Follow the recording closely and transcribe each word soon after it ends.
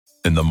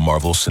In the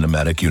Marvel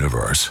Cinematic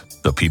Universe,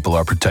 the people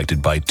are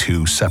protected by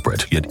two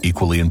separate yet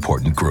equally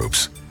important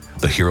groups.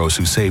 The heroes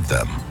who save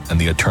them and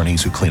the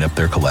attorneys who clean up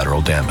their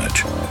collateral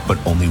damage.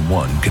 But only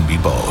one can be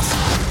both.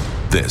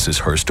 This is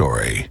her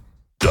story.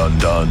 Dun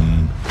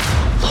dun.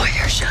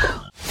 Lawyer Show.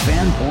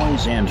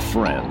 Fanboys and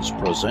Friends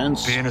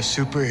presents... Being a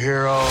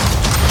superhero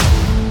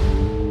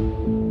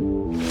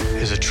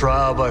is a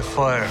trial by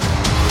fire.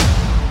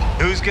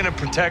 Who's gonna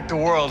protect the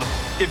world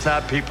if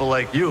not people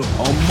like you? A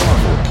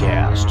Marvel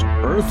Cast,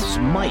 Earth's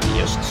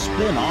mightiest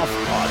spin-off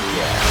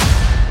podcast.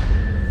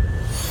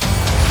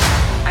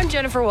 I'm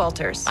Jennifer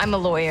Walters. I'm a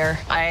lawyer.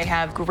 I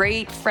have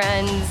great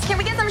friends. Can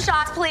we get some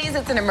shots, please?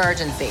 It's an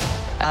emergency.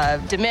 A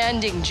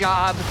demanding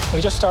job.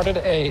 We just started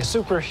a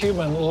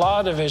superhuman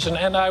law division,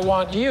 and I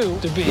want you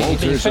to be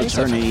Walters' the face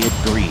attorney at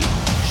Green.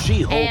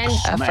 She-Hulk And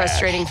Smash. a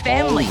frustrating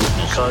family.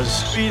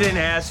 Because we didn't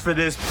ask for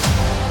this,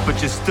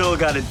 but you still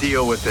gotta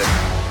deal with it.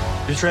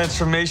 Your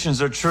transformations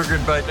are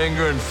triggered by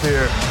anger and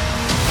fear.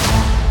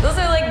 Those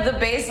are like the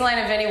baseline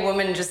of any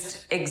woman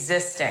just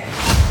existing.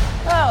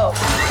 Oh.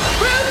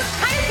 Bruce,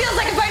 kind of feels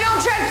like if I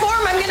don't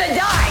transform, I'm gonna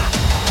die.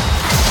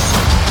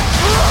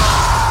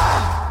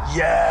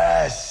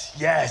 Yes,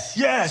 yes,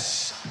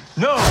 yes.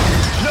 No,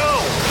 no.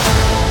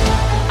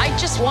 I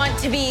just want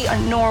to be a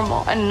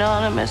normal,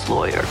 anonymous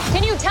lawyer.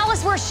 Can you tell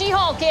us where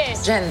She-Hulk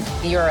is? Jen,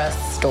 you're a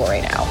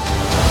story now.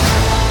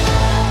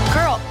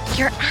 Girl,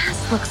 your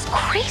ass looks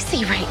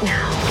crazy right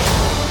now.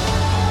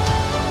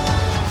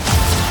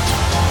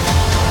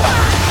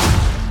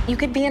 You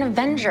could be an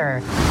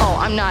Avenger. Oh,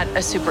 I'm not a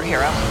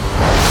superhero.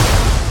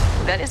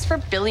 That is for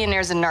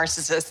billionaires and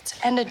narcissists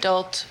and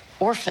adult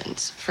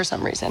orphans for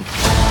some reason.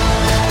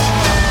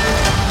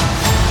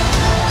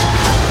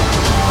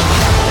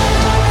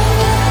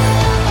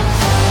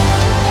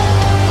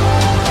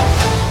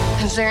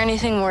 Is there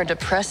anything more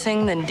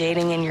depressing than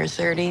dating in your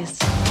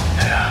 30s?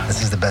 Yeah,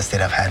 this is the best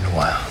date I've had in a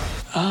while.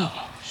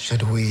 Oh.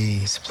 Should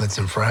we split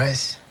some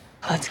fries?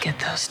 Let's get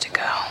those to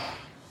go.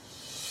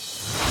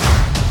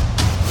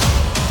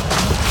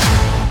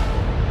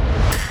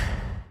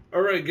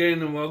 All right,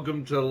 gang, and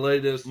welcome to the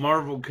latest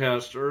Marvel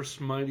Cast, Earth's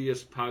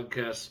Mightiest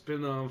Podcast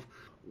spin-off.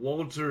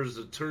 Walter's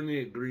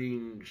Attorney at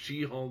Green,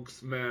 She-Hulk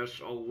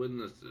Smash, All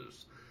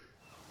Witnesses.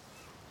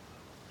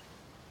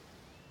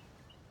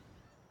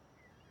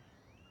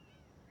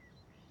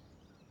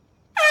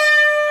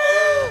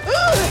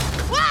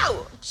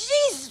 Wow!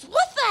 Jeez,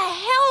 what the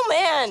hell,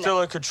 man?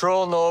 Still in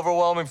control, no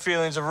overwhelming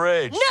feelings of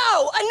rage.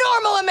 No! A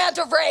normal amount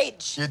of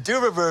rage! You do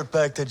revert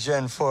back to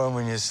Gen form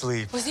when you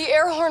sleep. Was the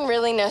air horn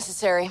really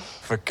necessary?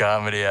 For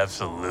comedy,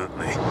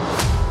 absolutely.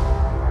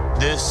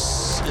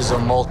 This is a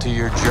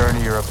multi-year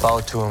journey you're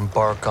about to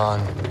embark on.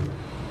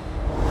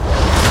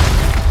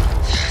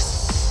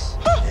 Yes.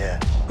 Yeah.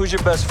 Who's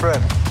your best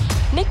friend?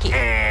 Nikki.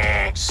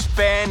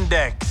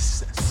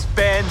 Spandex.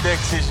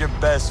 Spandex is your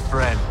best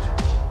friend.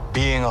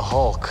 Being a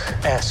Hulk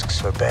asks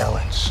for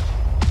balance.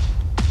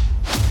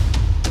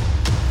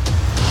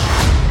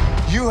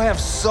 You have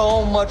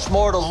so much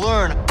more to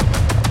learn.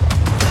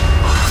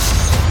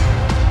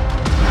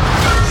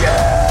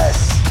 Yes!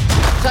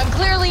 So I'm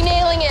clearly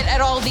nailing it at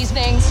all these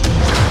things.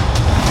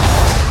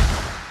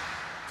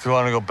 If you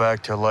want to go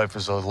back to your life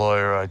as a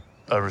lawyer,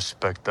 I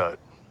respect that.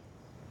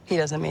 He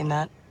doesn't mean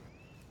that.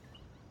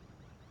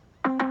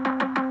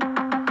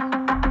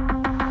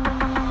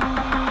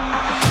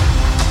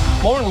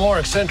 More and more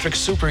eccentric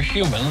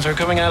superhumans are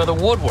coming out of the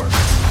woodwork.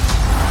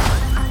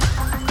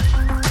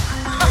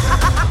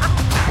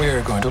 We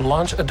are going to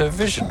launch a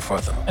division for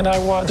them, and I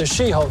want the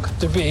She-Hulk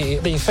to be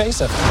the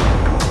face of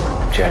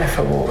it.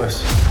 Jennifer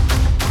Walters.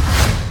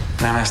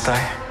 Namaste.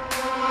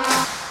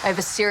 I have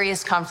a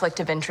serious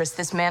conflict of interest.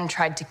 This man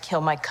tried to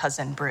kill my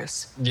cousin,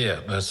 Bruce. Yeah,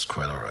 that's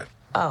quite all right.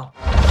 Oh.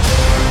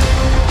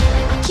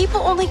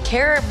 People only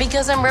care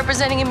because I'm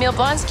representing Emil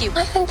Blonsky.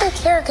 I think they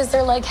care because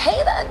they're like,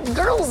 hey, that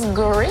girl's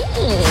green.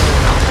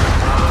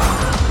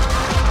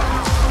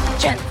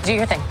 Jen, do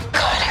your thing.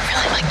 God, I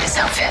really like this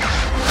outfit.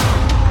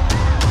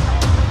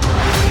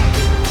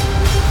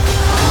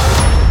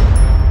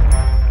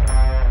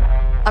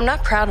 I'm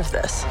not proud of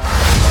this.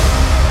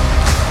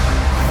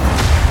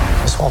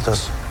 Miss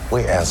Walters,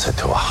 we answer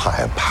to a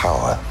higher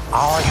power.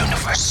 Our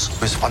universe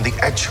is on the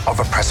edge of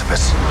a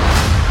precipice.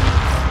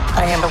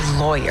 I am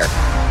a lawyer.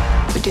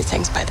 We do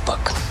things by the book.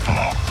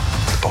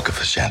 The Book of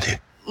Ashanti.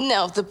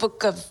 No, the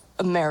book of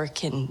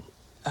American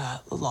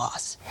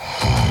laws.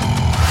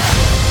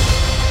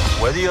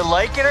 Whether you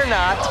like it or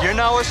not, you're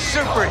now a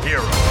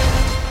superhero.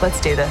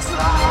 Let's do this.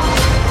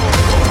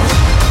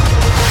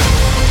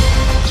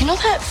 You know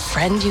that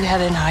friend you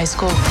had in high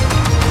school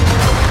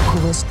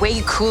who was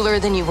way cooler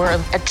than you were,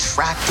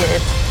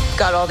 attractive,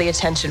 got all the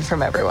attention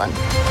from everyone?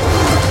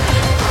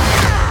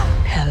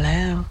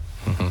 Hello.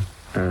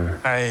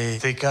 I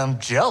think I'm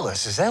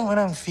jealous. Is that what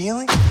I'm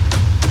feeling?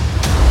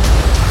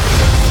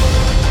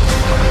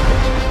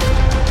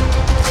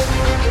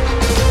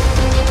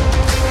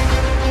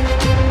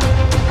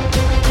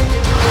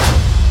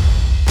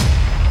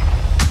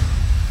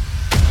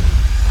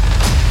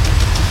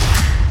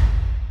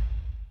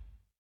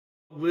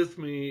 With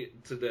me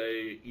today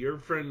today, your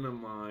friend of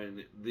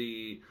mine,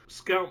 the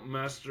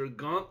Scoutmaster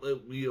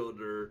Gauntlet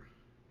wielder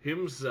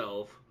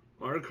himself,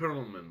 Mark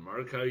Hurlman.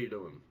 Mark, how you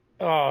doing?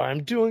 Oh,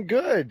 I'm doing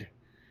good.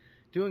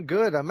 Doing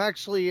good. I'm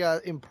actually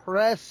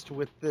impressed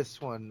with this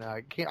one.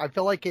 I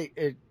feel like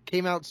it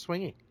came out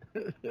swinging.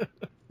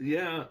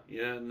 Yeah,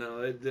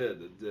 no, it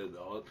did.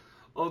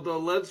 Although,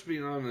 let's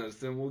be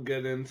honest, and we'll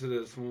get into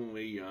this when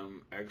we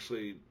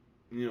actually,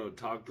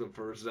 talk the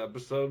first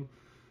episode,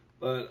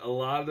 but a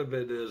lot of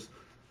it is,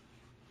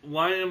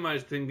 why am I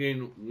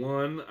thinking,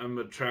 one, I'm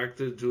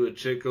attracted to a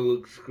chick who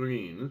looks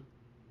green?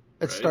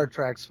 It's right? Star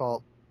Trek's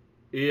fault.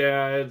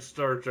 Yeah, it's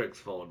Star Trek's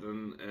fault,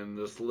 and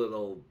this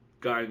little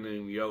guy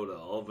named Yoda,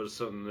 all of a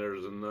sudden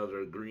there's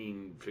another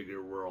green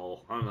figure we're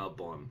all hung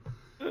up on.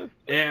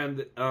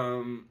 And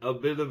a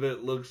bit of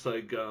it looks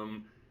like,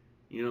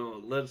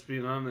 let's be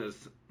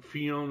honest,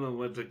 Fiona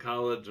went to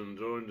college and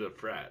joined a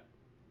frat.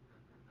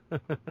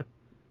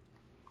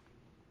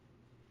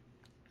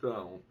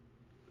 So,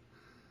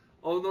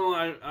 although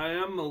I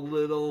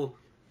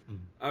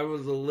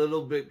was a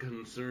little bit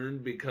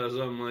concerned because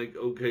I'm like,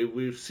 okay,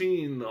 we've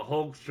seen the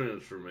Hulk's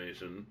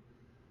transformation.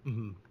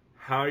 Mm-hmm.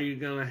 How are you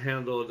going to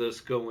handle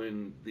this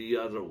going the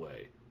other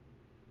way?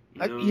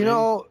 That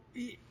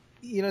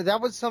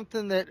was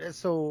something that,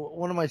 so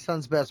one of my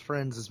son's best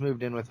friends has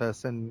moved in with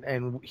us,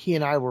 and he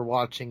and I were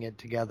watching it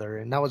together,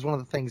 and that was one of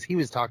the things he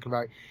was talking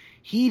about.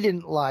 He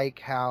didn't like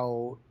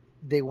how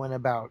they went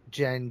about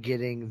Jen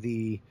getting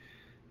the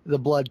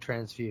blood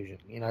transfusion.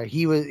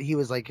 He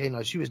was like,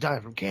 she was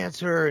dying from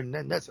cancer, and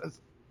then that's,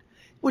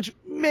 which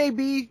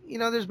maybe,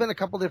 there's been a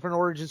couple different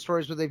origin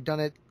stories where they've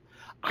done it.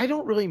 I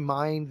don't really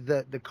mind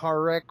the car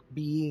wreck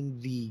being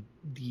the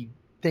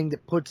thing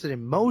that puts it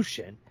in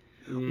motion.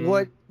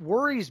 What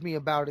worries me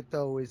about it,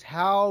 though, is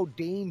how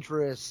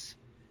dangerous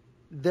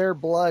their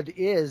blood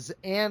is,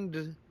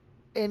 and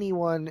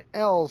anyone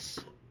else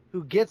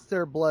who gets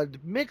their blood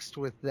mixed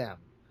with them.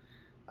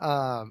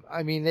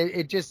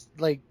 It just,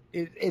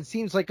 it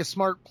seems like a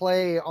smart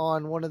play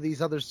on one of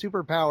these other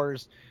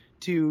superpowers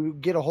to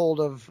get a hold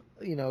of,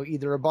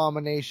 either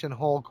Abomination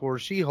Hulk or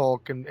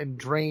She-Hulk and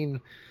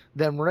drain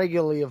them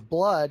regularly of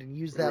blood and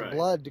use that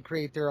blood to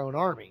create their own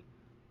army.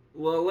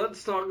 Well,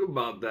 let's talk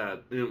about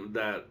that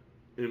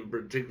in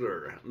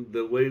particular,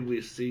 the way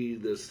we see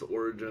this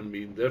origin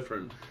being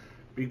different.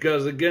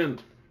 Because, again,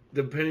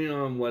 depending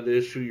on what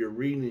issue you're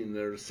reading,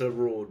 there are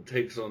several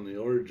takes on the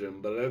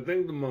origin. But I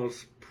think the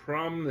most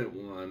prominent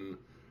one,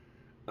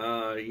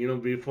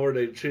 before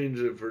they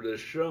changed it for this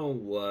show,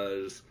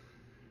 was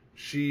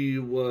she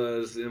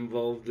was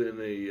involved in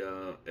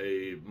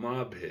a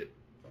mob hit.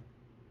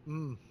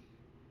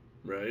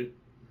 Right?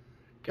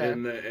 Okay.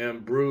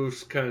 And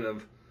Bruce kind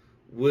of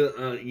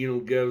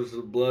gives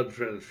the blood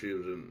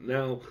transfusion.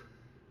 Now,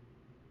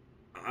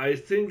 I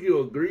think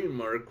you'll agree,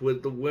 Mark,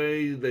 with the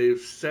way they've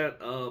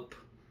set up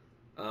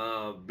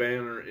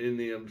Banner in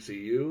the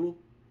MCU.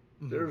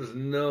 Mm-hmm. There's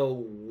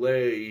no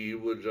way he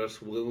would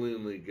just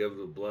willingly give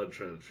the blood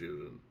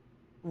transfusion.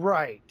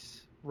 Right.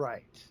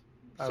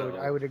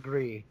 I would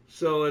agree.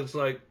 So it's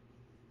like,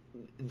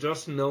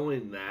 just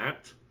knowing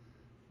that,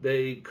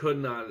 they could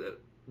not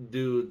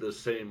do the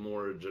same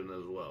origin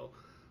as well.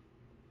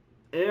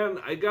 And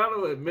I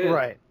gotta admit...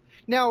 Right.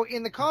 Now,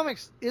 in the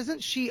comics,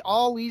 isn't she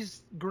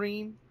always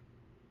green?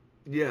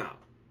 Yeah.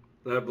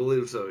 I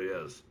believe so,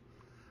 yes.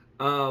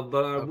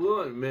 But I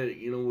will admit,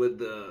 with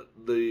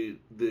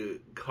the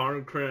car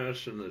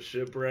crash and the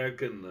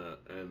shipwreck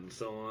and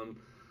so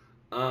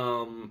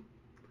on,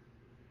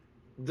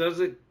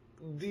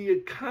 do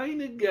you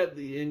kind of get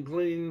the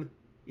inkling,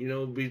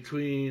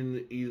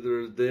 between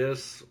either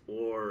this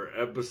or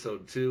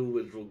episode 2,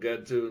 which we'll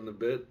get to in a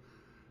bit,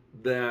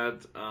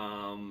 that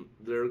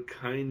they're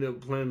kind of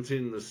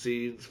planting the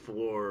seeds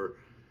for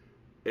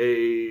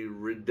a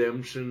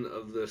redemption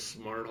of the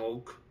Smart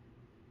Hulk?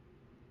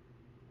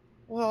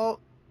 Well,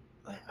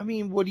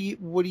 what do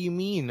you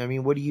mean?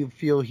 What do you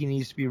feel he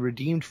needs to be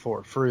redeemed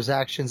for? For his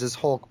actions as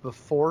Hulk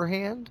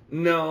beforehand?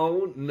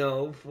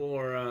 No,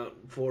 for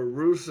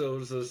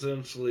Russo's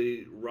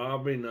essentially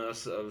robbing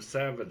us of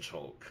Savage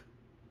Hulk.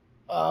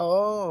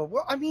 Oh,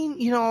 well,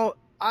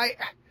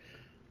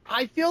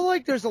 I feel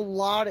like there's a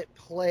lot at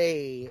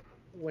play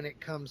when it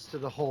comes to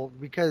the Hulk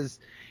because,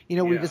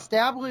 we've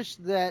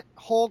established that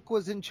Hulk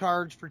was in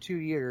charge for 2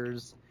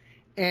 years,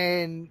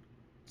 and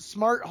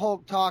Smart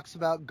Hulk talks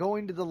about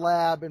going to the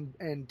lab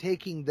and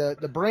taking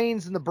the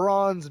brains and the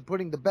bronze and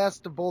putting the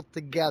best of both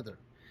together.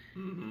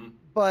 Mm-hmm.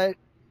 But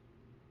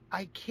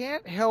I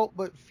can't help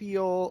but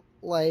feel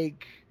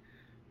like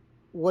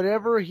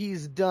whatever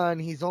he's done,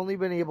 he's only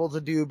been able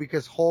to do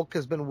because Hulk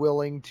has been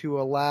willing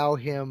to allow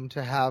him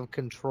to have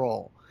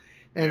control.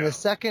 And the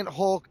second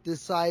Hulk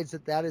decides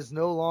that is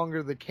no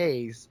longer the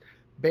case,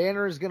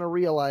 Banner is going to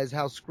realize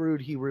how screwed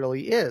he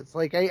really is.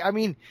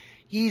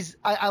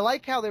 I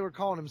like how they were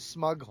calling him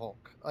Smug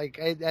Hulk.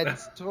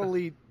 That's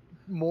totally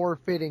more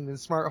fitting than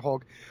Smart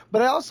Hulk.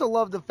 But I also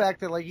love the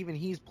fact that, even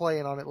he's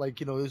playing on it,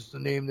 this is the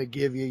name they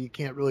give you. You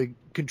can't really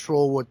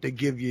control what they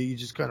give you. You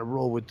just kind of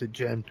roll with the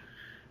Jen.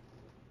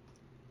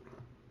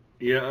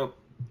 Yeah.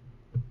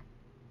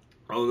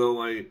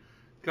 Although I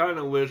kind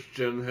of wish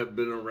Jen had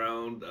been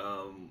around,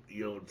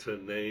 to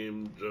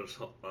name just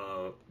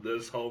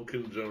this Hulk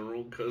in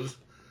general, because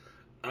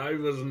I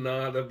was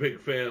not a big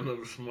fan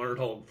of Smart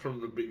Hulk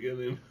from the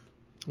beginning.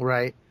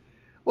 Right.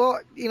 Well,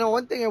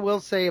 one thing I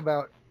will say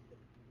about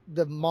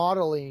the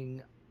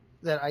modeling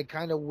that I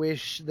kind of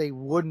wish they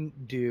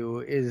wouldn't do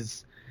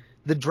is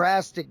the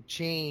drastic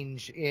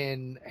change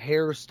in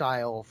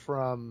hairstyle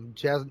from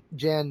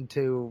Jen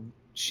to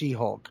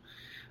She-Hulk.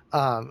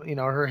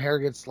 Her hair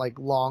gets like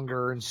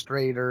longer and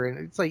straighter, and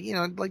it's like,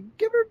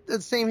 give her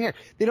the same hair.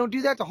 They don't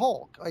do that to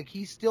Hulk. Like,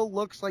 he still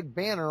looks like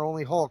Banner,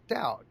 only hulked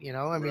out,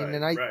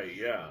 Right,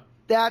 yeah.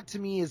 That to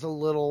me is a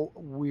little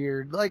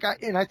weird. Like,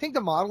 I think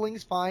the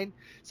modeling's fine.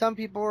 Some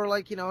people are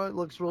like, it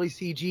looks really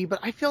CG, but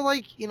I feel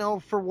like,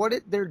 for what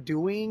they're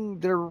doing,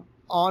 they're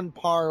on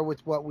par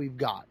with what we've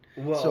got.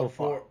 Well, so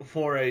far.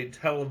 for a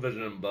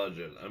television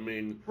budget, I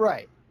mean,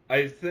 right.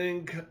 I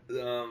think,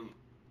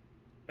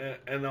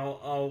 and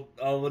I'll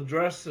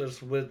address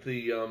this with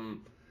the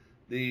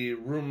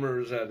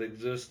rumors that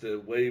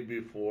existed way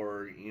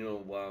before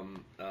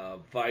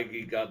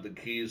Feige got the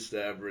keys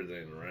to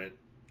everything, right?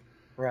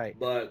 Right.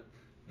 But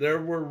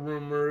there were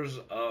rumors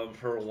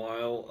for a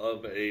while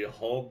of a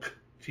Hulk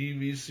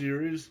TV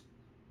series.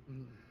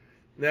 Mm.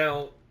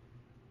 Now,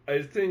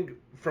 I think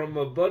from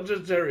a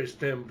budgetary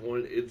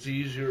standpoint, it's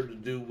easier to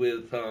do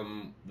with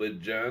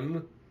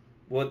Jen,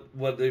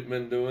 what they've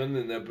been doing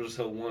in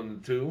episode 1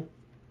 and 2.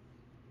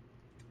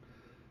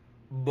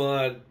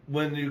 But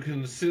when you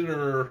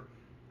consider,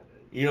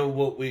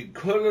 what we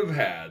could have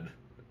had,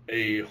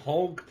 a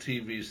Hulk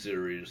TV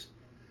series,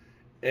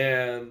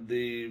 and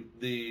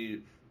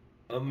the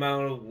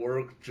amount of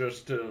work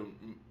just to,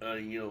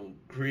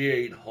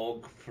 create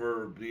Hulk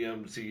for the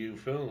MCU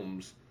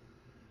films,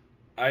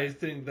 I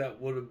think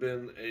that would have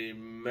been a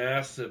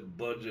massive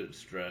budget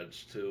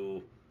stretch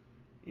to,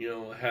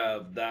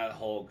 have that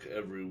Hulk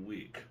every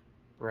week.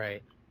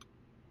 Right.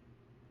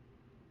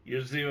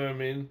 You see what I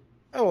mean?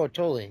 Oh,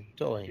 totally.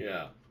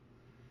 Yeah.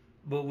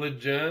 But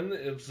with Jen,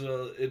 it's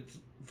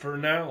for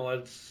now,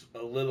 it's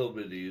a little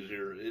bit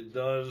easier. It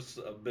does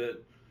a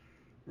bit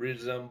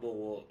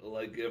resemble,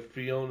 like, if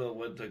Fiona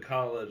went to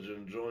college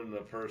and joined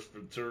the first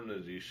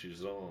fraternity she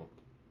saw.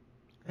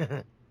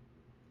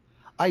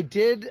 I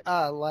did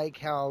like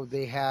how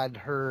they had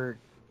her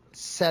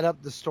set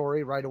up the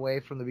story right away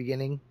from the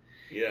beginning,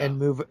 and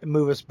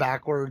move us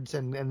backwards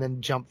and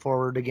then jump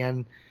forward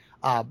again.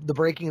 The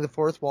breaking of the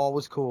fourth wall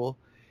was cool,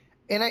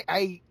 and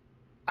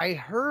I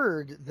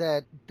heard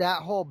that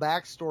whole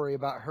backstory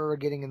about her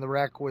getting in the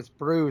wreck with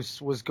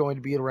Bruce was going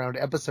to be around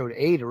episode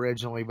 8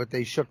 originally, but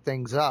they shook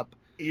things up.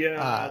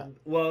 Yeah,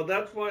 well,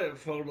 that's why it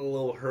felt a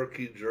little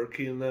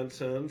herky-jerky in that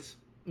sense,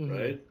 mm-hmm.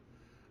 right?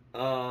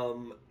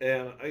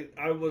 And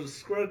I was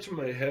scratching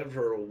my head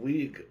for a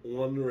week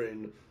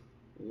wondering,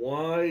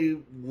 why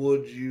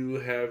would you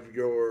have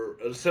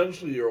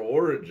essentially your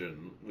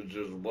origin, which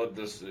is what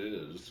this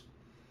is,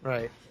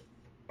 right?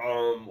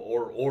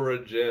 Or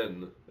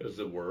origin, as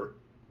it were.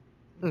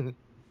 A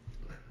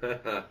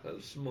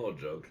small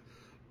joke.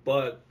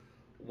 But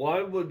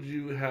why would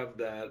you have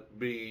that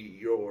be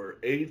your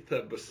 8th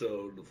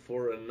episode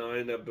for a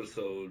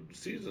 9-episode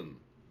season?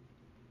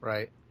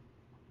 Right.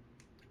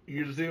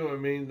 You see what I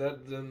mean?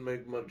 That didn't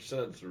make much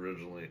sense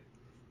originally.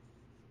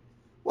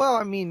 Well,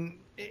 I mean,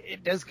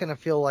 it does kind of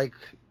feel like,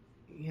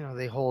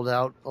 they hold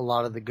out a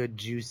lot of the good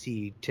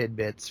juicy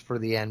tidbits for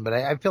the end, but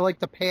I feel like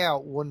the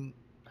payout wouldn't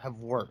have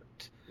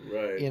worked.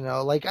 Right.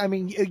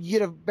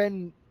 You'd have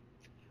been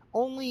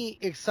only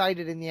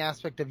excited in the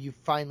aspect of you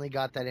finally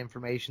got that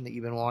information that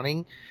you've been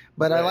wanting.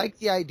 But right. I like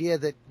the idea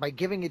that by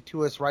giving it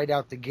to us right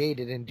out the gate,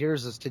 it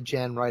endears us to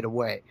Jen right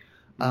away.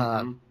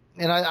 Mm-hmm.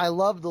 And I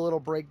love the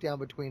little breakdown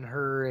between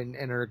her and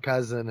her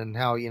cousin and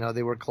how,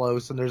 they were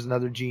close and there's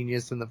another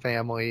genius in the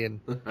family. And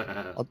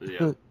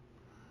yeah.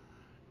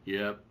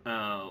 Yep.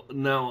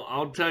 Now,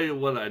 I'll tell you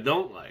what I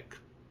don't like,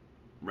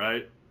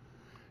 right?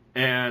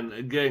 And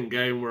again,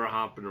 gang, we're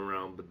hopping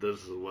around, but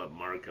this is what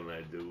Mark and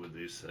I do with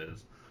these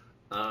things.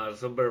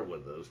 So bear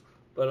with us.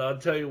 But I'll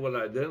tell you what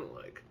I didn't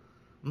like.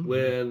 Mm-hmm.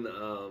 When,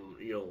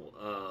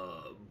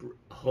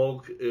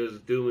 Hulk is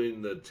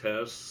doing the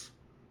tests,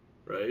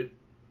 right?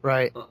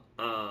 Right.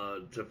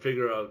 To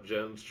figure out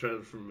Jen's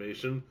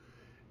transformation.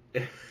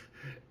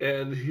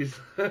 And he's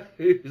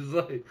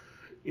like,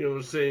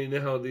 saying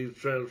how these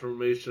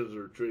transformations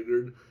are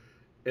triggered.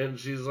 And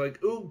she's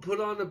like, ooh, put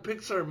on a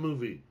Pixar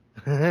movie.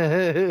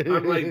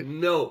 I'm like,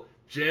 no,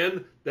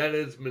 Jen, that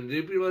is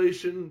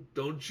manipulation.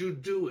 Don't you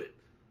do it.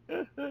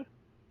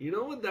 You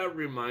know what that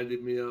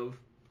reminded me of?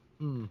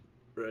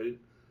 Right?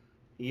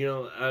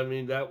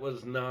 That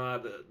was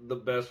not the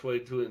best way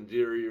to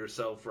endear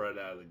yourself right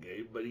out of the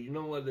gate. But you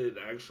know what it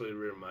actually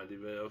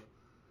reminded me of?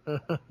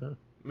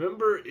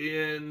 Remember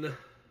and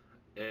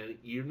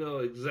you know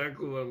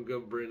exactly what I'm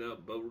going to bring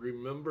up, but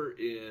remember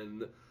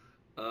in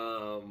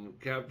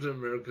Captain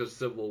America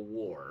Civil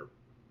War,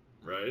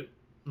 right?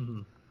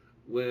 Mm-hmm.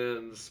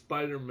 When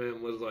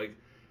Spider-Man was like,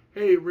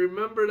 hey,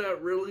 remember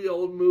that really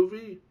old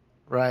movie?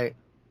 Right.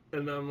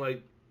 And I'm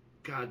like,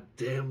 God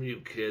damn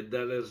you, kid,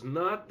 that is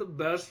not the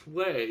best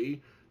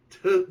way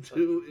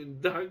to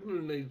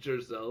indoctrinate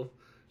yourself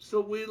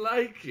so we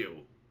like you.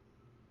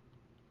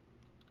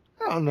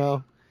 I don't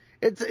know.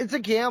 It's a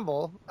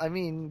gamble. I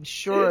mean,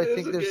 sure, I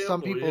think there's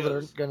some people that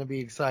aren't going to be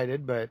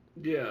excited, but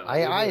yeah,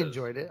 I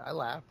enjoyed it. I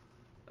laughed.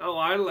 Oh,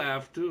 I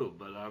laughed too,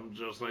 but I'm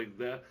just like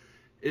that.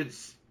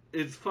 It's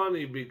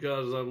funny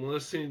because I'm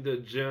listening to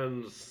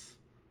Jen's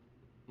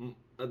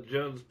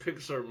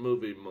Pixar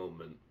movie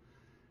moment.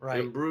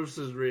 Right. And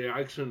Bruce's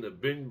reaction to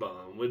Bing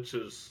Bong, which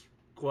is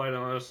quite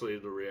honestly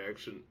the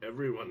reaction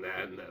everyone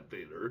had in that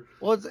theater.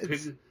 Well,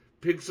 it's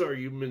Pixar,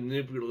 you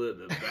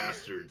manipulative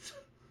bastards.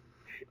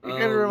 It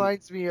kind of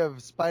reminds me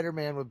of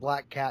Spider-Man with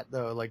Black Cat,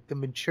 though, like the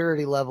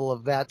maturity level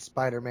of that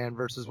Spider-Man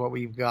versus what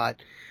we've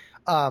got.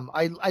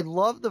 I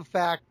love the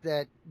fact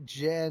that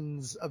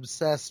Jen's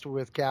obsessed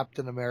with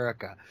Captain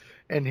America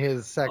and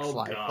his sex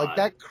life. God. Like,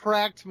 that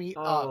cracked me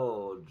up.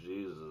 Oh,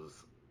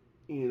 Jesus.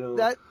 You know...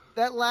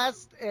 That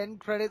last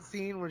end credit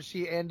scene where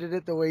she ended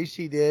it the way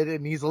she did,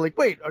 and he's like,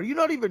 wait, are you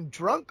not even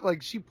drunk?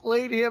 Like, she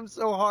played him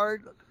so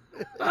hard.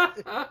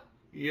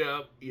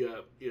 Yep.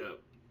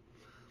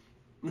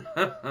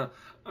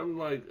 I'm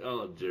like,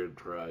 oh, dear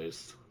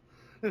Christ.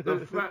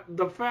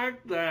 The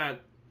fact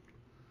that,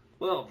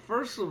 well,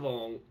 first of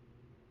all,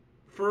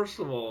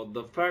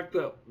 the fact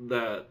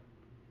that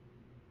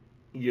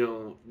you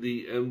know,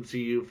 the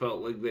MCU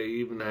felt like they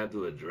even had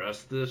to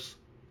address this,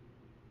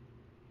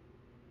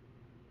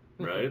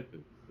 right?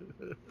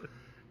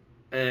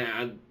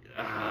 And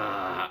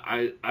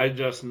I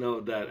just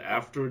know that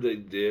after they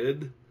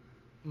did,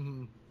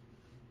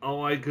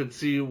 all I could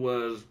see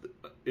was,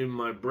 in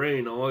my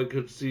brain, all I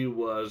could see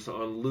was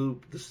on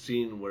loop the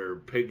scene where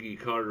Peggy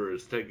Carter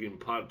is taking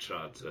pot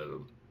shots at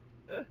him.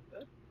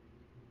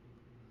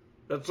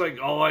 That's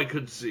like all I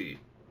could see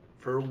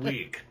for a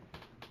week,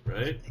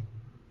 right?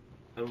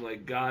 I'm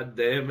like, God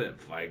damn it,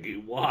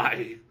 Feige,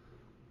 why?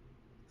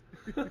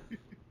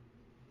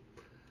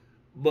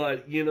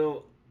 But, you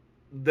know,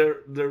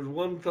 there's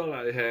one thought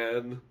I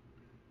had,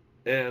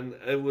 and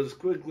it was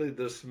quickly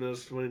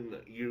dismissed when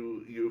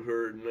you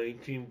heard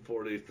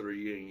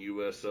 1943 and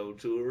USO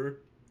tour,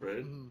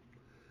 right?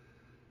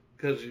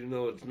 Because you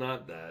know it's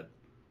not that.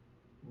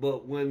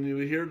 But when you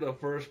hear the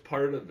first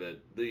part of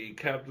it, the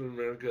Captain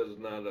America is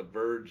not a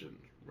virgin,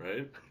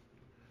 right?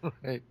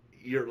 Right.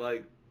 You're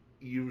like,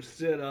 you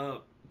sit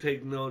up,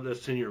 take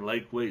notice, and you're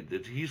like, wait,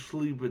 did he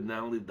sleep with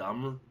Natalie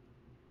Dahmer?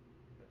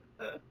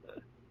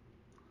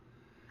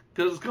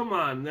 Because, come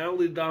on,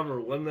 Natalie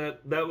Dahmer, when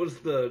that was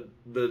the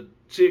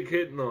chick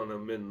hitting on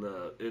him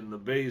in the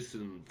base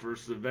in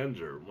First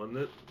Avenger, wasn't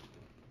it?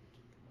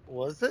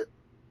 Was it?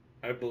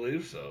 I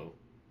believe so.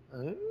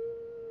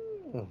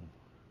 Oh.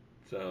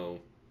 So,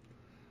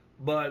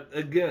 but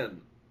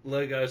again,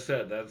 like I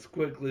said, that's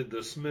quickly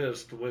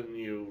dismissed when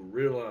you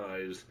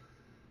realize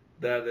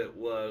that it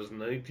was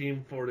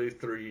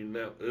 1943, and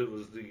that it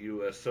was the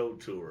USO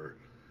tour.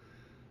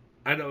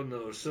 I don't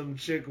know, some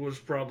chick was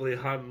probably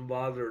hot and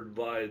bothered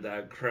by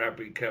that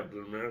crappy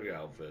Captain America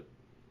outfit.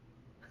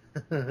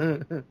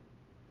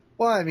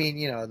 Well, I mean,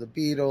 you know, the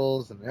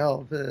Beatles and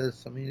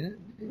Elvis, I mean,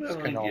 it's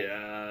kind of...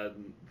 Yeah,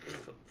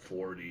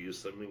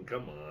 40s, I mean,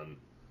 come on.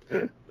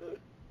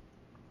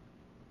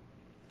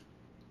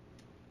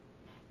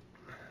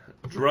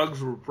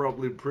 Drugs were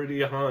probably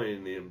pretty high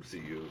in the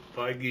MCU.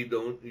 Feige,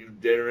 don't you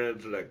dare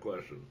answer that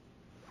question.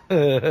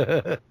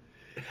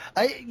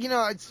 I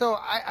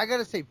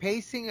gotta say,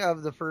 pacing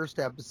of the first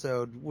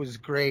episode was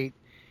great.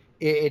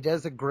 It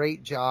does a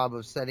great job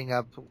of setting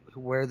up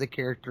where the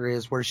character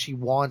is, where she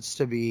wants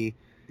to be.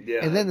 Yeah,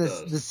 and then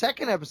the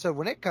second episode,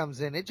 when it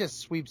comes in, it just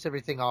sweeps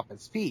everything off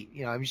its feet.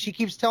 You know, I mean, she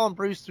keeps telling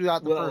Bruce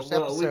throughout the first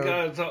episode. Wait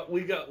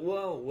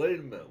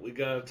a minute. We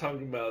gotta talk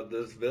about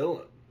this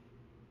villain.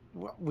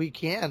 Well, we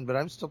can, but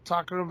I'm still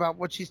talking about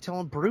what she's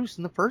telling Bruce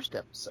in the first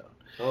episode.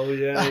 Oh,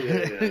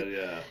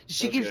 yeah.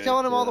 She keeps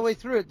telling him all the way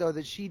through it, though,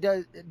 that she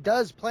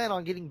does plan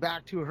on getting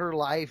back to her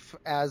life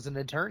as an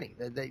attorney.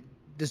 The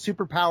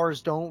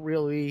superpowers don't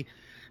really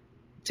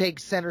take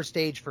center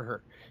stage for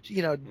her.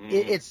 You know,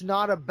 it's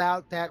not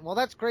about that. Well,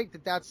 that's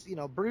great that's, you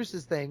know,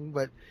 Bruce's thing,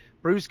 but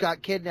Bruce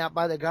got kidnapped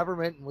by the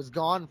government and was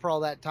gone for all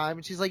that time.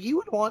 And she's like, you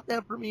would want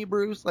that for me,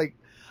 Bruce? Like,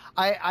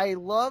 I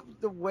love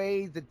the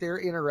way that their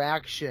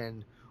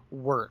interaction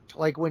worked.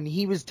 Like when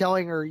he was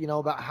telling her, you know,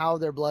 about how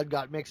their blood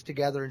got mixed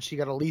together and she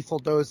got a lethal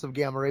dose of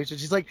gamma radiation.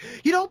 She's like,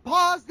 you don't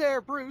pause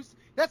there, Bruce.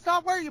 That's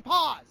not where you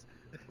pause.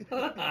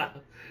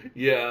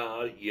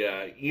 Yeah.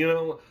 You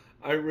know,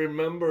 I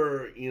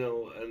remember, you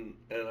know, and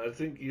I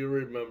think you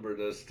remember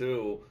this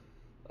too.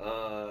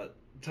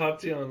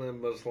 Tatiana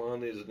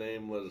Maslany's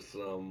name was,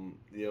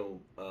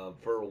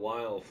 for a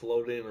while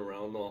floating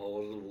around the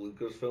halls of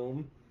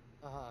Lucasfilm.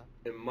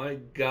 And my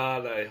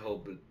God, I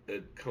hope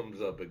it comes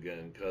up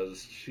again,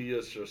 because she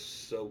is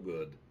just so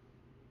good.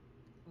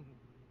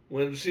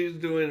 When she's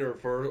doing her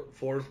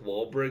fourth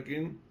wall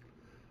breaking,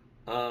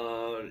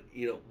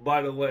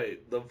 by the way,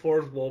 the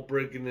fourth wall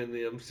breaking in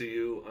the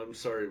MCU, I'm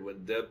sorry, when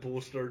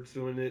Deadpool starts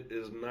doing it,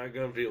 is not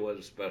going to feel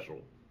as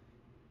special.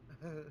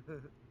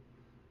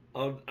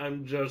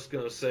 I'm just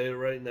gonna say it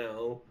right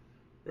now,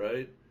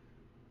 right?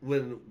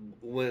 When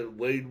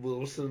Wade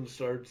Wilson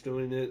starts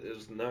doing it,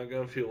 it's not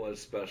gonna feel as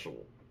special.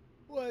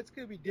 Well, it's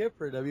going to be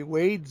different. I mean,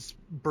 Wade's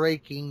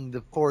breaking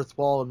the fourth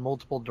wall in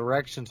multiple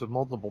directions with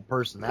multiple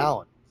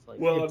personalities. Like,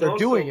 Well, if they're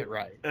doing it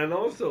right. And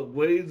also,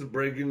 Wade's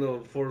breaking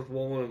the fourth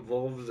wall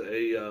involves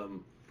a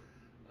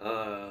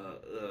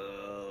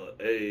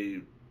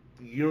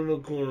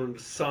unicorn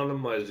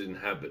sodomizing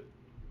habit.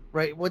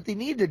 Right. What they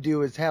need to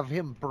do is have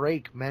him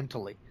break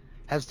mentally.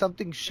 Have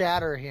something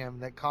shatter him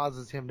that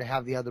causes him to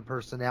have the other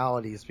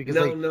personalities. Because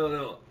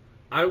No.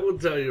 I will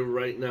tell you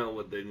right now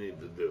what they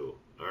need to do.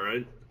 All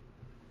right.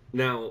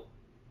 Now,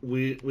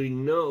 we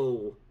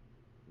know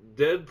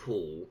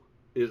Deadpool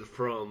is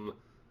from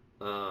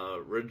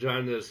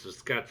Regina,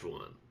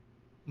 Saskatchewan.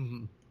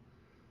 Mm-hmm.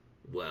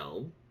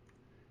 Well,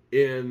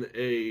 in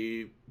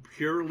a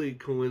purely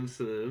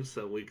coincidence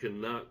that we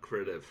cannot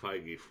credit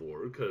Feige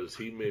for, because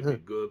he may be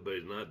good, but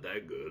he's not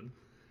that good,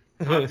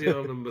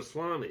 Tatiana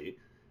Maslany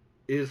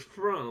is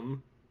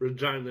from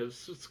Regina,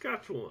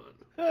 Saskatchewan.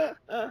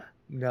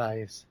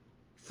 Nice.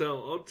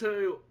 So I'll tell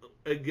you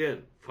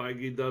again,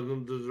 Feige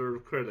doesn't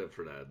deserve credit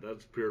for that.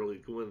 That's purely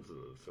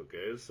coincidence,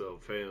 okay? So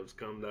fans,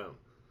 calm down.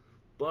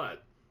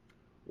 But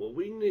what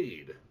we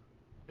need,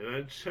 and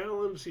I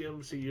challenge the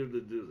MCU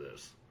to do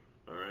this,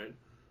 all right?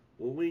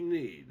 What we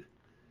need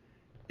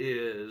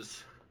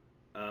is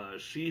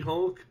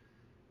She-Hulk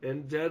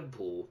and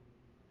Deadpool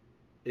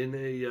in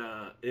a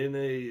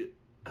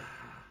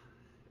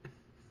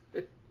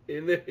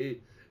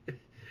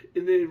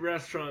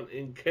restaurant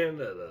in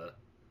Canada.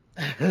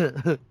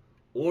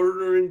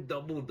 Ordering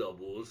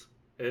double-doubles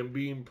and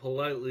being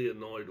politely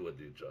annoyed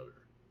with each other.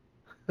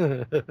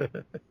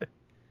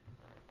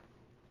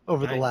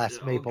 Over the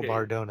last Maple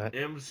Bar donut.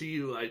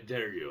 MCU, I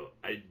dare you.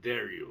 I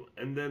dare you.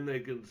 And then they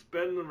can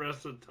spend the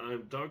rest of the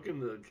time talking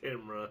to the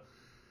camera,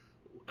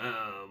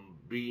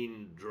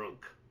 being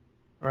drunk.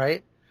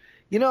 Right?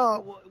 You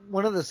know,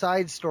 one of the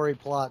side story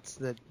plots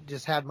that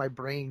just had my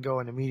brain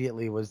going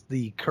immediately was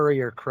the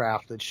courier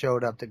craft that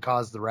showed up that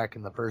caused the wreck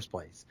in the first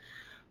place.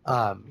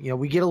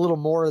 We get a little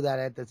more of that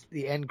at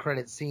the end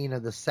credit scene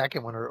of the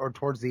second one or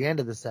towards the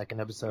end of the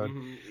second episode.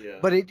 Mm-hmm, yeah.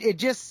 But it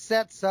just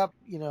sets up,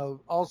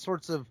 all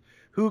sorts of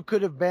who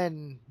could have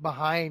been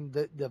behind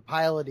the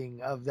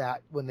piloting of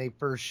that when they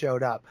first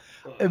showed up.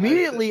 Well,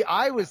 immediately,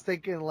 I was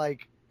thinking,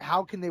 like,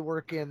 how can they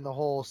work in the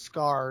whole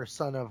Scar,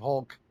 Son of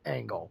Hulk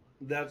angle?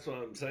 That's what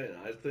I'm saying.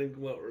 I think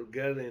what we're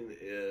getting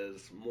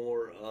is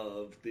more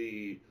of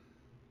the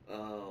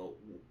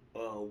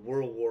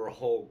World War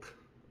Hulk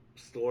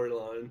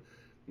storyline.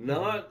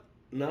 Not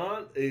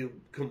a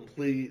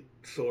complete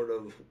sort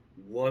of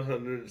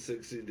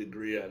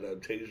 160-degree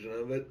adaptation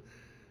of it.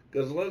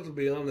 Because let's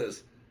be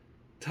honest,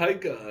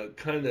 Taika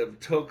kind of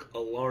took a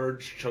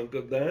large chunk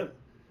of that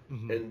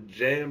and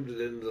jammed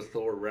it into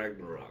Thor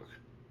Ragnarok.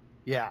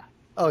 Yeah.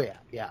 Oh,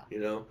 yeah.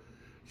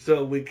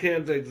 So we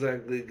can't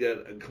exactly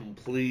get a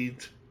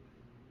complete,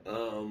 take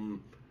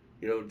on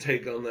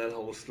that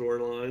whole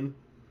storyline.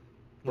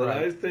 But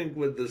right. I think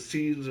with the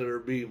seeds that are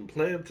being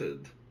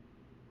planted,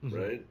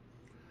 right?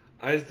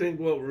 I think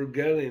what we're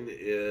getting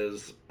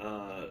is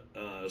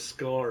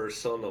Scar,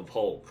 Son of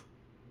Hulk.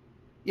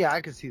 Yeah,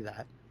 I could see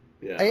that.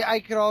 Yeah.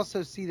 I could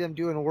also see them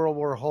doing World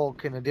War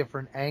Hulk in a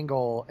different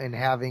angle and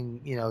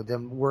having,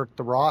 them work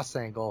the Ross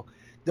angle.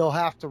 They'll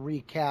have to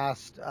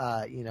recast,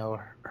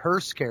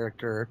 Hearst's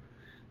character.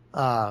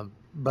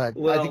 But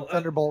I think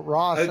Thunderbolt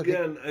Ross...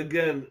 Again,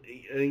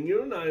 and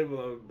you and I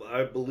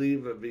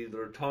believe, have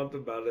either talked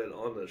about it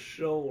on the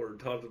show or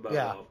talked about it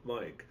off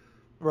mic.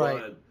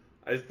 Right. But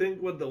I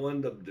think what they'll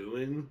end up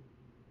doing,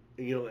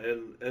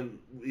 and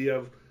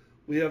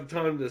we have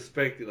time to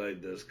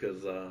speculate this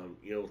because,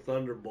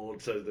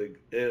 Thunderbolts, I think,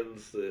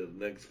 ends the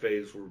next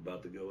phase we're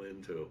about to go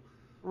into.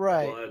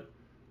 Right.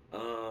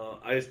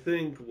 But I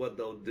think what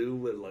they'll do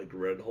with, like,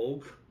 Red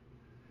Hulk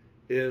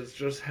is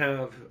just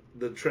have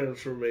the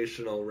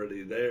transformation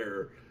already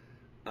there,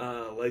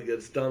 like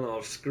it's done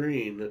off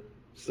screen,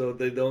 so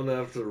they don't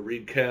have to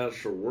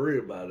recast or worry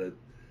about it.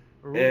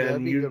 Ooh,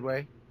 that'd be a good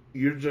way.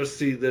 You just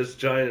see this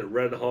giant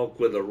Red Hulk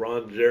with a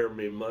Ron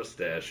Jeremy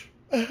mustache.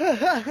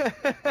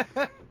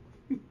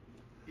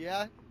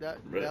 Yeah,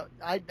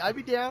 I'd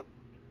be down.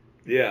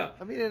 Yeah.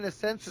 I mean, in a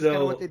sense, it's kind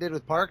of what they did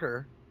with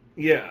Parker.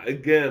 Yeah,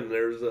 again,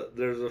 there's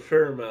a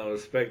fair amount of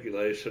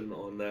speculation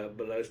on that,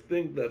 but I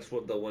think that's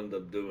what they'll end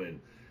up doing.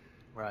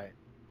 Right.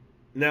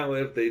 Now,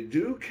 if they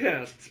do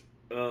recast,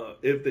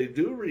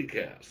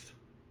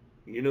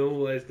 you know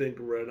who I think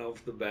right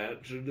off the bat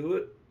should do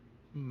it?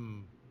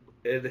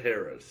 Ed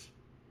Harris.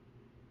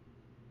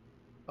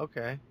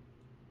 Okay.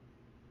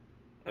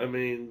 I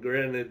mean,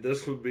 granted,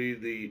 this would be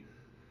the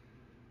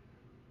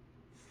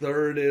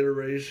third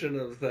iteration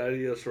of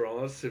Thaddeus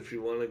Ross, if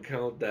you want to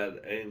count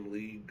that Ang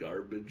Lee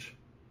garbage,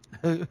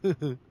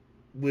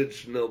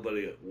 which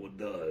nobody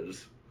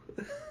does.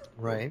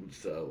 Right.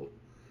 So,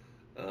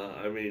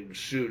 I mean,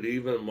 shoot,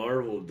 even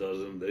Marvel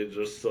doesn't. They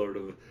just sort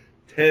of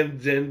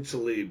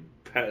tangentially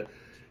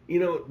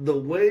the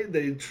way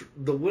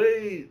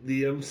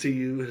the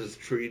MCU has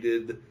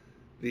treated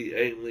the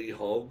Ang Lee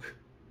Hulk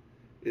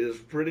is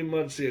pretty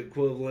much the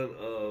equivalent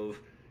of,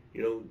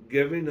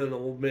 giving an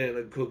old man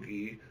a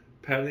cookie,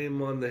 patting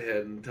him on the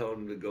head, and telling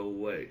him to go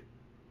away.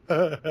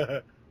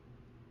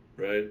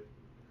 Right?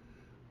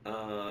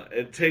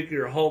 And take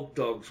your Hulk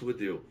dogs with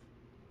you.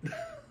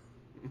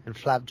 And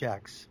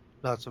flapjacks.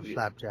 Lots of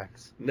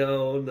flapjacks.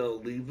 No,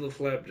 leave the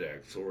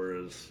flapjacks, or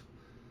as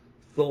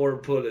Thor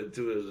put it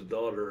to his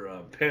daughter,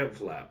 Pam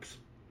Flaps.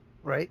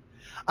 Right.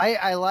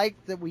 I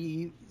like that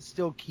we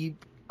still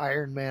keep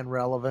Iron Man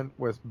relevant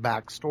with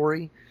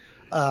backstory.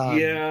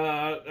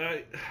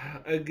 I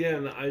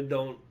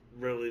don't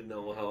really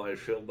know how I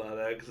feel about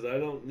that, because I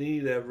don't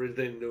need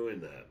everything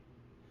doing that.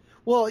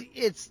 Well,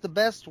 it's the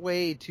best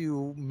way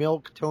to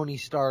milk Tony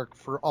Stark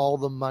for all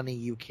the money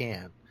you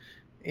can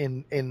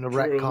in the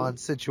retcon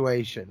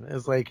situation.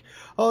 It's like,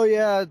 oh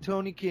yeah,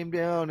 Tony came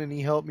down and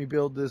he helped me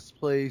build this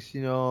place,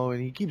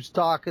 and he keeps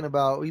talking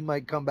about he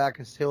might come back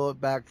and steal it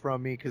back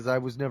from me because I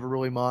was never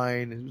really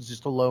mine. It was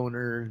just a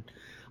loner.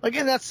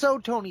 And that's so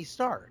Tony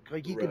Stark.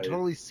 Like, you can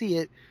totally see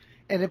it,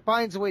 and it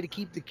finds a way to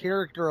keep the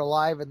character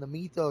alive in the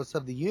mythos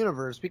of the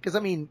universe. Because,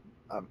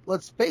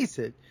 let's face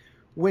it,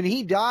 when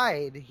he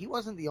died, he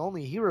wasn't the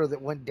only hero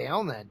that went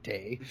down that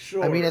day.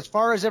 Sure. As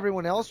far as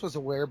everyone else was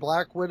aware,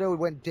 Black Widow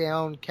went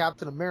down,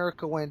 Captain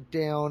America went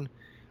down.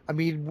 And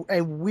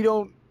we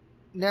don't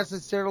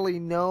necessarily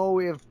know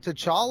if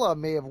T'Challa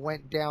may have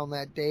went down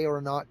that day or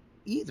not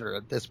either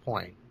at this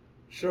point.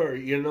 Sure,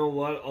 you know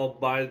what? I'll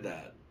buy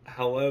that.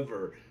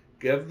 However,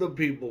 give the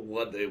people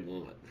what they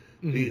want.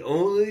 Mm-hmm. The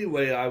only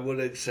way I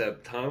would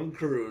accept Tom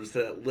Cruise,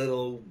 that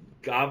little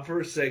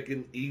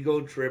godforsaken,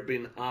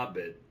 ego-tripping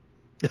hobbit,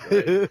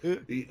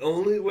 right? The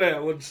only way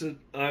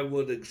I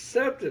would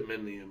accept him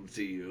in the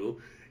MCU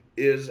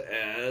is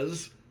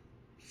as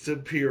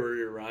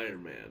Superior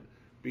Iron Man.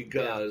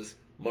 Because,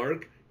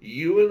 Mark,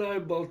 you and I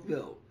both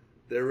know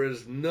there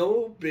is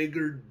no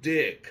bigger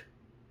dick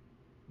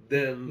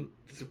than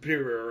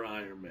Superior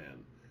Iron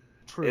Man.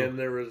 True. And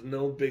there is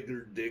no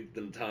bigger dick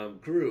than Tom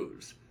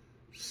Cruise.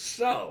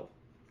 So.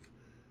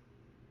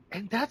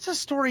 And that's a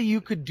story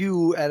you could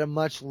do at a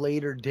much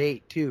later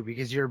date, too,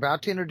 because you're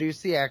about to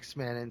introduce the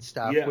X-Men and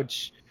stuff,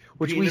 which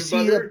we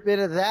see a bit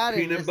of that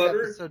in this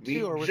episode,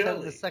 too, or was that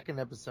in the second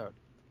episode?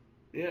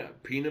 Yeah,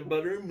 peanut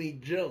butter,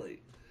 meat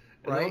jelly.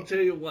 And right? I'll tell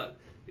you what,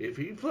 if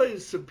he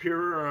plays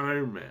Superior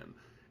Iron Man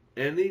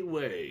any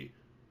way,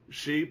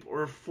 shape,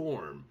 or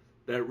form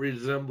that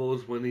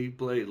resembles when he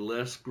played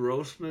Les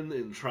Grossman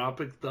in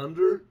Tropic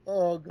Thunder.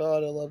 Oh,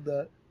 God, I love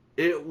that.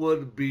 It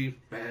would be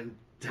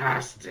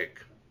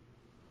fantastic.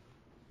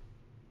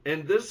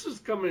 And this is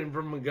coming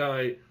from a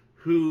guy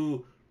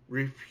who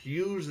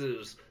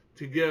refuses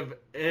to give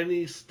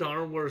any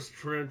Star Wars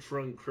trench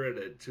run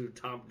credit to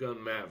Top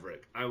Gun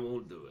Maverick. I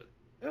won't do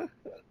it.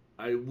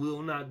 I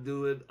will not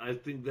do it. I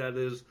think that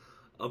is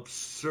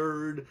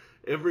absurd.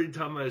 Every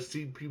time I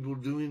see people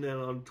doing that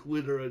on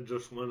Twitter, I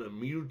just want to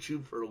mute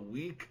you for a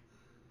week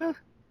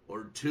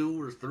or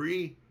 2 or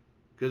 3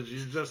 because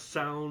you just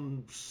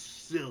sound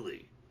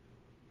silly.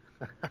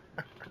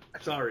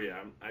 Sorry,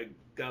 I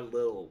got a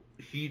little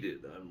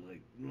heated. I'm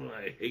like,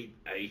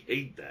 I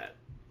hate that.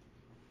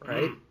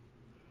 Right?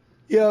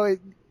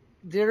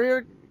 There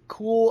are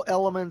cool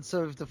elements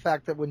of the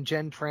fact that when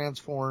Jen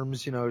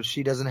transforms,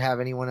 she doesn't have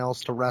anyone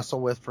else to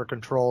wrestle with for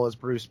control, as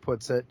Bruce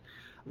puts it.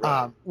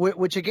 Right.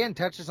 Which again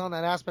touches on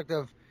that aspect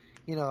of,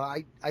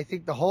 I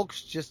think the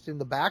Hulk's just in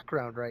the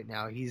background right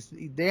now.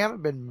 They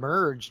haven't been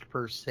merged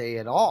per se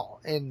at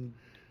all. And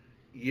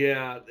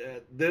yeah,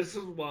 this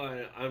is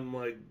why I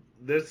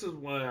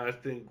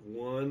think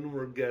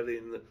we're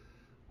getting,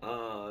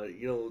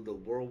 the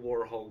World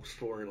War Hulk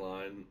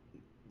storyline.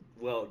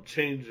 Well,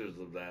 changes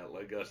of that,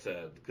 like I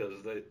said, because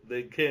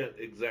they can't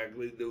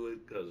exactly do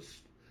it because,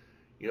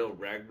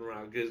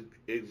 Ragnarok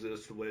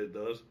exists the way it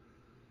does.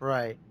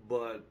 Right.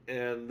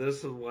 And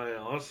this is why I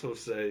also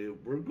say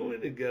we're going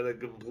to get a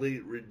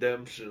complete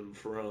redemption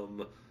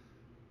from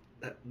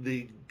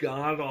the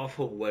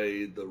god-awful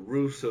way the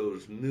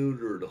Russos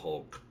neutered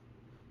Hulk.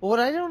 Well, what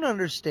I don't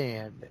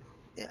understand,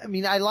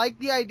 I like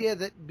the idea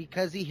that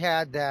because he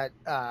had that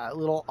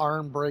little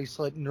arm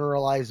bracelet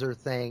neuralizer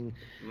thing,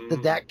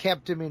 that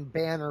kept him in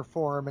banner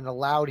form and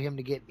allowed him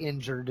to get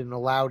injured and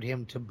allowed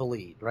him to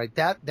bleed, right?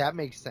 That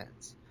makes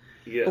sense.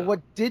 Yeah. But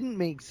what didn't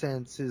make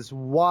sense is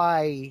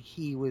why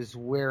he was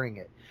wearing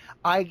it.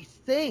 I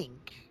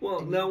think...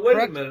 Well, now wait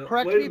a minute.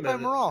 Correct me if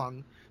I'm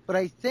wrong, but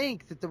I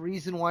think that the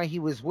reason why he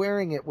was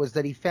wearing it was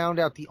that he found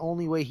out the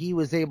only way he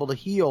was able to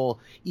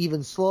heal,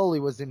 even slowly,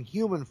 was in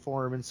human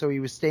form, and so he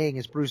was staying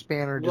as Bruce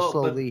Banner to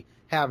slowly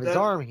have his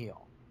arm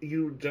heal.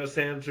 You just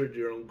answered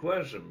your own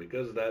question,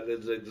 because that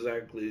is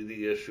exactly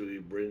the issue he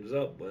brings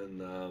up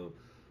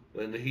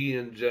when he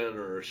and Jen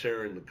are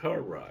sharing the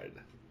car ride.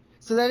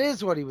 So that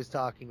is what he was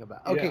talking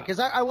about. Okay, because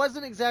I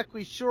wasn't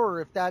exactly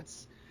sure if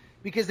that's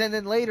because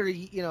then later,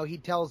 he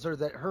tells her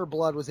that her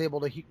blood was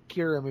able to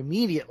cure him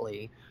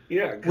immediately.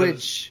 Yeah,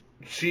 which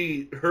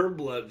her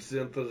blood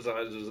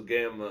synthesizes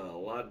gamma a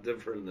lot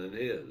different than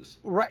his.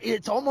 Right,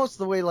 it's almost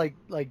the way like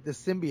the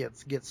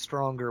symbiotes get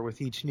stronger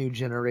with each new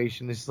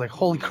generation. It's like,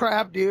 holy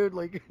crap, dude!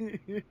 Like,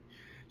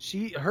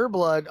 her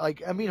blood,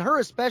 like, I mean, her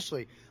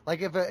especially.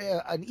 Like, if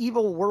an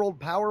evil world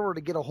power were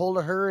to get a hold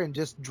of her and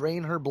just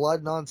drain her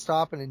blood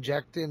nonstop and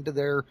inject into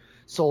their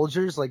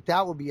soldiers, like,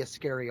 that would be a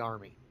scary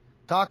army.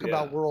 Talk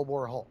about World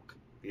War Hulk.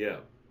 Yeah.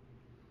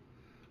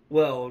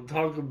 Well,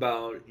 talk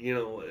about,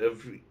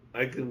 if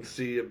I can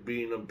see it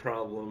being a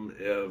problem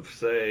if,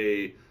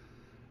 say,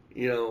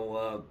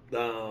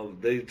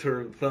 they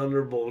turn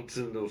Thunderbolts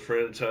into a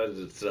franchise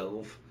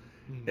itself,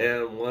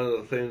 and one of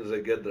the things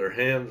they get their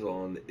hands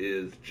on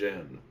is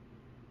Jen.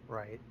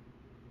 Right.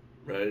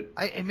 Right.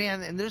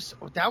 And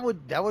that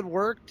would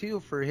work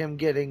too for him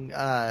getting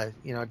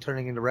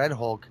turning into Red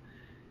Hulk,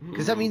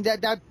 because I mean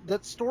that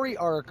story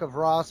arc of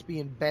Ross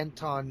being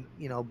bent on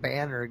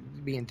Banner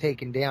being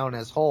taken down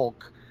as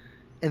Hulk,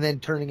 and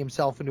then turning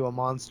himself into a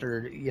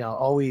monster,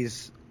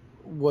 always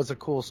was a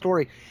cool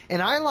story.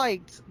 And I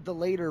liked the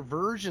later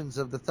versions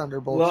of the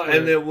Thunderbolts. Well,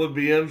 and it would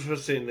be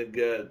interesting to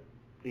get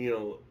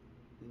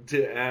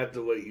to add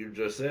to what you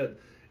just said.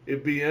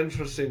 It'd be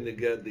interesting to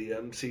get the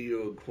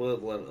MCU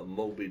equivalent of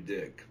Moby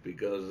Dick,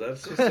 because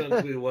that's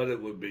essentially what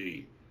it would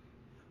be.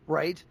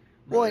 Right.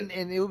 Well, and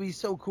it would be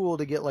so cool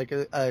to get like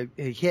a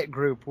hit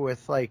group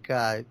with like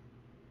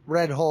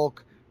Red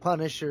Hulk,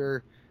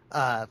 Punisher,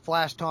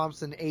 Flash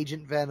Thompson,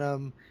 Agent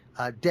Venom,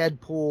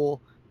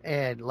 Deadpool,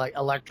 and like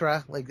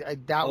Elektra.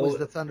 Like that was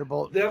the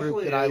Thunderbolt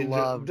group that I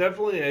loved.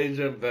 Definitely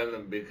Agent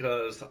Venom,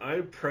 because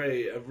I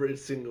pray every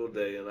single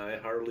day, and I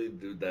hardly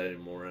do that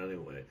anymore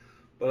anyway.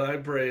 But I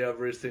pray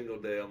every single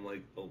day. I'm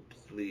like, oh,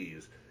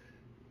 please,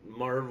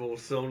 Marvel,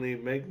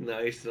 Sony, make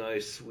nice,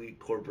 sweet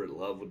corporate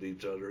love with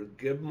each other.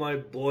 Give my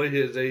boy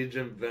his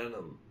Agent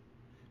Venom.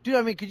 Dude,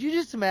 I mean, could you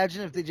just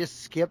imagine if they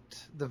just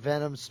skipped the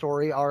Venom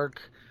story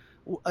arc,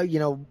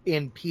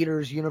 in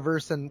Peter's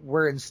universe, and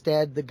where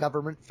instead the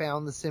government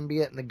found the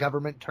symbiote and the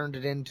government turned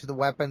it into the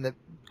weapon that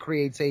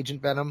creates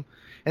Agent Venom,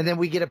 and then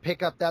we get to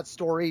pick up that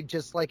story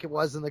just like it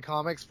was in the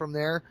comics from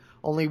there,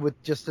 only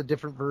with just a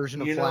different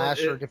version of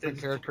Flash or a different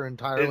character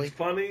entirely. It's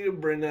funny you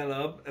bring that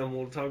up, and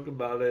we'll talk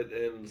about it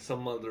in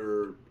some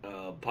other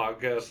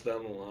podcast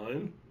down the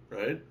line,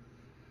 right?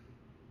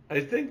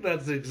 I think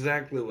that's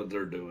exactly what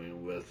they're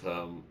doing with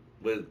the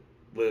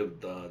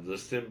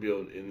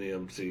symbiote in the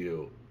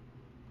MCU.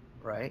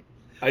 Right.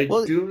 I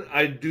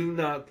do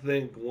not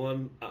think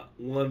one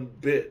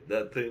bit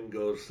that thing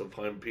goes to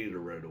find Peter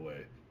right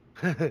away.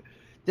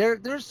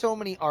 There's so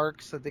many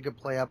arcs that they could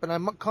play up, and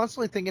I'm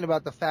constantly thinking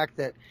about the fact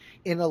that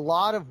in a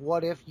lot of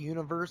what if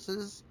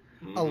universes,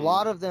 a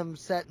lot of them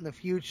set in the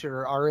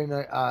future are in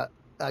a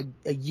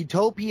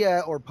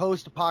utopia or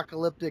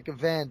post-apocalyptic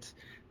event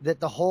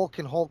that the Hulk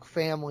and Hulk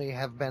family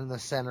have been the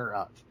center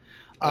of.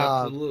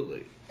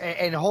 Absolutely.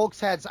 And Hulk's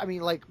had, I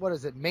mean, like, what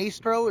is it?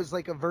 Maestro is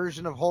like a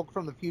version of Hulk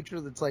from the future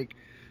that's like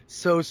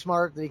so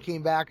smart that he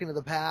came back into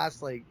the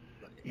past. Like,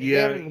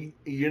 yeah,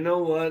 you know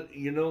what?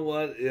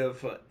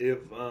 If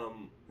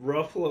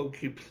Ruffalo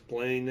keeps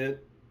playing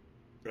it,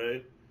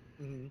 right?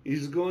 Mm-hmm.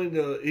 He's going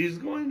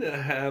to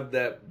have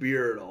that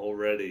beard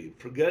already.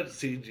 Forget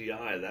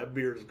CGI. That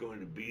beard is going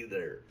to be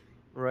there,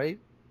 right?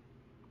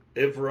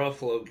 If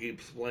Ruffalo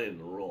keeps playing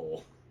the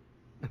role.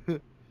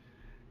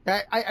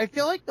 I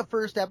feel like the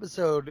first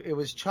episode, it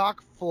was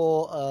chock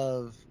full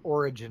of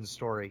origin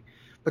story,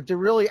 but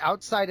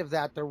outside of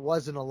that, there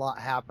wasn't a lot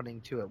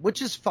happening to it,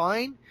 which is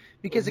fine,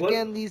 because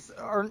again, these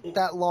aren't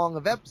that long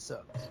of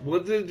episodes.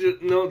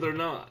 No, they're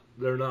not.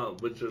 They're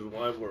not, which is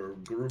why we're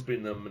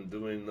grouping them and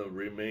doing the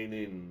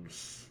remaining,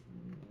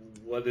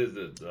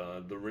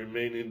 the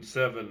remaining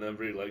 7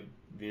 every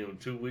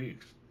 2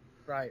 weeks.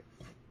 Right.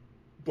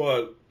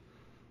 But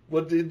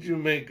what did you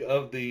make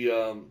of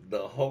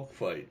the Hulk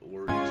fight?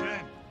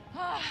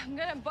 I'm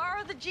gonna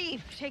borrow the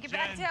Jeep, take it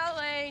back to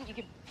LA, and you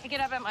can pick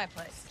it up at my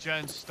place.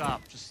 Jen,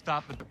 stop. Just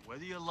stop it.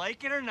 Whether you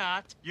like it or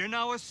not, you're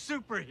now a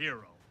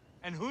superhero.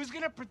 And who's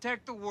gonna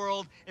protect the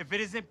world if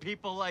it isn't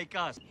people like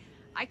us?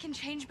 I can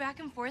change back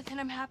and forth, and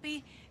I'm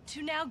happy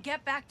to now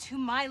get back to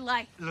my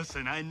life.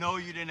 Listen, I know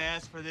you didn't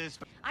ask for this,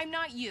 but I'm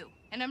not you,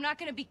 and I'm not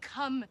gonna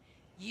become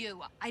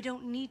you. I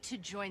don't need to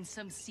join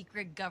some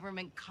secret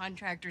government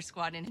contractor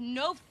squad, and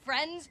no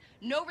friends,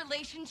 no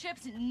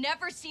relationships,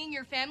 never seeing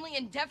your family,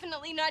 and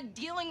definitely not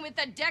dealing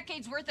with a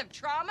decade's worth of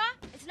trauma.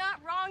 It's not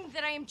wrong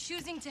that I am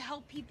choosing to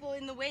help people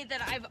in the way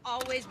that I've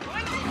always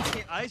wanted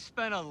to. I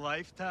spent a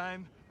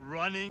lifetime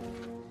running.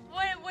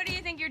 What do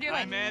you think you're doing?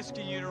 I'm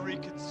asking you to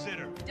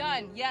reconsider.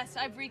 Done. Yes,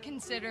 I've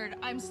reconsidered.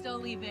 I'm still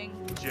leaving.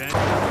 Jen?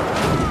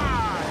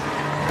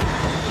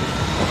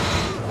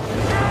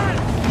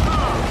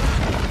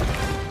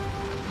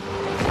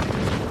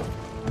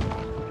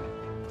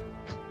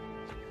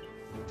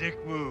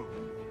 Dick move.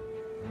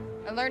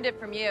 I learned it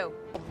from you.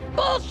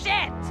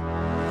 Bullshit!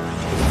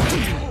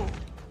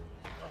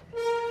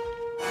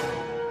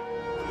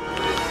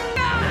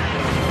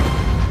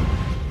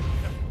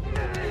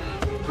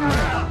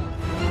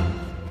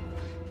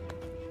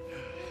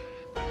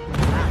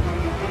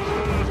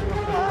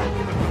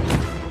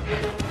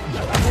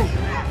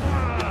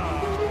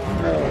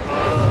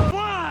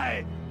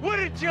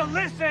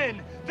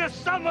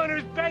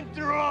 went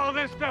through all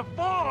this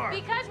before!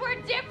 Because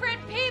we're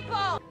different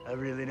people! I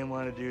really didn't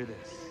want to do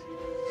this.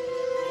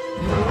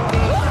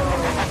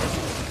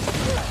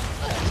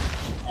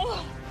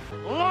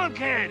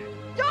 Lunkhead!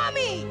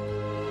 Tommy!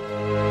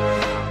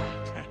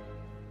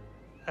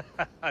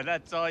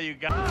 That's all you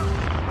got?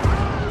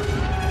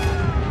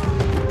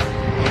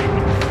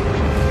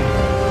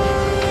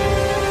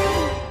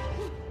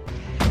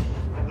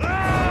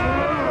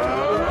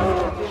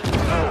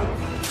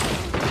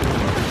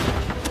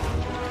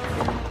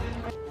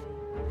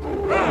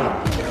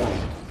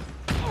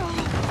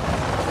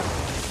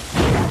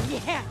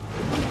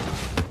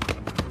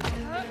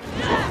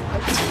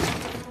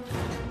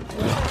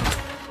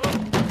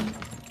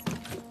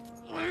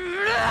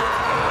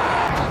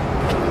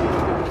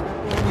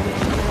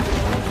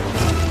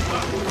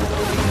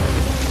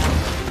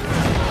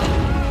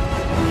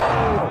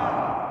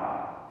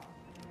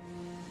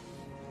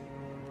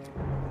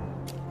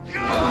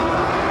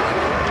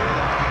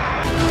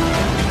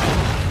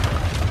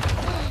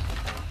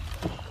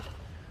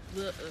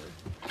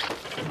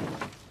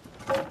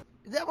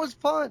 That was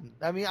fun.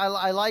 I mean,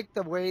 I like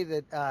the way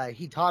that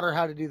he taught her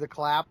how to do the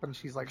clap, and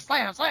she's like,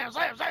 slam, slam,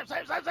 slam, slam,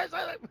 slam, slam, slam,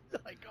 slam.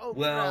 Like,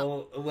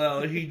 oh,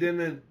 well, he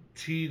didn't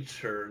teach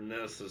her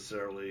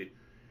necessarily.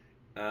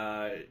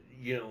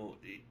 You know,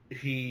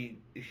 he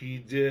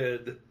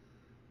did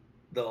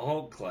the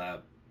Hulk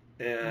clap,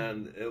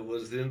 and it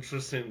was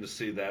interesting to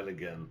see that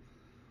again.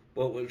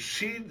 But when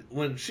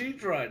she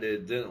tried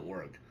it didn't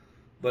work.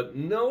 But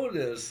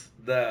notice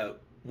that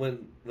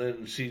when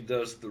she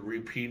does the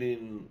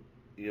repeating,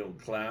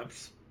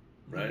 claps,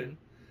 right?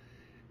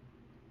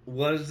 Mm-hmm.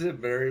 Was it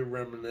very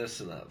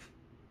reminiscent of?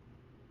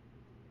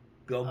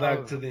 Go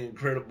back to the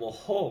Incredible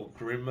Hulk.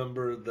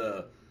 Remember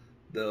the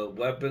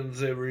weapons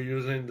they were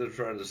using to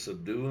try to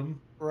subdue him?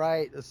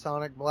 Right, the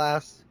sonic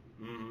blast.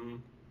 Mm-hmm.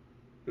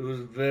 It was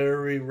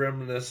very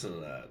reminiscent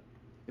of that.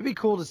 It'd be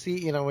cool to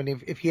see, when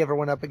if he ever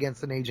went up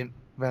against an Agent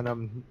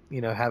Venom,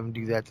 have him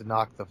do that to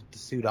knock the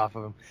suit off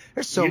of him.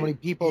 There's so many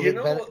people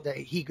that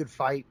he could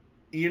fight.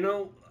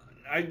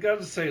 I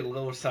gotta say, a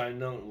little side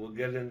note, we'll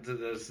get into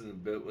this in a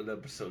bit with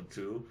episode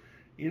 2.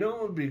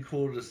 What would be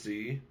cool to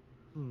see?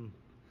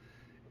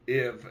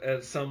 If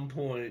at some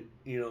point,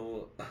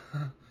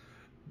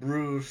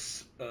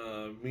 Bruce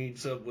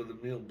meets up with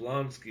Emil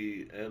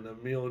Blonsky, and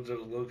Emil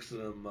just looks at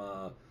him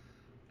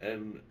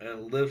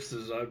and lifts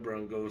his eyebrow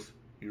and goes,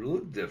 "You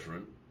look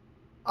different."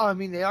 Oh, I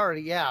mean,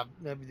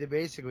 they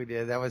basically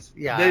did. That was,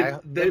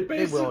 They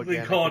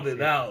basically called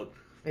it out.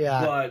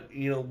 Yeah. But,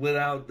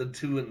 without the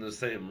two in the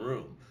same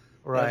room.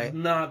 Right. That's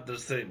not the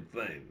same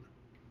thing.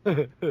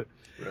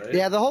 Right?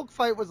 Yeah, the Hulk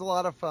fight was a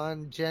lot of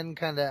fun. Jen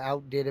kind of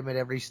outdid him at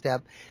every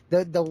step.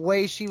 The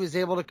way she was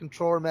able to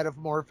control her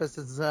metamorphosis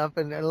and stuff,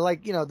 and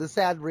the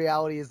sad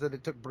reality is that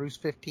it took Bruce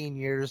 15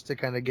 years to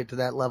kind of get to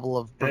that level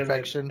of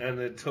perfection. And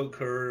it took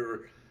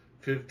her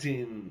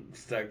 15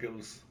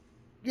 seconds.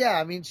 Yeah,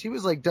 I mean, she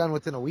was done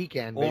within a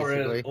weekend,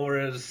 basically. Or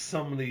as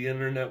some of the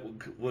internet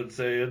would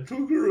say, it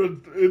took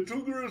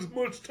her as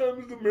much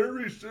time as the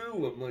Mary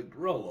Sue. I'm like,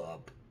 grow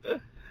up.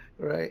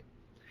 Right.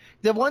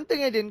 The one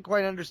thing I didn't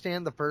quite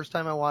understand the first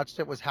time I watched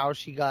it was how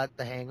she got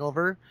the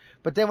hangover.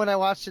 But then when I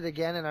watched it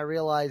again and I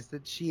realized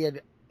that she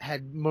had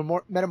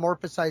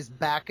metamorphosized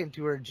back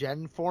into her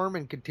Jen form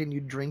and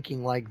continued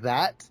drinking like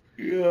that.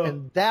 Yeah.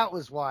 And that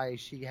was why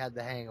she had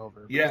the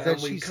hangover. Yeah, and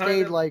she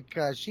stayed like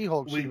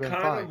She-Hulk. We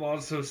kind of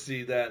also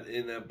see that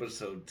in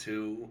episode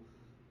 2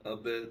 a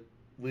bit.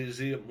 We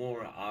see it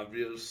more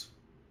obvious.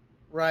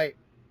 Right.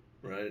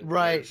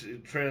 Right. She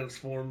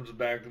transforms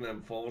back and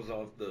then falls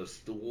off the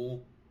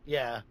stool.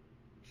 Yeah.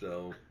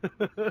 So,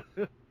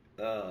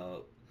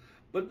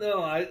 but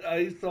no,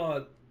 I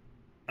thought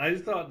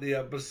the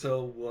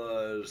episode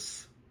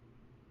was.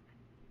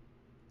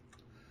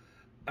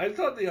 I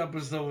thought the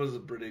episode was a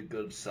pretty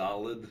good,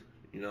 solid.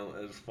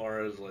 As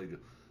far as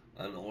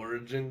an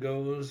origin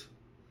goes,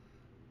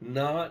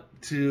 not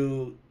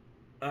too.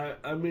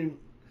 I mean,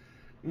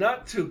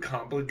 not too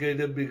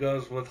complicated,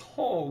 because with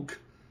Hulk,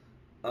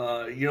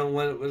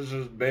 when it was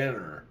just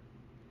Banner.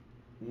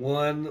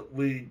 One,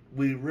 we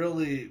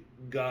really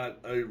got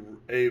a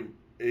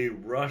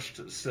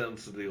rushed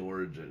sense of the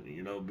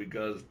origin,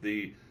 because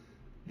the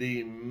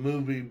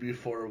movie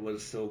before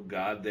was so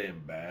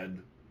goddamn bad.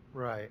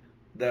 Right.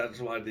 That's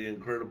why the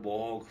Incredible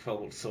Hulk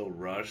felt so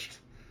rushed.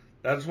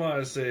 That's why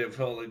I say it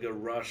felt like a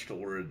rushed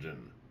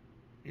origin.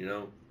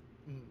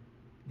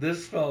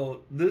 This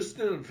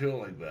didn't feel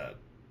like that.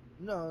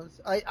 No,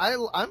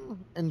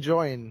 I'm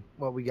enjoying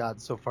what we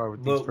got so far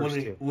with these first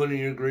two. But wouldn't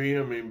you agree?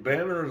 I mean,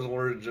 Banner's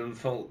origin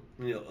felt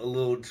a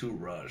little too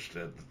rushed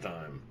at the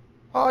time.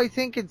 Oh, I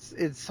think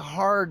it's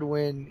hard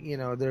when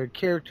there are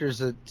characters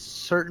that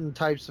certain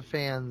types of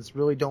fans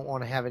really don't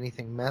want to have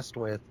anything messed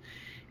with,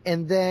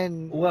 and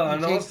then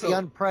the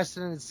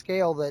unprecedented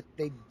scale that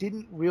they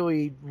didn't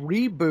really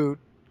reboot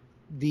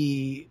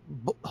the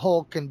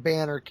Hulk and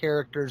Banner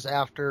characters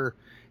after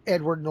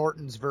Edward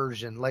Norton's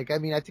version. I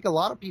think a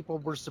lot of people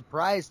were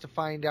surprised to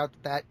find out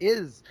that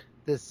is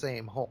the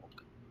same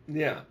Hulk.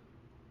 Yeah,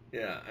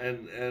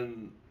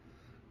 and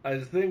I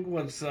think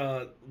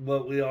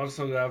what we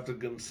also have to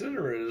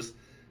consider is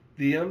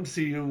the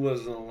MCU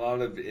was in a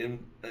lot of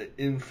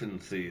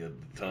infancy at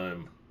the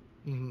time.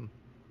 Mm-hmm.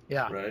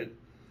 Yeah. Right?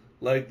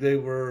 Like they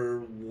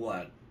were,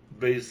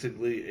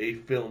 basically a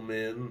film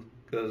in,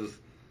 because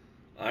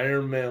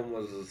Iron Man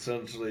was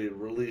essentially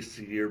released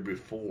a year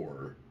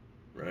before,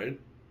 right?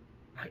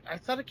 I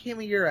thought it came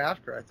a year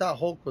after. I thought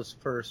Hulk was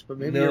first, but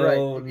maybe you're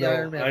right. Maybe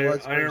Iron Man was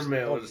first. Iron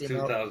Man was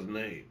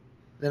 2008.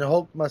 Then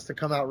Hulk must have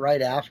come out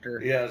right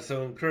after. Yeah,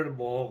 so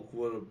Incredible Hulk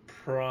would have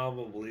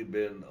probably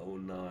been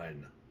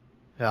 2009.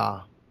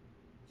 Yeah.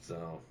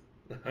 So,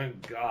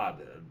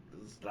 God,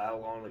 it's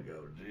that long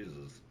ago.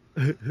 Jesus.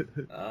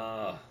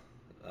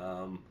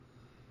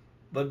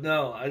 But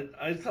no,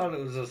 I thought it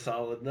was a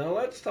solid. Now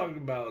let's talk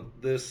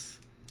about this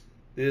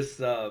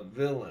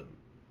villain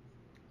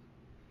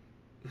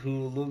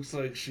who looks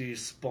like she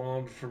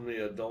spawned from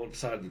the adult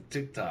side of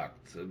TikTok,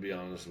 to be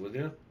honest with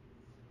you.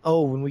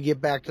 Oh, when we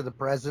get back to the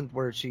present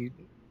where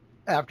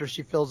after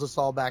she fills us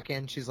all back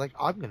in, she's like,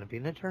 I'm going to be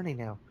an attorney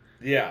now.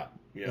 Yeah.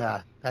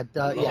 It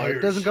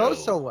doesn't go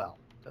so well.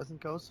 Doesn't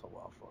go so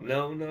well for her.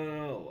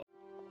 No.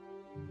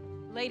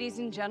 Ladies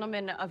and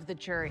gentlemen of the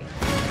jury.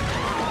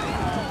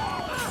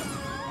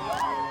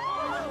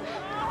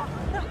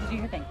 No, do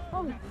your thing.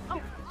 Oh.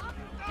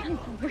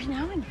 Right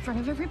now in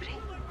front of everybody?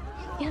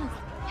 Yes.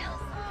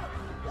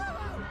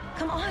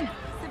 Come on.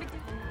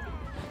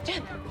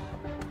 Jen.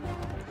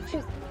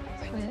 Shoes.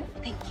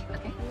 Thank you.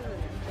 Okay.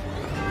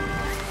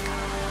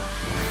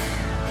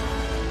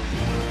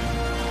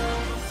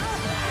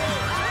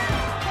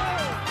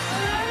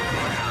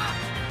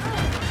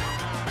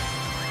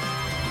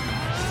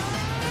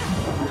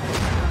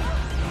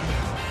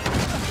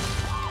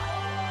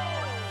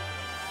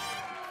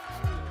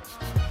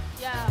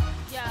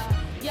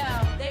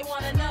 Yeah. They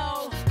want to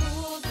know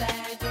who's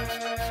that girl.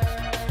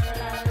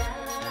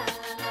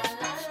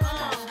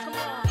 Come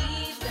on.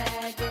 He's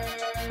that girl.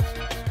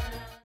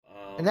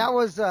 And that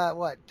was,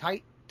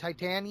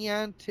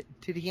 Titania?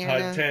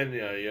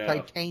 Titania, yeah.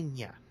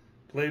 Titania.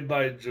 Played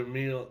by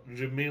Jamila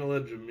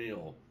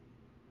Jamil.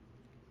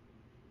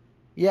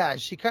 Yeah,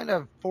 she kind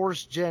of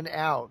forced Jen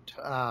out,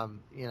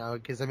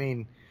 because,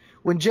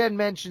 when Jen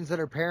mentions that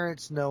her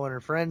parents know and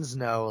her friends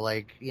know,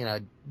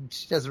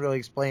 she doesn't really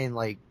explain,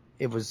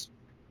 it was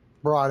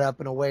brought up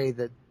in a way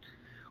that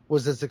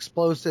was as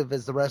explosive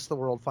as the rest of the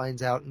world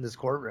finds out in this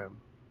courtroom.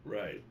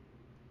 Right.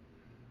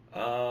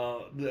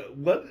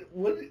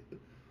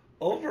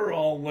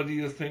 Overall, what do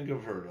you think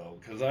of her, though?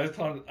 Because I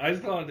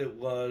thought it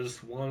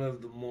was one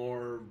of the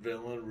more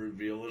villain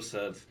reveals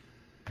that's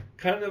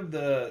kind of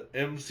the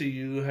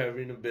MCU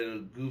having a bit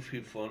of goofy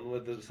fun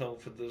with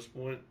itself at this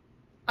point.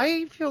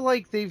 I feel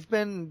like they've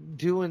been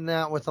doing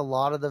that with a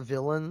lot of the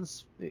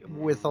villains,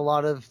 with a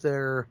lot of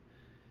their...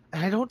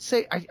 And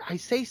I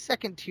say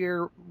second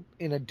tier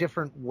in a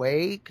different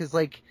way, because,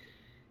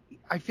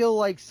 I feel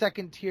like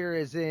second tier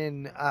is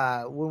in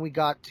when we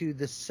got to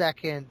the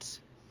second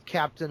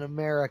Captain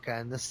America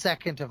and the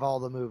second of all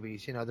the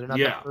movies. They're not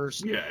the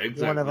first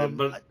one of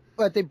them.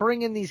 But they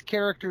bring in these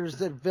characters,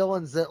 that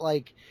villains that,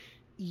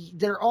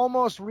 they're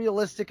almost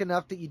realistic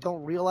enough that you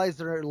don't realize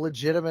they're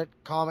legitimate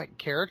comic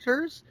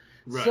characters.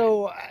 Right.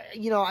 So,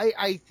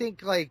 I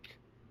think,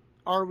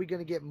 are we going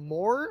to get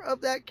more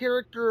of that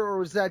character, or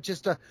was that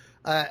just a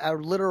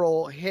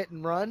literal hit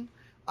and run?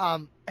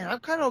 And I'm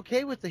kind of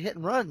okay with the hit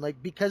and run,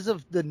 because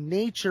of the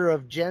nature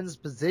of Jen's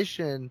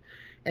position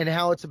and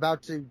how it's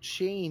about to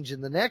change in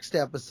the next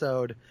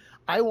episode.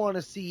 I want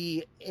to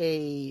see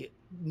a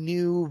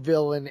new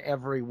villain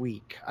every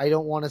week. I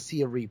don't want to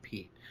see a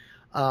repeat.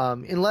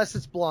 Unless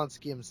it's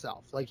Blonsky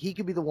himself. He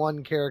could be the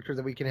one character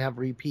that we can have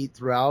repeat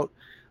throughout.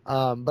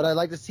 But I'd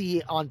like to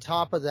see, on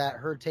top of that,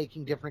 her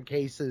taking different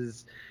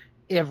cases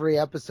every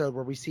episode,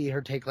 where we see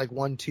her take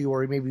 1, 2,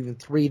 or maybe even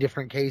 3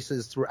 different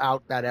cases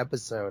throughout that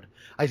episode.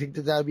 I think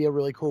that would be a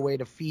really cool way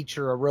to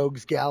feature a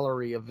rogues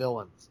gallery of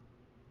villains.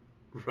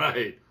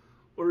 Right.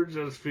 Or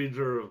just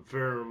feature a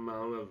fair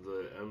amount of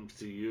the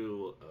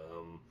MCU,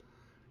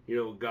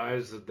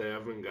 guys that they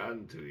haven't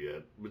gotten to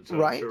yet, which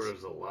I'm sure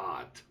is a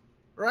lot.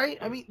 Right?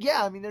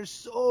 There's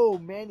so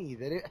many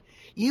that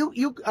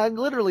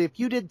literally, if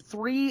you did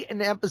 3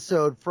 an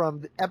episode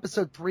from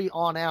episode 3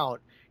 on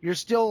out, you're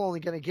still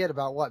only going to get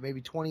about maybe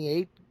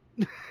 28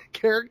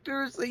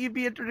 characters that you'd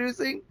be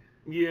introducing?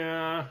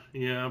 Yeah,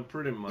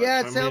 pretty much. Yeah,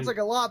 it sounds like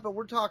a lot, but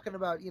we're talking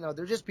about,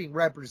 they're just being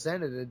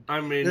represented.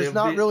 There's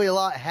not really a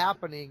lot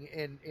happening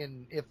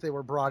in if they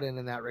were brought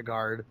in that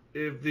regard.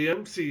 If the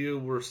MCU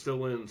were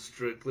still in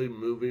strictly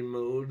movie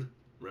mode,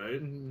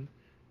 right?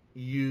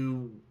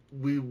 Mm-hmm.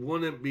 We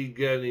wouldn't be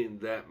getting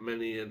that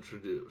many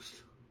introduced.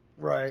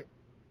 Right.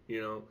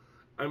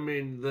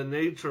 The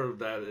nature of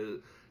that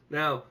is...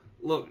 Now,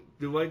 look,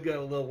 do I get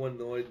a little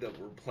annoyed that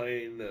we're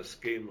playing this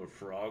game of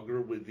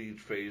Frogger with each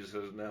phase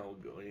is now,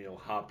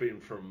 hopping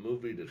from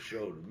movie to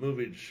show to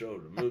movie to show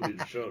to movie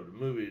to show to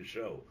movie to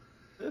show?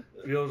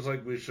 Feels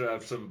like we should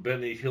have some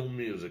Benny Hill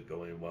music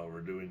going while we're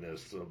doing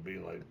this. So be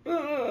like,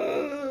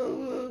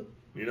 ah,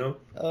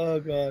 Oh,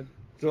 God.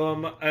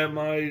 So am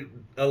I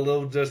a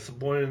little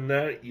disappointed in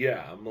that?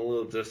 Yeah, I'm a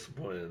little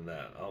disappointed in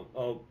that.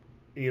 I'll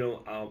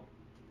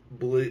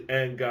believe.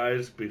 And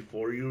guys,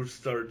 before you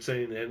start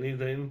saying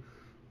anything,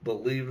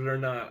 believe it or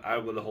not, I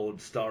would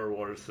hold Star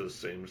Wars to the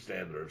same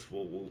standards.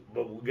 But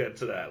we'll get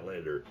to that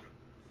later.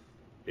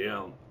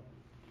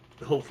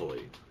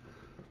 Hopefully.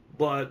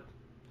 But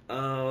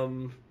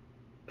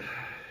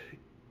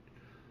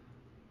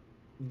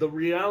the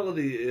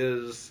reality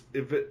is,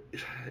 if it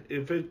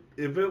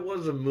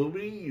was a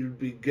movie, you'd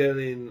be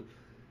getting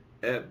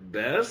at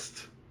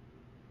best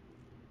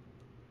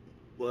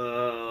 1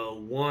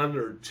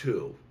 or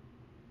 2.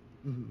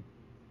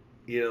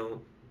 Mm-hmm.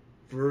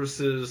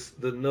 Versus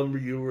the number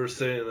you were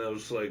saying, that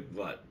was like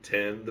what,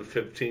 10 to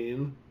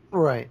 15?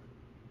 Right.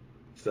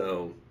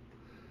 So,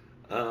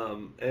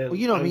 and well,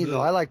 you know me though.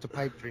 I like to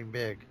pipe dream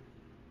big.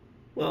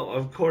 Well,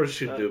 of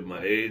course you do,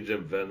 my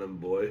Agent Venom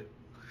boy.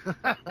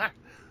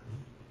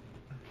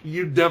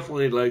 You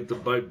definitely like to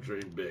pipe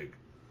dream big.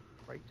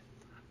 Right.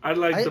 I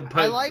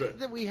like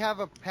that we have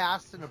a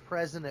past and a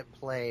present at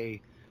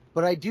play,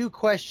 but I do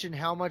question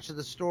how much of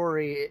the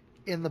story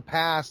in the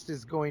past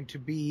is going to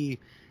be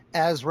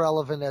as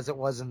relevant as it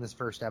was in this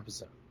first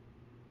episode.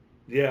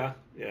 Yeah,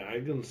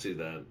 I can see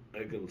that.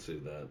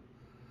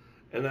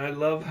 And I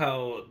love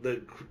how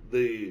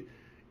the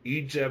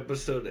each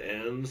episode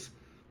ends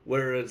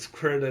where its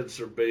credits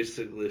are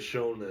basically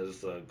shown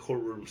as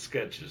courtroom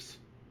sketches.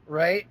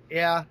 Right?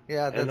 Yeah,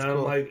 that's cool. And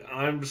I'm like,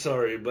 I'm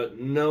sorry, but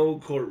no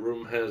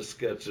courtroom has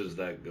sketches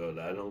that good.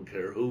 I don't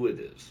care who it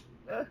is.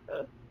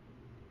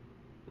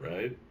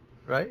 Right?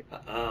 Right.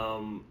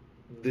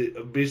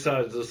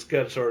 Besides, the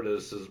sketch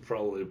artist is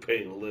probably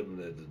paying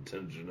limited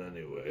attention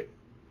anyway.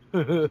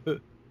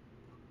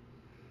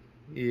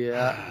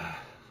 Yeah.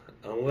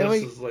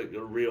 Unless it's like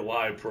a real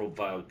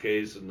high-profile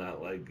case and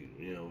not like,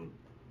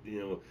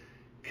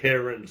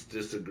 Karens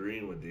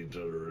disagreeing with each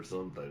other or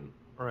something.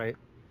 Right.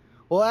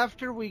 Well,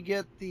 after we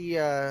get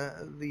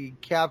the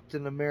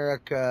Captain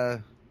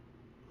America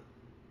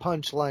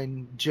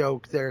punchline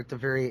joke there at the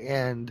very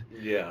end,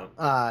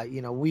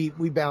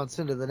 we bounce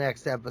into the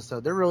next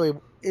episode. There really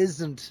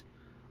isn't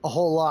a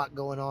whole lot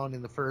going on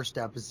in the first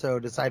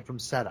episode aside from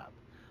setup.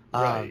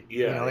 Right.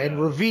 And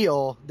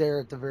reveal there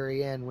at the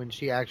very end when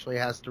she actually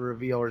has to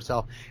reveal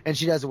herself, and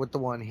she does it with the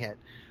one hit.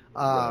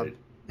 Right.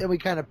 Then we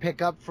kind of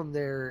pick up from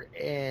there,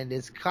 and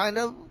it's kind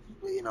of,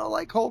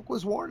 like Hulk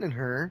was warning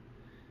her,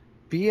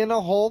 being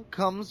a Hulk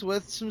comes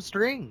with some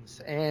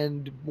strings,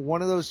 and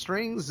one of those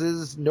strings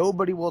is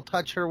nobody will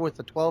touch her with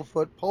a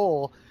 12-foot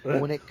pole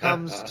when it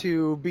comes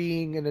to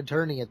being an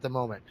attorney at the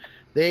moment.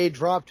 They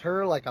dropped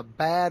her like a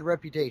bad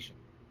reputation.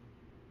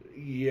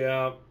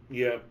 Yeah.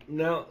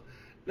 Now,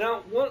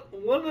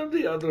 one of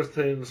the other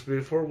things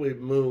before we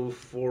move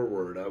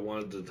forward, I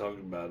wanted to talk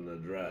about and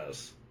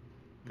address,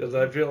 because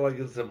I feel like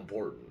it's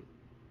important,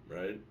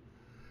 right?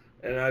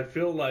 And I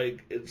feel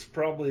like it's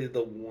probably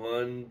the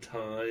one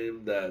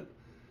time that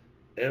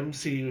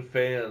MCU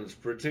fans,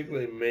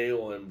 particularly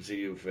male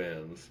MCU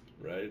fans,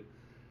 right,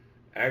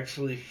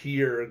 actually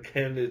hear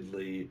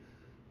candidly,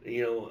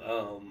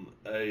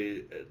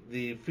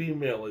 the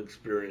female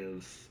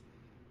experience,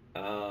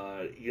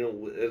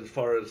 as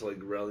far as like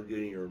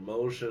relegating your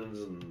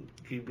emotions and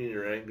keeping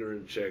your anger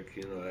in check,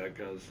 that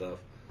kind of stuff,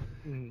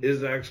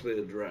 is actually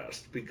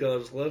addressed.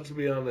 Because let's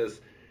be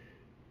honest,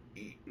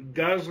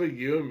 guys like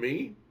you and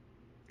me,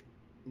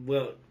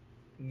 well,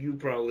 you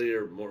probably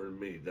are more than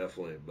me,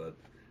 definitely, but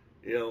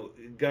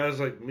guys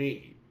like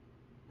me,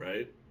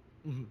 right?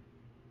 Mm-hmm.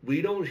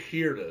 We don't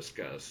hear this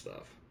kind of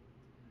stuff.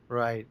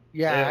 Right.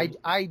 Yeah,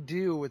 I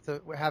do with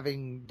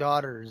having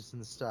daughters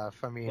and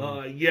stuff. I mean...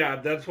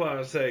 that's why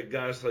I say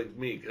guys like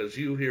me, because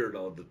you hear it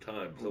all the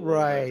time. So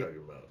right. What am I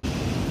talking about?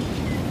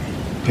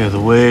 Yeah,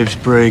 the waves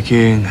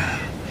breaking.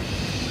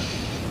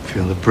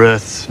 Feel the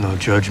breath, no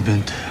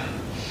judgment.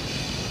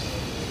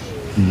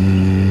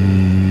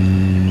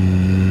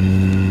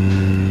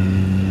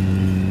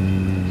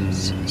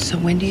 So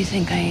when do you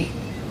think I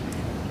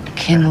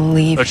can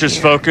leave? Let's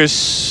just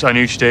focus on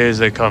each day as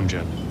they come,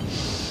 Jen.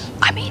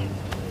 I mean,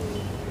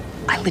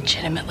 I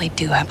legitimately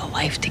do have a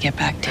life to get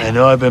back to. I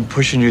know I've been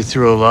pushing you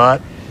through a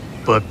lot,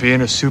 but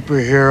being a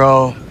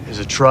superhero is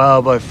a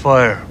trial by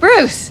fire.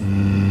 Bruce,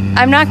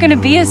 I'm not going to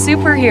be a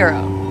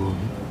superhero.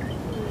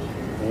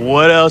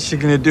 What else are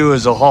you going to do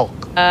as a Hulk?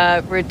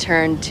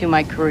 Return to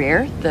my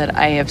career that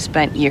I have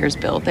spent years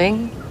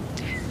building.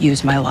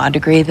 Use my law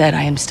degree that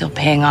I am still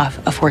paying off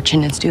a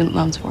fortune in student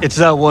loans for. It's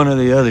not one or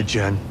the other,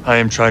 Jen. I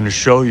am trying to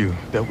show you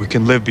that we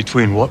can live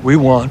between what we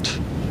want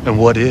and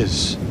what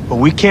is. But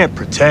we can't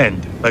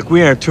pretend like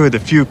we are two of the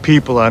few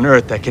people on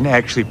Earth that can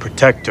actually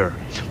protect her.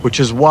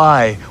 Which is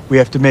why we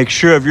have to make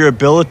sure of your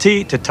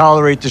ability to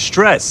tolerate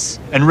distress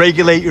and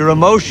regulate your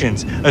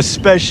emotions,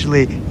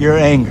 especially your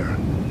anger.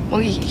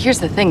 Well, here's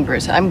the thing,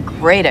 Bruce. I'm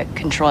great at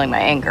controlling my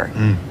anger.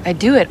 I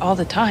do it all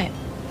the time.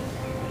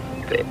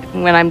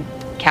 When I'm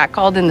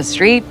catcalled in the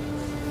street,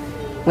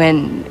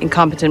 when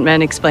incompetent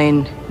men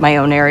explain my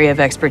own area of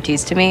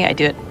expertise to me, I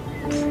do it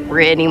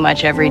pretty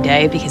much every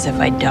day, because if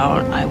I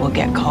don't, I will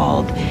get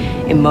called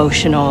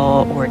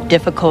emotional or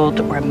difficult,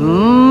 or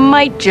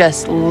might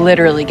just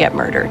literally get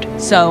murdered.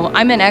 So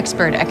I'm an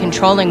expert at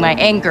controlling my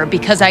anger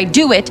because I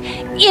do it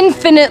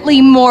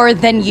infinitely more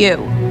than you.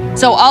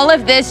 So all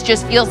of this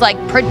just feels like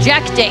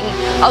projecting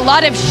a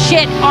lot of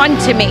shit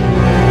onto me.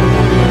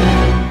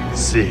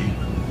 See.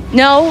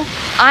 No,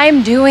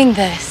 I'm doing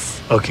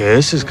this. Okay,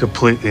 this is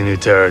completely new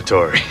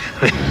territory.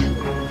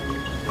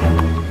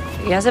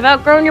 You guys have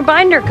outgrown your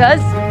binder,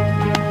 cuz.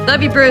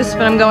 Love you, Bruce,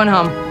 but I'm going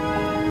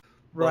home.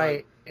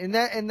 Right. And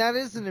that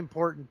is an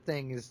important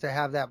thing, is to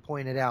have that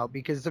pointed out,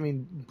 because, I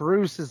mean,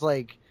 Bruce is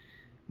like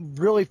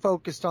really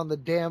focused on the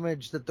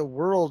damage that the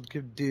world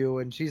could do,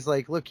 and she's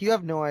like, look, you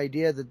have no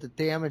idea that the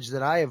damage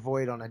that I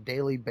avoid on a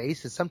daily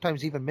basis,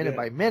 sometimes even minute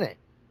by minute.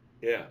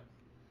 Yeah.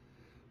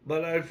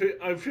 But I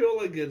feel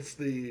like it's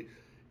and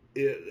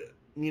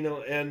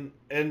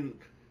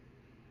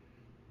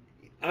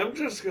I'm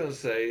just gonna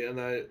say,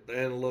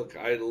 and look,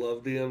 I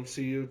love the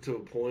MCU to a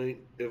point.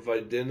 If I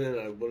didn't,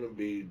 I wouldn't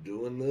be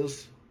doing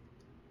this,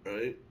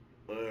 right?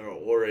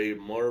 Or a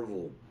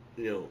Marvel,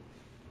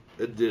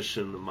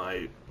 edition of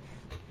my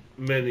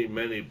many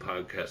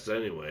podcasts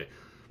anyway.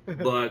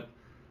 But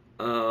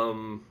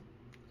I'm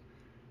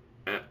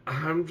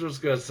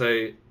just gonna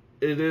say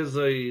it is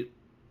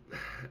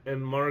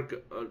and Mark,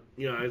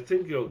 I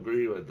think you'll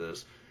agree with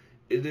this.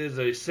 It is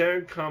a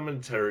sad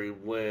commentary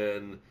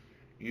when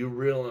you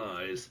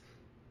realize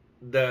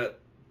that,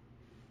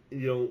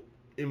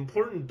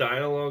 important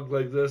dialogue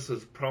like this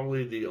is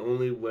probably the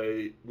only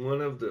way,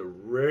 one of the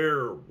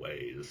rare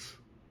ways,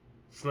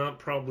 it's not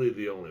probably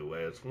the only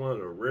way, it's one of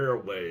the rare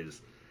ways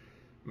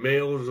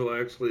males will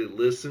actually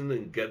listen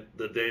and get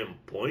the damn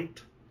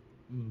point.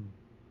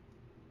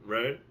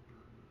 Right?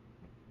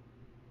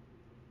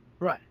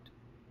 Right.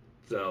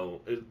 So,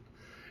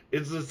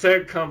 it's a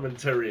sad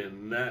commentary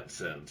in that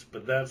sense,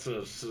 but that's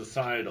a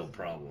societal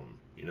problem,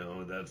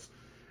 that's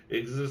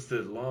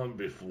existed long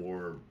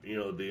before, the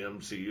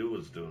MCU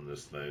was doing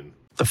this thing.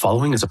 The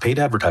following is a paid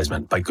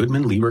advertisement by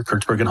Goodman, Lieber,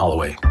 Kurtzberg, and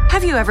Holloway.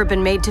 Have you ever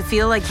been made to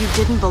feel like you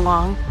didn't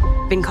belong?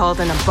 Been called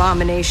an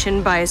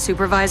abomination by a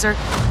supervisor?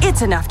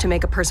 It's enough to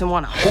make a person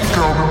want to hook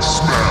out and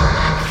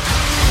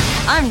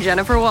smash. I'm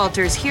Jennifer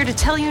Walters, here to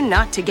tell you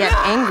not to get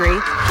angry.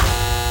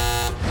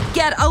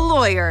 Get a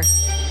lawyer.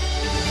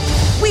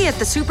 We at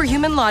the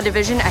Superhuman Law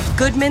Division at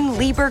Goodman,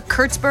 Lieber,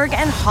 Kurtzberg,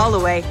 and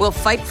Holloway will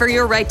fight for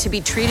your right to be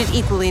treated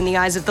equally in the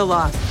eyes of the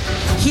law.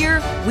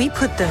 Here, we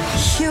put the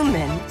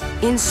human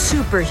in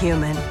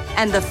superhuman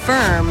and the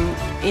firm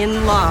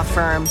in law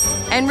firm.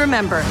 And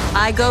remember,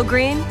 I go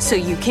green so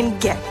you can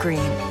get green.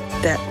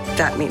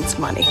 That means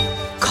money.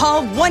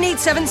 Call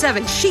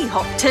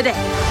 1-877-SHE-HULK today.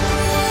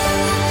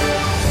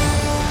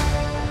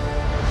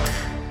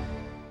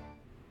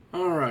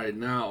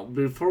 Now,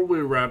 before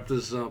we wrap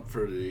this up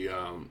for the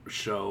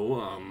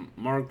show,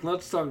 Mark,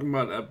 let's talk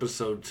about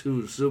episode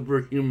 2,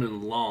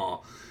 Superhuman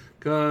Law,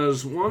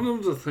 because one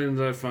of the things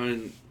I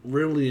find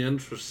really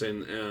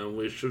interesting, and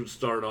we should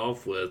start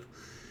off with,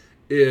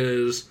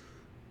 is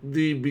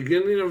the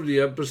beginning of the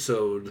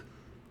episode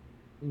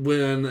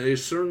when a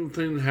certain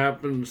thing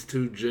happens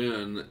to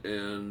Jen,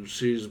 and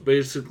she's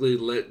basically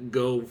let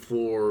go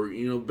for,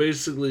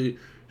 basically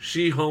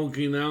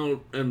She-Hulking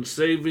out and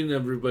saving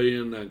everybody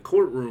in that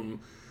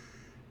courtroom.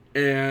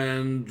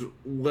 And,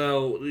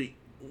 well,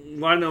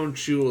 why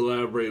don't you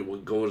elaborate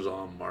what goes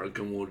on, Mark,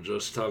 and we'll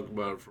just talk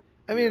about it.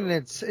 I mean,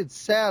 it's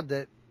sad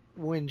that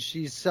when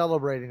she's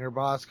celebrating, her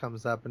boss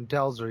comes up and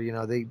tells her,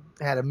 they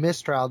had a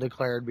mistrial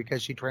declared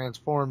because she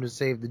transformed to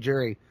save the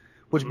jury,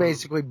 which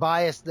basically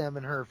biased them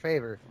in her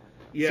favor.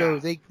 Yeah. So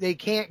they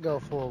can't go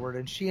forward,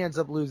 and she ends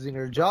up losing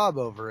her job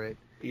over it.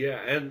 Yeah,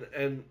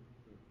 and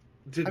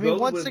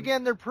once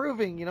again, they're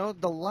proving,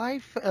 the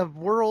life of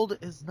world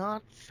is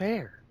not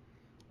fair.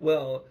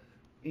 Well,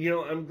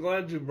 I'm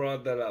glad you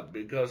brought that up,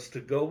 because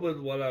to go with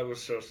what I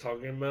was just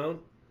talking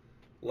about,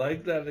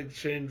 like that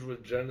exchange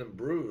with Jen and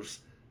Bruce,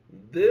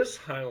 this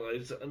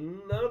highlights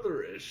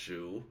another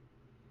issue,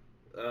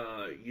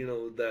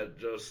 that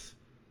just,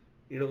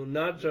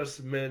 not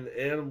just men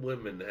and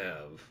women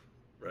have,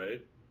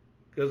 right?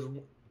 Because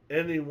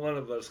any one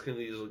of us can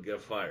easily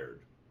get fired.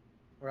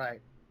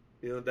 Right.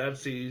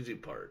 That's the easy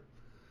part.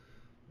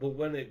 But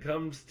when it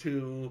comes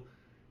to,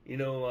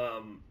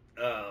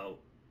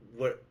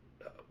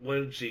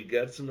 when she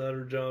gets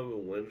another job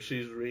and when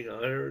she's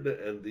rehired,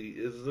 and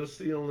is this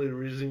the only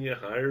reason you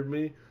hired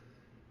me?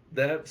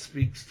 That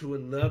speaks to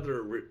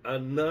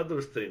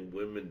another thing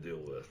women deal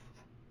with.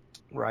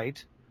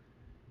 Right.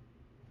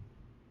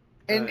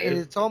 And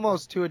it's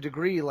almost to a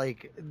degree,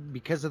 like,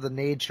 because of the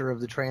nature of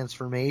the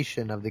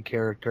transformation of the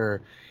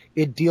character,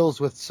 it deals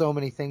with so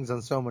many things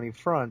on so many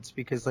fronts,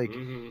 because, like,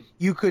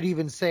 you could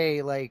even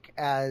say, like,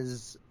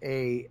 as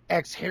a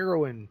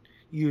ex-heroin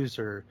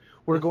user,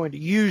 we're going to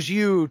use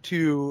you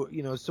to,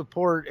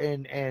 support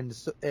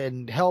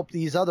and help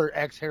these other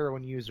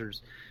ex-heroin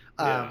users.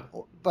 Yeah.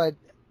 But,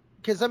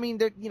 because, I mean,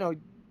 they're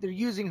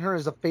using her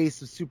as a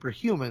face of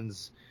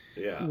superhumans,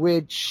 yeah,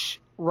 which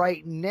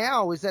right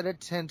now is at a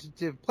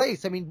tentative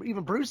place. I mean,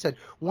 even Bruce said,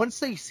 once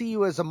they see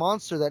you as a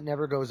monster, that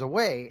never goes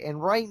away.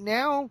 And right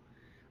now,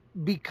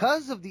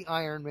 because of the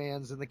Iron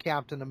Mans and the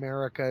Captain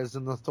Americas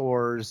and the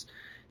Thors,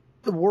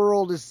 the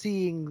world is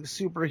seeing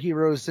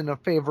superheroes in a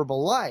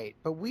favorable light.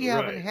 But we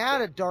haven't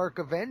had a Dark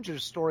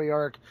Avengers story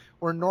arc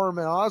where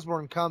Norman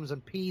Osborn comes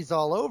and pees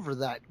all over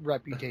that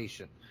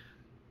reputation.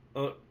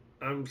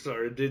 I'm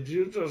sorry, did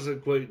you just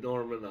equate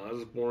Norman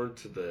Osborn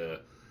to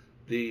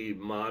the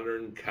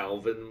modern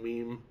Calvin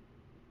meme?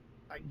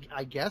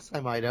 I guess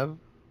I might have.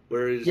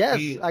 Where he's I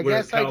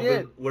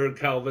did. Where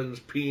Calvin's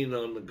peeing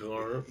on the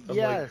car.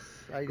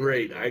 I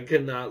great. did. I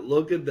cannot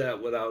look at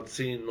that without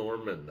seeing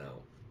Norman now.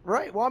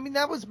 Right. Well, I mean,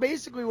 that was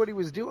basically what he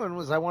was doing.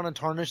 Was I want to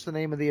tarnish the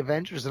name of the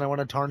Avengers and I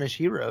want to tarnish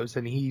heroes,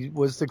 and he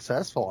was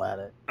successful at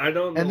it. I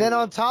don't know. And then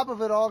on top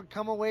of it all,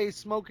 come away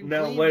smoking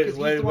clean because he's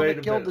the one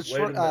that killed the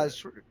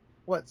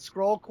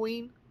Skrull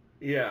Queen.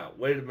 Yeah.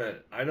 Wait a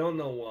minute. I don't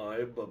know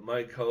why, but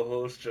my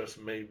co-host just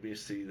made me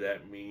see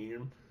that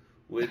meme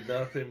with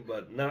nothing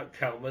but not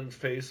Calvin's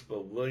face,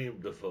 but William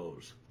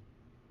Dafoe's.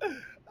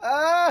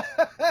 I'm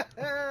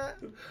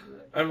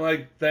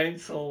like,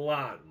 thanks a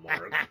lot,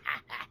 Mark.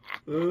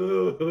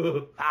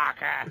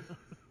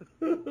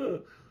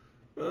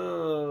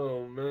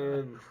 Oh,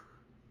 man.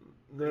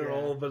 Then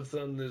all of a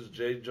sudden there's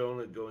J.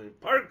 Jonah going,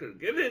 Parker,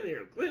 get in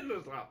here, clean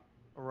this up.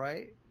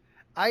 Right.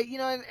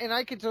 And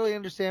I can totally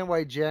understand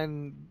why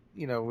Jen,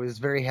 is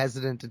very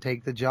hesitant to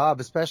take the job,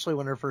 especially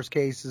when her first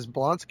case is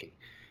Blonsky,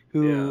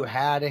 who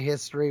had a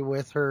history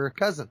with her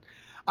cousin.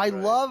 I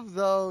love,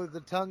 though, the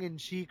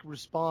tongue-in-cheek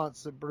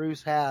response that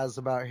Bruce has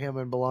about him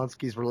and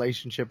Blonsky's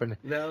relationship and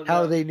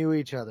how they knew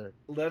each other.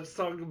 Let's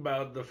talk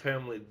about the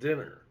family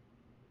dinner.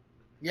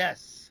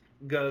 Yes.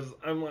 Because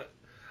I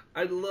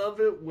love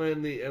it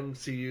when the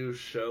MCU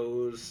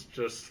shows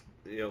just,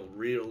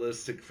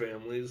 realistic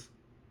families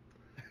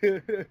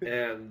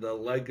and the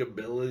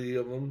likability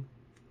of them.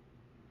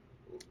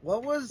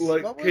 What was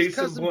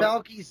Cousin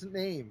Balky's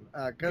name?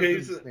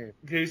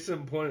 Case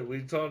in point,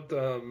 we talked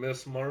to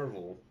Miss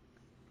Marvel.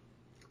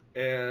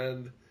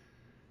 And,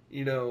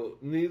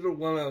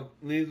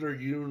 neither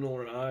you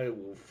nor I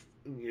will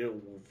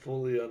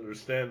fully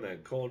understand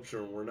that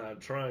culture, and we're not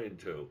trying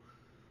to.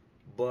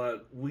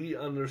 But we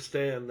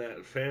understand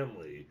that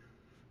family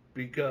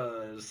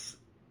because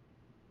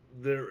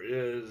there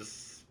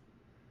is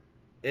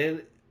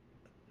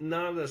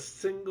not a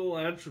single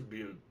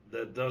attribute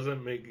that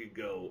doesn't make you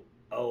go,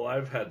 oh,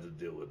 I've had to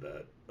deal with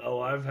that. Oh,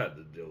 I've had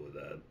to deal with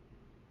that.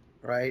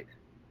 Right.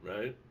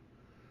 Right?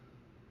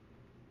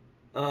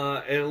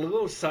 And a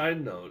little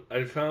side note,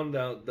 I found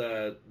out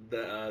that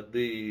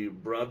the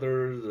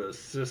brother, the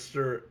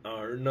sister,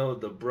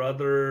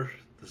 the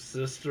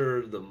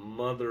sister, the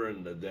mother,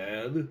 and the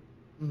dad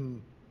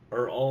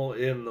are all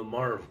in the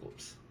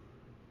Marvels.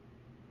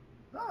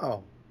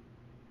 Oh.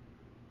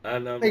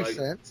 And I'm Makes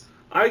sense.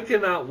 I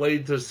cannot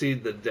wait to see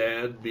the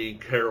dad be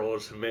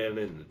Carol's man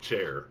in the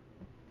chair.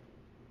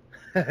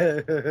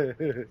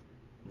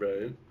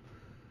 Right?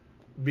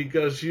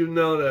 Because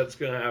that's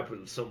going to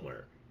happen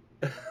somewhere.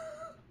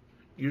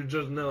 You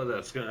just know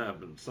that's going to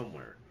happen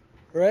somewhere.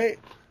 Right.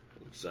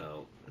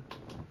 So,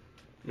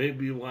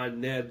 maybe why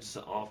Ned's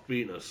off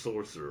being a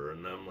sorcerer,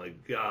 and I'm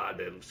like, God,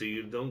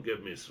 MCU, don't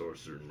give me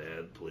Sorcerer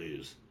Ned,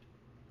 please.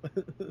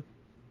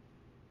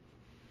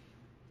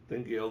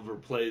 think he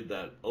overplayed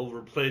that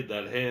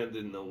hand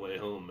in No Way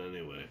Home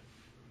anyway.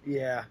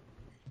 Yeah.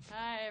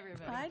 Hi,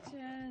 everybody. Hi,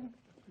 Chad.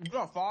 You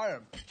got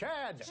fired.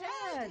 Chad.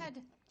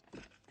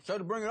 So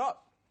to bring it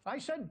up. I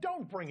said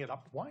don't bring it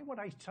up. Why would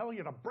I tell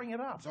you to bring it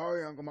up?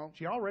 Sorry, Uncle Mo.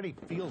 She already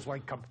feels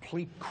like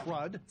complete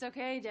crud. It's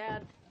okay,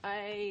 Dad.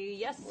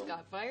 I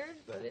got fired,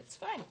 but it's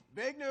fine.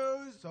 Big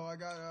news! So I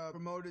got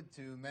promoted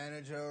to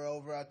manager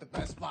over at the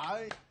Best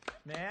Buy.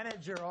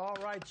 Manager, all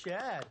right,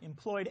 Chad.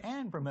 Employed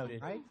and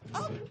promoted, right?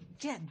 Oh,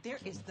 Jen, there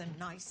is the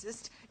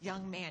nicest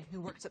young man who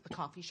works at the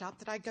coffee shop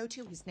that I go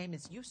to. His name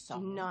is Yusuf.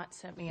 Not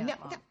set me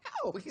up, Mom.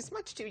 No, he's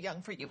much too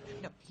young for you.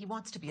 No, he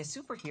wants to be a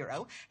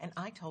superhero, and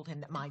I told him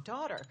that my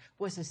daughter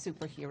was a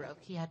superhero.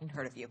 He hadn't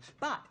heard of you.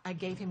 But I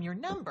gave him your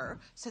number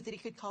so that he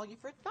could call you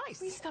for advice.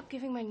 Please stop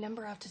giving my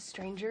number out to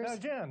strangers. Now,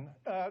 Jen,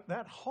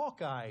 that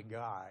Hawkeye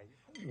guy,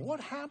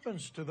 what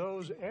happens to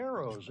those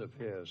arrows of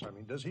his? I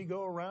mean, does he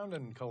go around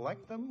and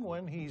collect them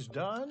when he's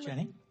done?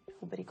 Jenny?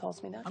 Nobody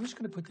calls me that. I'm just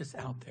going to put this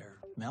out there.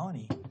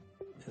 Melanie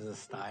is a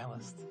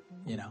stylist,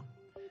 you know.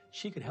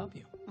 She could help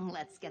you.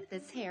 Let's get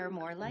this hair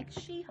more like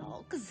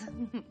She-Hulk's.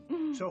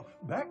 So,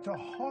 back to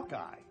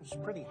Hawkeye. It's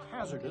pretty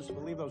hazardous to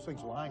leave those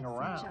things lying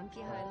around.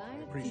 Chunky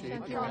highlight. Appreciate it.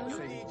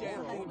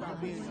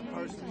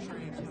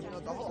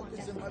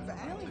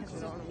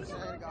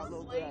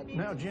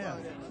 Now,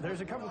 Jen,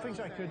 there's a couple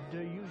things I could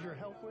use your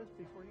help with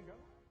before you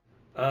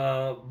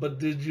go. But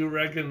did you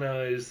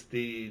recognize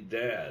the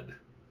dad?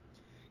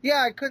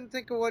 Yeah, I couldn't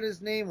think of what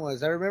his name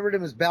was. I remembered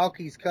him as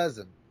Balky's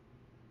cousin.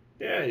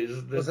 Yeah,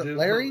 he's the Was it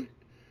Larry?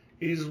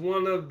 He's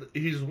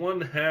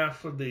one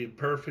half of the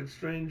Perfect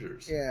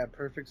Strangers. Yeah,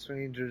 Perfect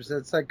Strangers.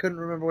 I couldn't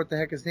remember what the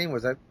heck his name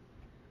was. I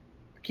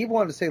keep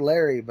wanting to say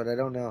Larry, but I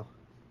don't know.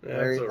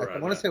 That's all right. I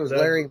want to say it was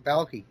Larry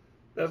Balky.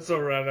 That's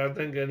all right. I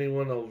think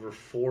anyone over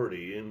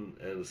 40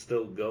 and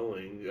still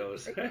going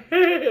goes,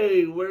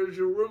 hey, where's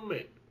your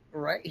roommate?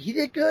 Right. He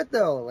did good,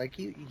 though. Like,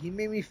 he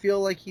made me feel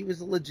like he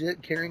was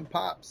legit carrying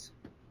pops.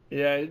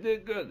 Yeah, he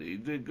did good. He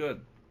did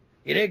good.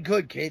 You did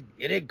good, kid.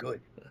 You did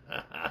good.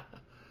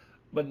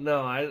 But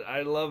no,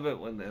 I love it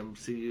when the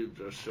MCU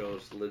just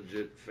shows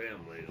legit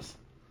families.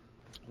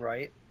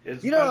 Right.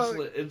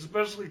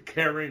 Especially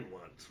caring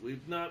ones.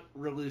 We've not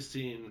really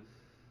seen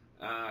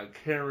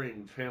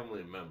caring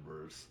family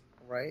members.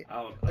 Right.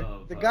 Out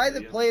of the guy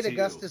that played MCU.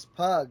 Augustus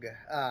Pug,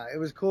 it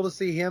was cool to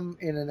see him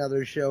in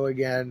another show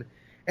again.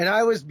 And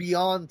I was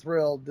beyond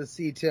thrilled to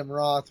see Tim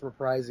Roth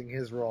reprising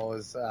his role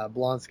as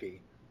Blonsky.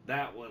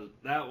 That was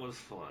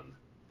fun.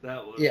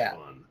 That was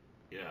fun.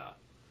 Yeah.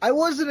 I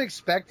wasn't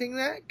expecting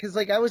that because,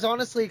 I was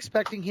honestly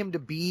expecting him to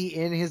be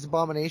in his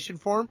Abomination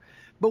form,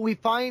 but we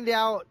find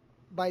out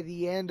by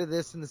the end of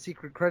this in the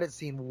secret credit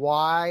scene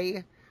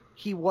why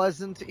he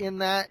wasn't in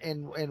that,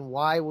 and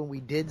why when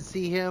we did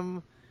see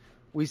him,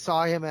 we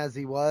saw him as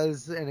he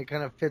was, and it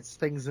kind of fits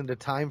things into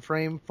time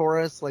frame for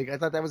us. I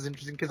thought that was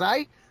interesting because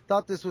I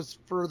thought this was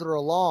further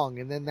along,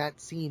 and then that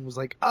scene was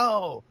like,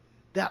 oh,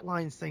 that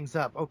lines things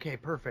up. Okay,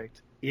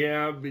 perfect.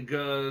 Yeah,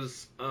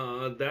 because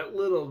that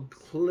little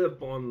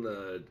clip on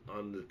the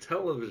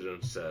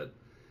television set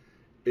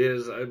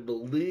is, I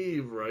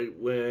believe, right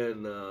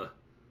when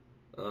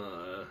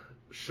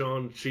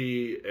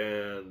Shang-Chi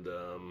and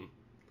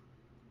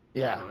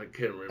I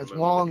can't remember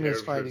Wong the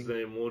is character's fighting.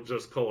 name. We'll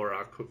just call her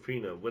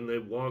Aquafina. When they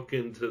walk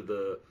into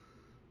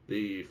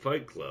the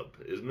Fight Club,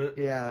 isn't it?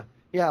 Yeah.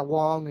 Yeah,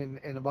 Wong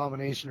and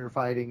Abomination are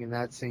fighting in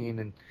that scene,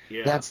 and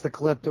that's the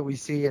clip that we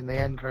see in the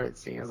end credit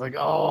scene. It's like,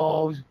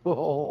 oh.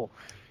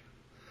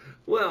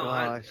 Well,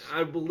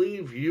 I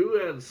believe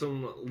you had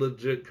some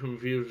legit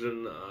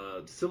confusion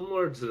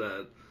similar to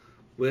that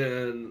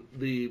when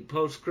the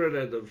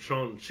post-credit of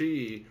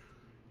Shang-Chi,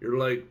 you're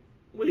like,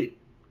 wait,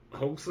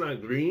 Hulk's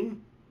not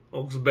green?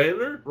 Hulk's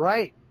Banner?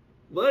 Right.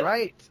 What?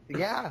 Right.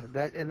 Yeah.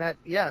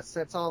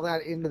 Sets all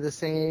that into the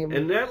same.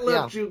 And that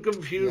left you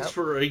confused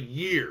for a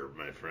year,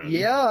 my friend.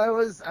 Yeah, I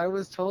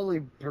was totally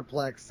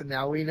perplexed, and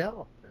now we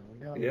know.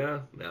 Yeah,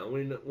 now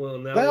we know. Well,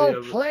 now well we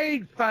have,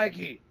 played,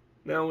 Feige.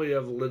 Now we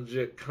have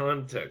legit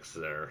context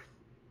there.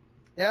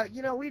 Yeah,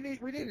 we need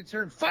to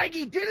turn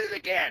Feige did it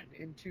again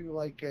into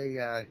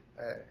a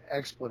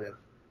expletive.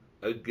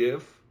 A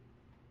GIF?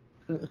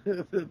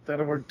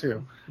 That'll work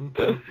too.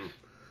 But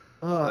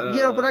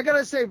I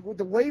gotta say,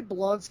 the way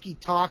Blonsky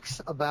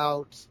talks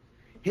about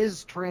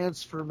his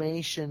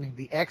transformation,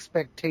 the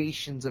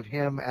expectations of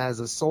him as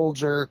a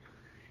soldier,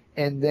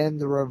 and then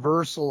the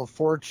reversal of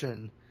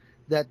fortune,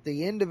 that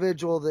the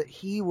individual that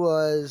he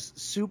was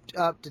souped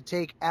up to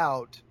take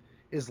out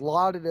is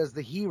lauded as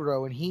the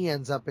hero, and he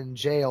ends up in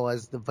jail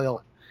as the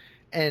villain.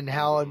 And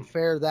how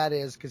unfair that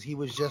is because he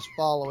was just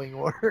following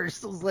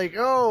orders. I was like,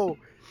 oh,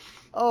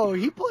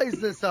 he plays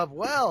this up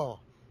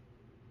well.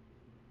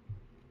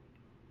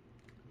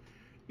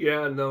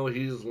 Yeah, no,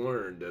 he's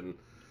learned. And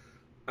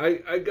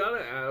I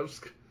gotta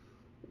ask,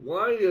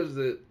 why is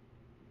it,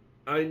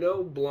 I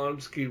know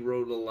Blonsky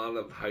wrote a lot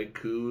of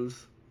haikus,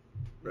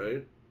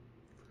 right?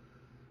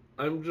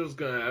 I'm just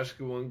gonna ask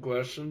you one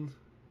question.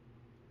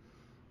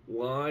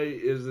 Why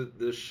is it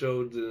this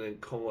show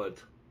didn't call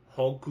it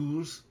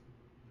Hulkus?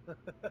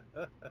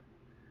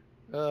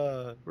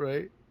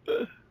 Right.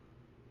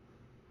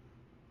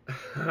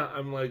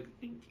 I'm like,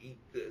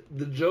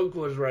 the joke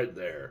was right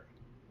there.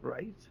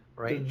 Right.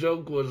 The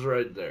joke was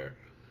right there.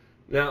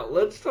 Now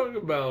let's talk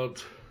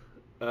about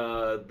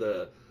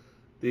the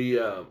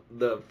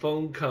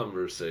phone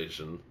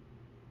conversation,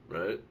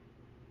 right?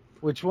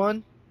 Which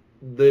one?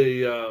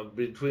 The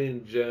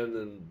between Jen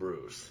and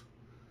Bruce.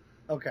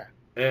 Okay.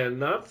 And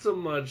not so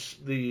much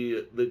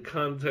the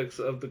context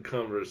of the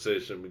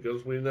conversation,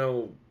 because we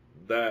know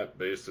that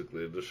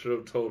basically the show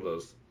told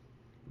us.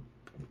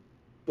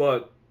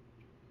 But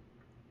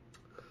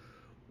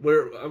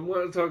where I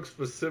want to talk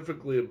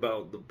specifically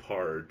about the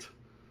part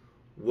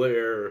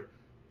where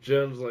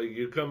Jen's like,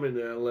 "You coming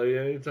to LA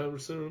anytime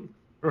soon?"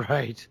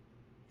 Right.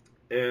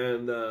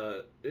 And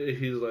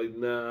he's like,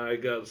 "Nah, I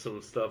got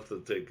some stuff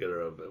to take care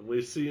of." And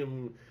we see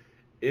him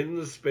in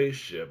the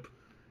spaceship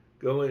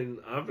going,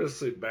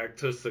 obviously, back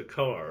to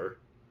Sakaar.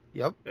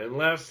 Yep. And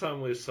last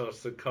time we saw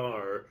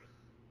Sakaar,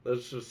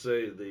 let's just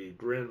say the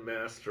Grand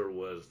Master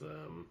was, I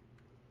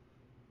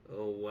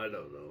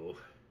don't know,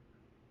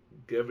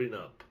 giving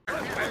up.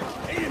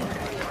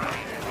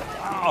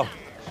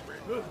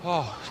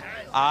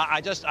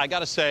 I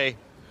gotta say,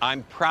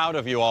 I'm proud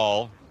of you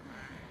all.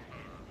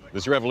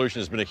 This revolution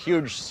has been a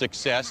huge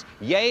success.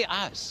 Yay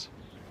us.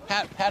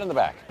 Pat on the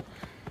back.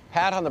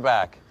 Pat on the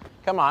back.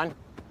 Come on.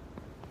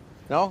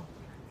 No?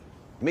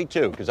 Me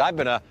too, because I've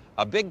been a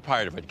big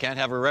part of it. Can't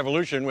have a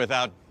revolution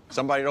without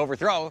somebody to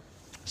overthrow.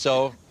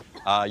 So,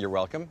 you're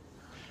welcome.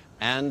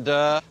 And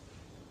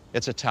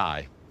it's a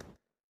tie.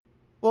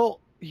 Well,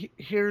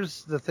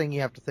 here's the thing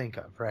you have to think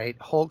of, right?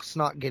 Hulk's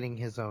not getting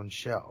his own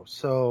show.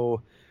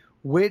 So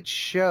which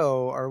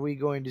show are we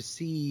going to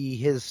see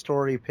his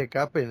story pick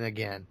up in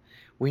again?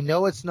 We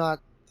know it's not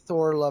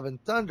Thor: Love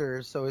and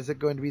Thunder, so is it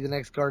going to be the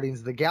next Guardians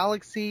of the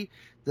Galaxy,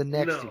 the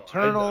next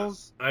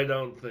Eternals? I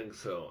don't think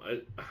so.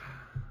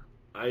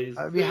 I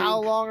mean,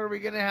 how long are we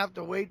going to have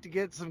to wait to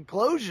get some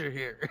closure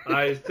here?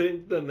 I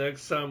think the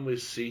next time we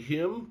see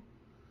him,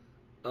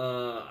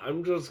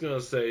 I'm just going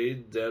to say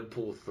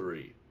Deadpool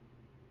 3.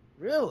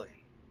 Really?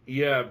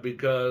 Yeah,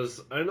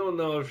 because I don't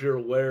know if you're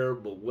aware,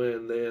 but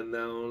when they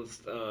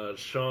announced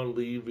Sean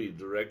Levy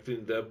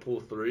directing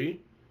Deadpool 3,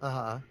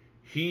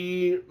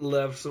 he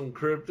left some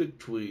cryptic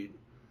tweet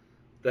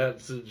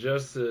that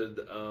suggested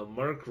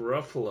Mark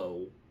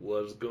Ruffalo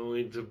was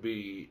going to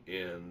be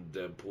in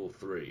Deadpool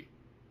 3.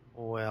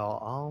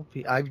 Well,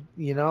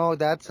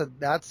 that's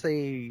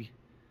a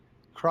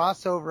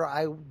crossover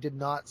I did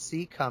not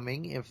see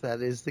coming, if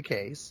that is the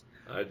case.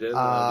 I did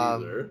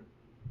not either.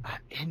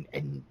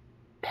 And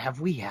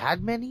have we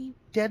had many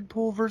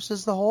Deadpool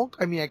versus the Hulk?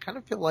 I mean, I kind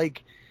of feel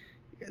like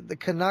the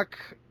Canuck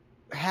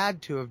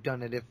had to have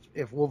done it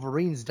if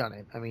Wolverine's done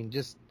it. I mean,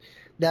 just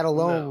that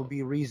alone would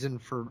be reason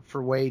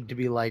for Wade to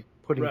be like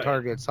putting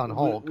targets on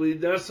Hulk. We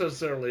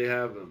necessarily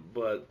haven't,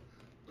 but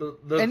the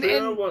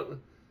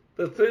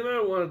thing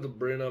I wanted to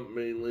bring up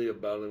mainly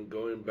about him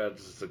going back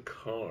to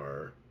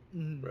Sakaar,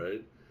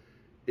 right,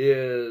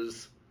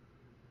 is,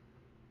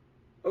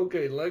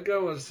 okay, like I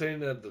was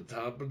saying at the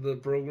top of the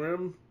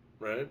program,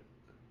 right,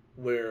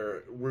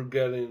 where we're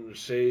getting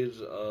shades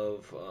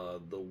of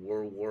the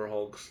World War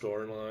Hulk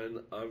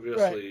storyline,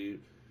 obviously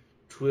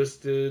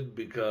twisted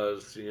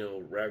because,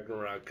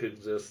 Ragnarok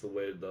exists the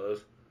way it does,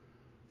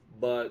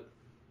 but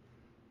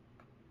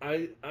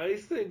I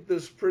think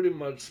this pretty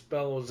much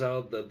spells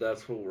out that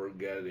that's what we're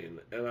getting,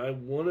 and I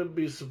wouldn't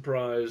be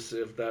surprised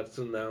if that's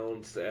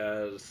announced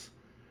as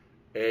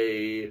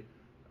a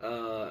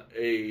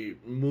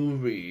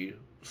movie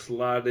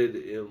slotted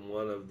in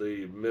one of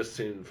the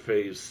missing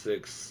Phase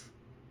 6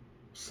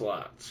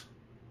 slots.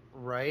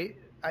 Right.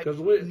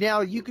 Now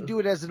you could do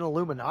it as an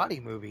Illuminati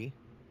movie.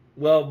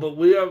 Well, but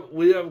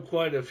we have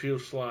quite a few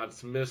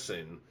slots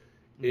missing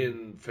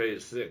in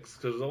Phase 6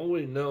 because all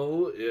we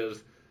know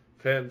is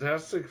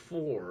Fantastic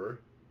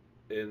Four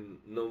in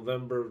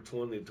November of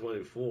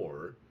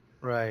 2024.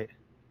 Right.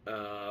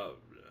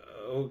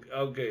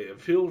 Okay,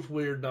 it feels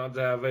weird not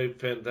to have a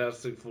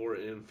Fantastic Four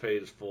in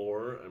Phase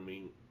 4. I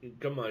mean,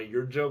 come on,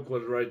 your joke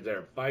was right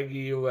there. Feige,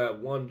 you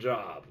had one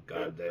job.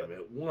 God damn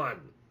it, one.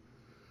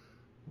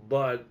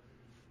 But,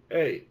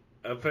 hey,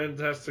 a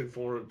Fantastic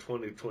Four in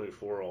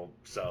 2024, I'll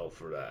sell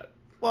for that.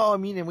 Well, I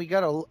mean, and we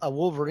got a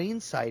Wolverine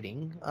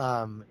sighting.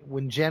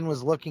 When Jen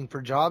was looking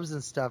for jobs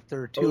and stuff, there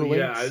were two links.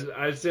 Yeah,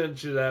 I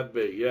sent you that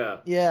bit, yeah.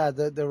 Yeah,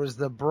 there was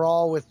the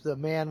brawl with the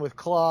man with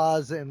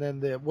claws, and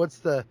then what's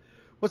the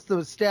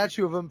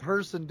statue of a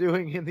person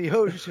doing in the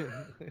ocean?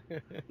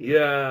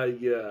 yeah,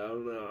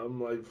 I'm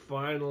like,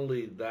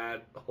 finally,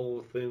 that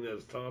whole thing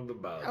that's talked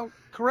about. Now,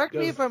 correct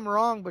me if I'm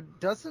wrong, but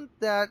doesn't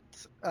that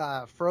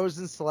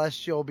Frozen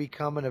Celestial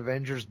become an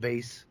Avengers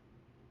base?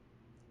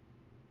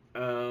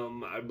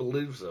 I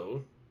believe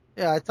so.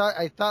 Yeah, I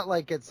thought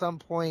like at some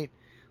point,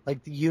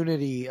 like the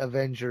Unity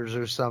Avengers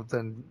or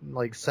something,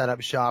 like set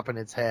up shop in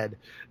its head.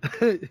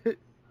 I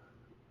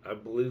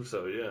believe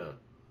so, yeah.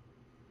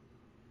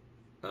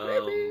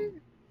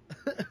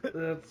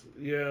 That's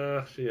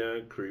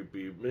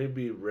creepy.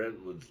 Maybe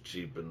rent was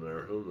cheap in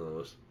there. Who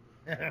knows?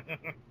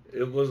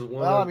 It was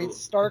one. Well, I mean,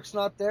 Stark's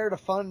not there to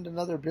fund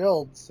another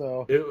build,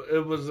 so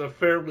it was a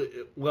fairly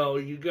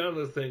you got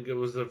to think it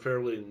was a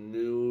fairly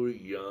new,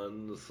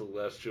 young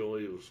Celestial.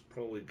 He was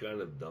probably kind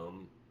of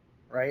dumb,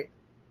 right?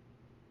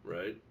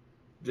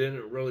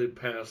 Didn't really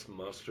pass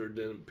muster.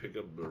 Didn't pick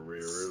up the rear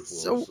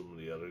as well as some of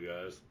the other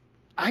guys.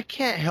 I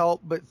can't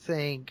help but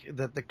think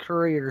that the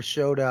courier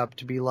showed up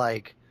to be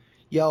like,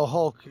 "Yo,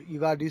 Hulk, you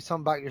gotta do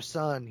something about your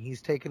son.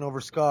 He's taking over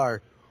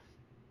Scar."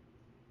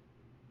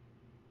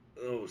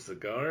 Oh,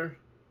 Sakaar?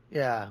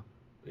 Yeah.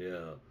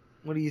 Yeah.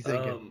 What are you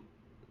thinking?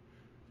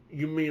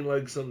 You mean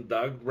like some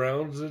Doc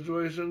Brown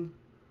situation?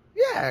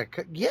 Yeah.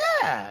 That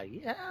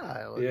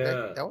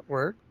would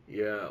work.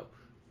 Yeah.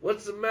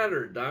 What's the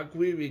matter, Doc?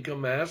 We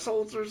become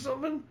assholes or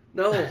something?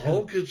 No,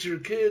 Hulk, it's your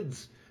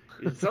kids.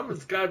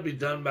 Something's got to be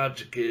done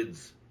about your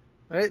kids.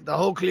 Right? The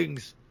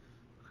Hulklings.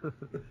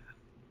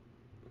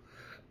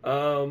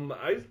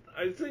 I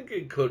think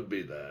it could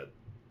be that.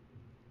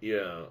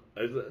 Yeah.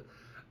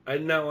 I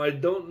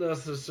don't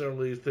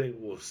necessarily think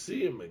we'll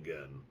see him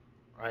again.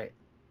 Right.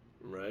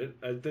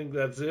 I think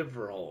that's it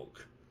for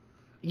Hulk.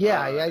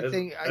 Yeah, I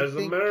think. As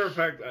a matter of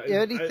fact,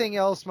 anything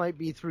else might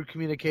be through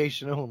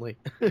communication only.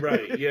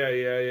 Right.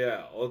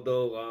 Yeah.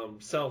 Although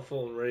cell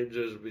phone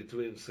ranges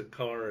between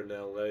Sakaar and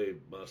LA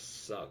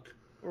must suck.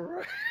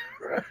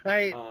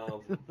 Right.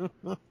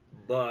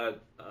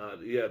 But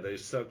they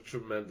suck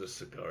tremendous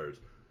cigars.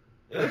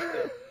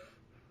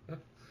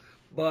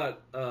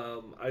 But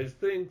I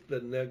think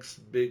the next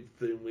big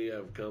thing we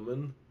have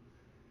coming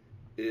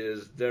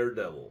is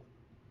Daredevil.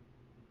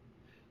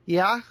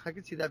 Yeah, I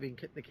can see that being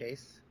the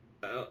case.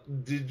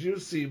 Did you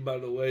see, by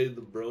the way,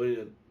 the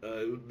brilliant...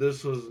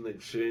 this was an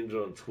exchange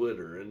on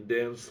Twitter, and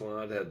Dan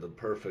Slott had the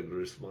perfect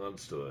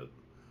response to it.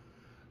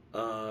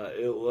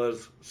 It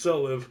was,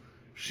 so if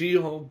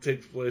She-Hulk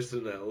takes place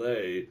in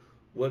L.A.,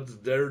 what's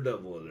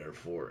Daredevil there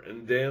for?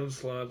 And Dan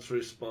Slott's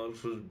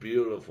response was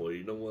beautiful.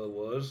 You know what it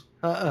was?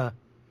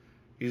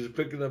 He's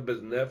picking up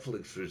his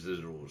Netflix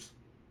residuals.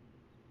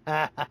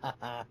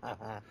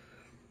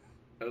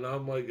 And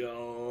I'm like,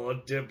 oh,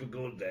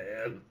 typical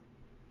Dan.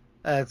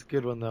 That's a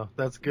good one, though.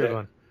 That's a good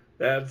one.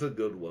 That's a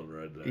good one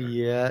right there.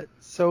 Yeah.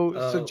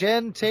 So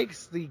Jen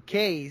takes the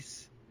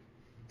case,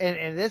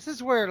 and this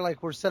is where,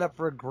 like, we're set up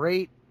for a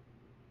great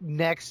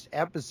next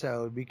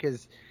episode,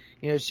 because,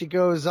 you know, she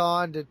goes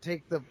on to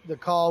take the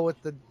call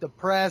with the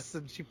press,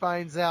 and she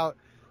finds out,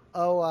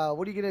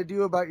 what are you going to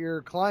do about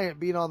your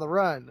client being on the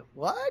run?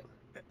 What?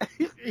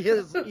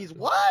 He's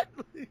what?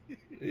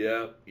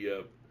 Yeah.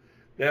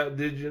 Now,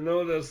 did you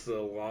notice the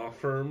law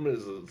firm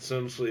is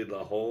essentially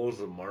the Hulls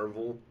of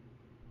Marvel?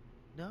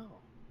 No.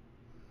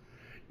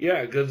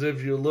 Yeah, because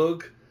if you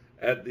look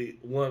at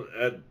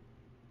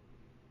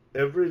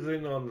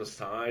everything on the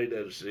side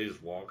as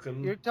she's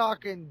walking, you're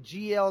talking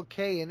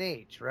GLK and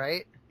H,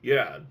 right?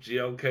 Yeah,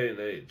 GLK and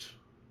H.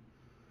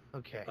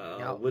 Okay.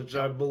 Which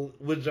I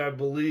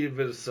believe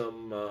is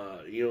some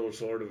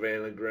sort of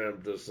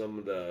anagram to some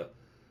of the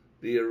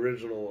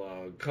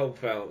original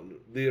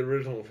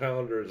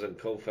founders and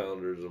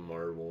co-founders of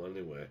Marvel.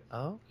 Anyway.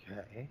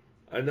 Okay.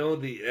 I know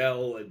the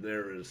L in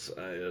there is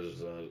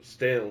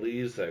Stan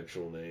Lee's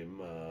actual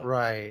name.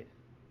 Right.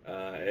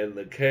 And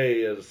the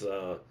K is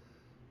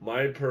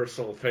my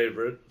personal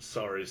favorite.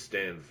 Sorry,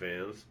 Stan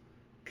fans.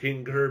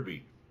 King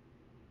Kirby.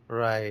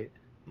 Right.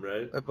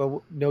 Right. But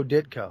no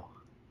Ditko.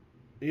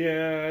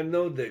 Yeah,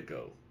 no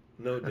Ditko.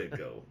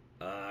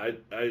 I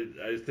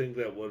think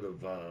that would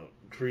have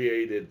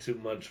created too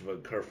much of a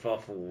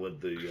kerfuffle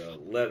with the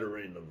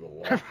lettering of the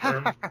law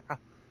firm.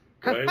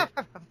 Right?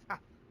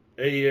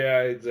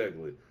 Yeah,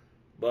 exactly.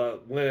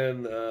 But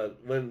when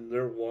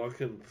they're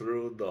walking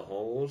through the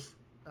halls,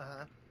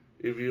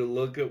 if you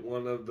look at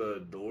one of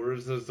the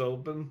doors that's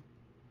open,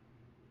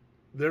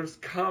 there's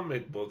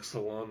comic books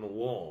along the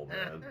wall,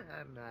 man.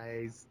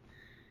 Nice.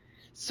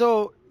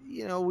 So,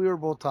 you know, we were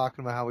both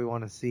talking about how we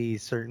want to see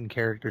certain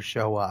characters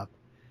show up.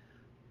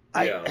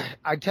 Yeah.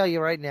 I tell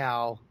you right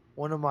now,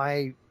 one of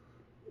my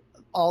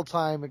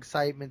all-time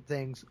excitement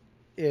things,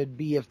 it'd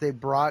be if they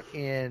brought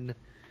in,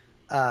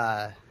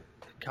 I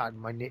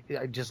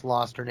just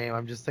lost her name.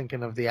 I'm just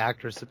thinking of the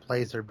actress that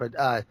plays her, but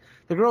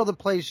the girl that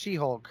plays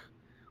She-Hulk,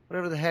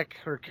 whatever the heck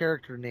her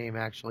character name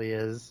actually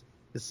is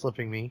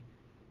slipping me.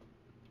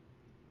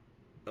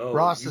 Oh,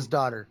 Ross's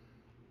daughter.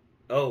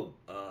 Oh,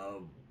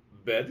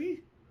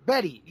 Betty?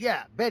 Betty,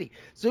 yeah, Betty.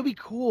 So it'd be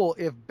cool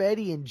if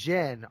Betty and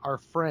Jen are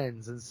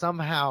friends, and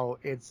somehow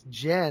it's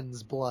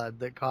Jen's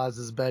blood that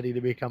causes Betty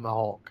to become a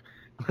Hulk.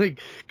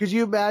 Like, could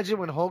you imagine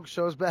when Hulk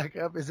shows back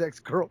up, his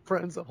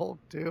ex-girlfriend's a Hulk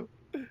too?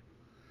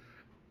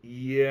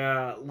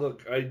 Yeah,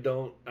 look, I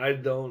don't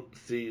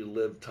see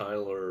Liv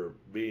Tyler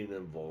being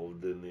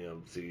involved in the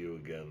MCU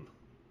again.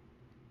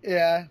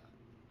 Yeah.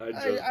 I'm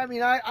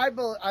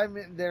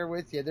there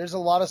with you. There's a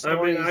lot of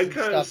stories and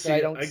stuff that I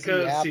don't see happening. I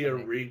kind of see a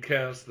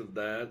recast of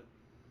that.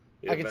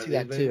 I can see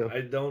that too.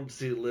 I don't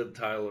see Liv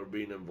Tyler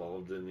being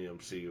involved in the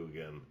MCU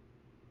again.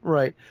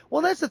 Right.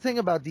 Well, that's the thing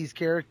about these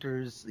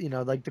characters, you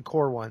know, like the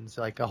core ones,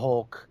 like a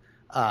Hulk,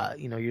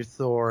 your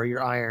Thor,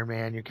 your Iron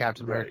Man, your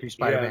Captain America, your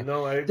Spider-Man. Yeah,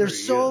 no, I agree.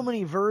 There's so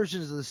many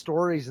versions of the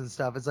stories and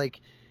stuff. It's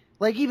like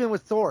even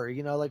with Thor,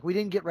 you know, like we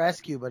didn't get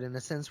Rescue, but in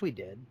a sense we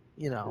did.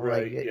 You know,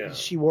 right,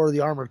 she wore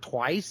the armor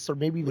twice or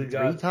maybe even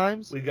 3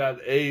 times. We got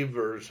a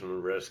version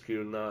of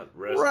Rescue, not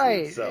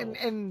Rescue itself.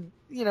 And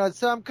you know,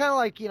 so I'm kind of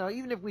like, you know,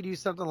 even if we do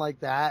something like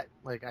that,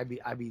 like I'd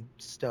be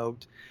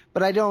stoked.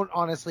 But I don't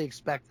honestly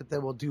expect that they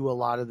will do a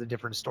lot of the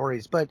different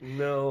stories. But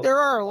no, there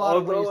are a lot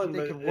of ways that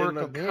they can work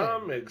them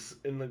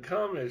in the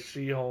comics,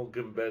 She-Hulk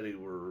and Betty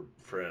were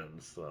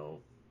friends, so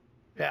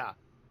yeah,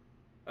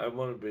 I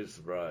wouldn't be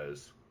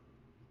surprised.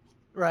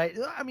 Right.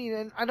 I mean,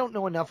 and I don't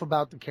know enough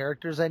about the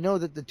characters. I know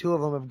that the two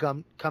of them have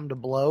come to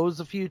blows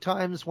a few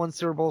times once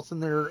they were both in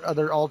their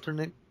other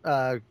alternate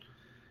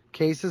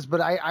cases,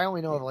 but I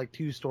only know of like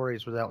 2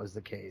 stories where that was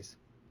the case.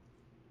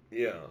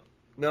 Yeah.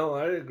 No,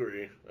 I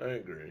agree.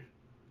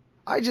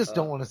 I just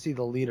don't want to see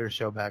the leader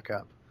show back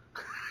up.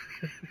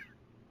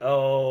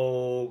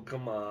 Oh,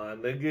 come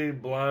on. They gave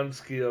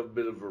Blonsky a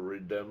bit of a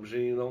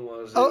redemption. You don't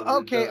want to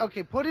see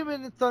okay. Put him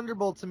in the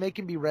Thunderbolts and make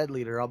him be Red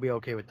Leader. I'll be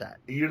okay with that.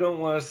 You don't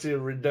want to see a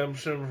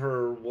redemption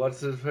for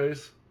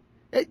what's-his-face?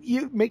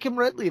 You make him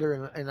Red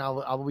Leader, and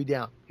I'll be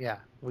down. Yeah,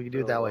 we can do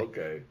it that way.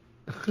 Okay.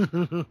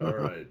 All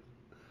right.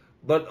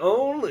 But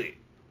only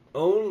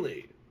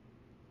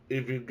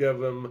if you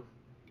give him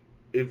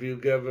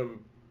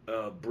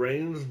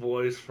Brain's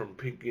voice from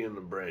Pinky and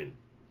the Brain.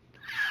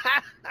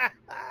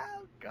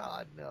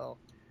 God, no.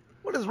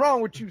 What is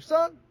wrong with you,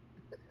 son?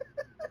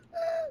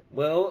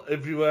 Well,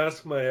 if you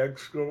ask my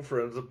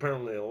ex-girlfriends,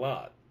 apparently a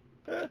lot.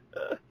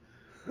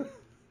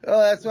 Oh,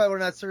 that's why we're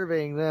not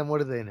surveying them. What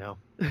do they know?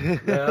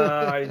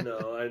 I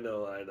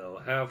know.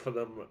 Half of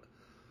them,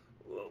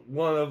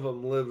 one of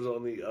them lives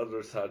on the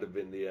other side of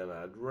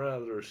Indiana. I'd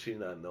rather she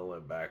not know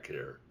I'm back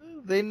here.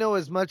 They know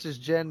as much as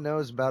Jen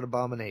knows about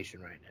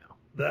Abomination right now.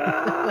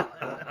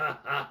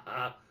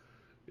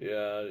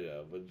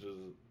 Yeah, but just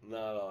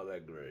not all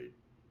that great.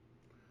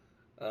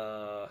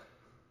 All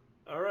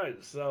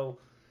right, so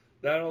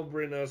that'll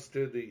bring us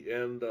to the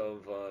end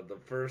of the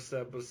first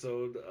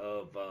episode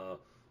of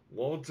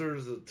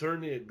Walter's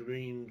Attorney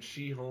agreeing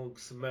She-Hulk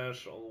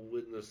smash all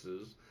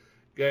witnesses.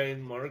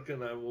 Again, Mark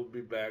and I will be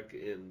back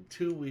in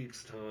 2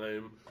 weeks'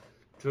 time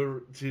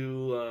to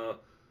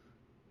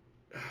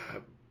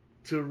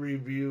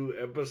review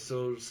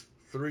episodes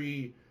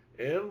 3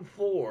 and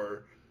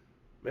 4.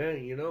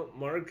 Man, you know,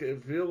 Mark,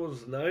 it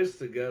feels nice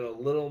to get a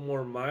little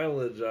more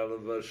mileage out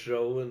of a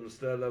show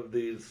instead of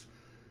these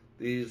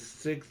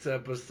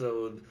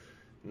 6-episode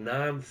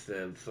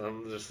nonsense.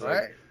 I'm just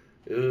like,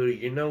 ooh,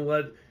 you know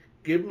what?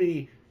 Give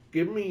me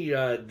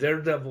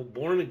Daredevil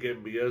Born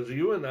Again, because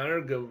you and I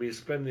are going to be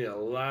spending a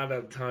lot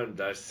of time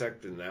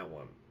dissecting that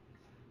one.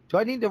 Do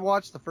I need to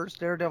watch the first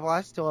Daredevil?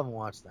 I still haven't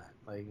watched that.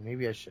 Like,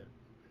 maybe I should.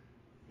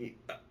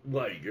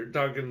 What, you're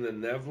talking the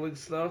Netflix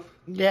stuff?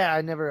 Yeah,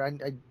 I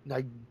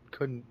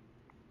couldn't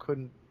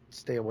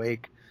stay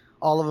awake.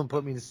 All of them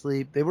put me to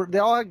sleep. They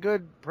all had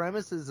good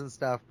premises and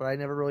stuff, but I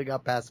never really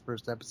got past the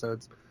first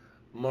episodes.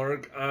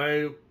 Mark,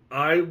 I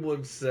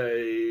would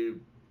say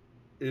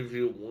if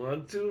you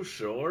want to,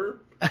 sure.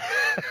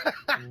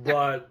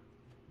 But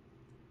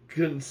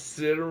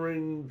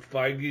considering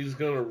Feige's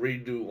gonna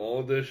redo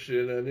all this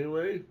shit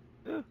anyway,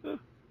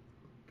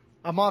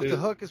 I'm off the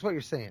hook, is what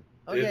you're saying.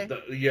 Okay.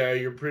 Yeah,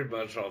 you're pretty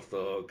much off the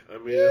hook. I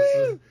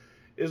mean,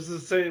 it's the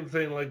same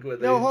thing like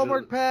with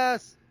homework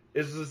pass.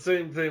 It's the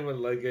same thing with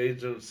like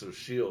Agents of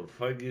S.H.I.E.L.D.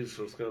 Feige's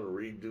just gonna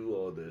redo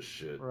all this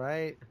shit.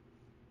 Right.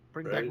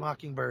 Bring back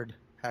Mockingbird.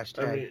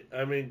 Hashtag.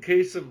 I mean,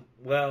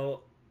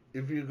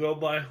 if you go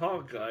by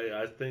Hawkeye,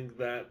 I think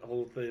that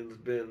whole thing's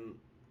been,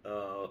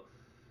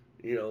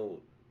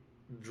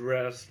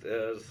 dressed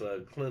as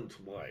Clint's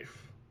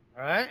wife.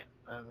 All right.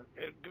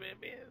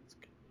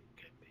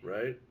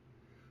 Right?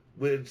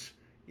 Which,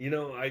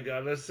 I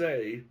gotta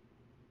say,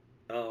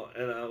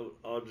 and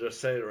I'll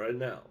just say it right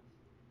now.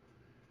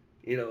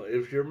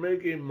 If you're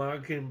making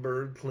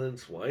Mockingbird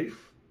Clint's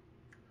wife,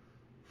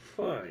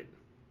 fine.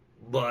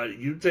 But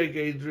you take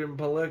Adrian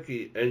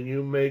Palicki and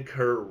you make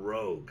her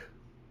Rogue.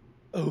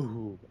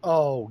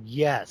 Oh,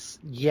 yes.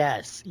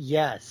 Yes,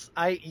 you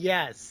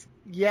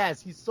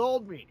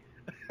sold me.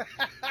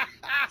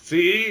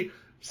 See?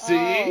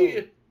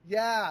 Oh,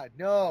 yeah,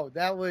 no,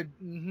 that would,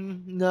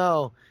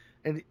 no.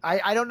 And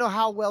I don't know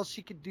how well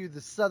she could do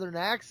the Southern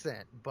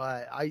accent,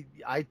 but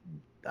I'd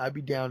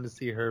be down to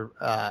see her,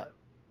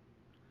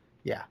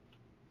 yeah.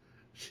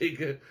 She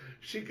could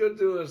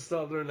do a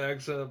Southern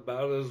accent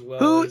about as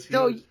well as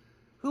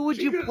who would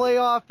you play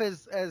off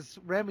as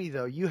Remy,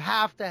 though? You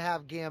have to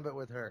have Gambit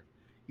with her.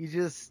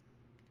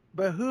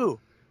 But who?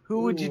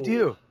 Who would you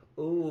do?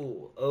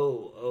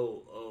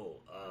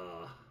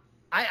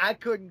 I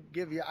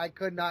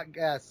could not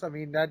guess. I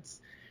mean,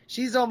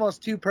 she's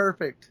almost too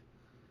perfect.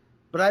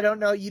 But I don't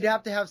know. You'd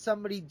have to have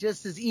somebody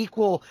just as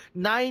equal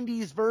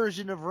 90s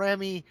version of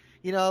Remy,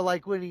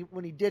 like when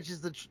he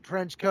ditches the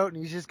trench coat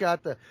and he's just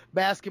got the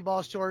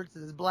basketball shorts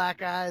and his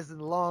black eyes and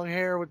the long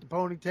hair with the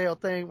ponytail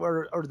thing,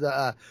 or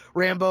the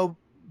Rambo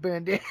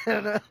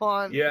bandana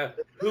on. Yeah.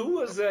 Who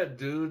was that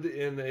dude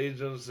in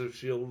Agents of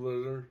S.H.I.E.L.D.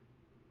 with her?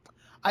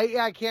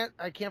 I can't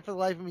for the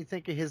life of me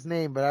think of his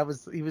name, but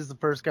he was the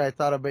first guy I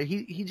thought of, but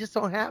he just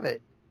don't have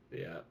it.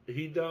 Yeah,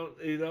 he don't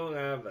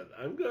have it.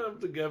 I'm gonna have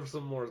to give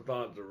some more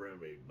thought to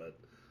Remy, but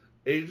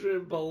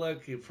Adrian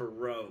Palicki for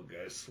Rogue,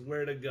 I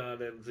swear to God,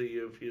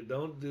 MZ, if you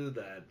don't do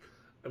that,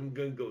 I'm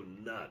gonna go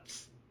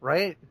nuts.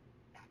 Right?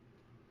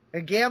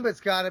 And Gambit's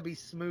got to be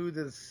smooth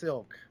as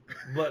silk.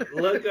 But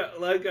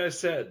like I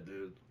said,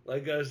 dude,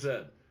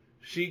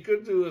 she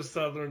could do a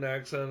Southern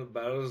accent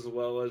about as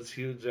well as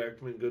Hugh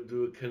Jackman could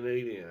do a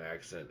Canadian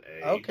accent.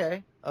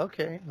 Okay,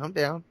 I'm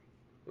down.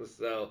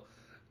 So,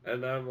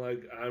 and I'm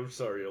like, I'm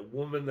sorry, a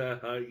woman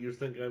that you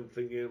think I'm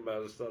thinking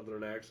about a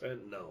Southern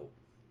accent? No.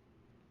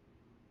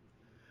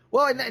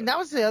 Well, and that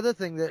was the other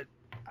thing that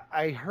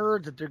I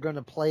heard that they're going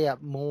to play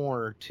up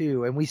more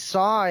too, and we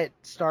saw it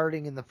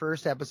starting in the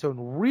first episode,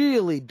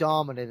 really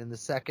dominant in the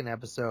second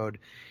episode,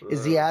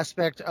 is the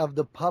aspect of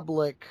the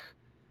public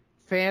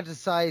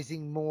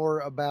fantasizing more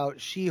about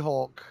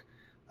She-Hulk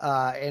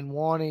and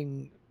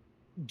wanting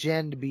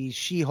Jen to be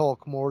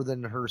She-Hulk more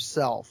than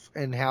herself,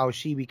 and how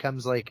she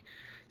becomes like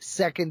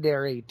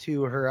secondary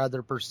to her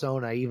other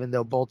persona, even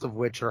though both of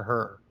which are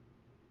her.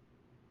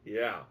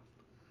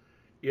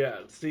 Yeah,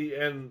 see,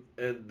 and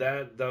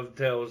that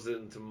dovetails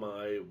into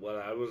what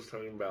I was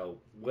talking about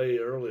way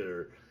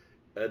earlier,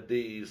 at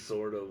the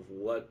sort of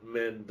what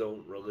men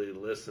don't really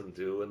listen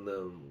to, and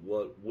then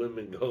what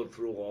women go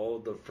through all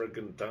the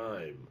frickin'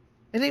 time.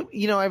 And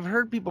I've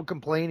heard people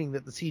complaining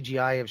that the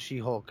CGI of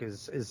She-Hulk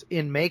is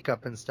in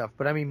makeup and stuff,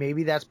 but I mean,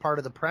 maybe that's part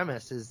of the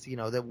premise is,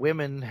 that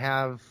women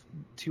have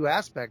two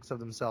aspects of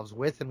themselves,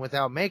 with and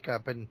without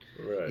makeup. And,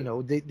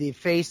 right. The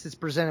face that's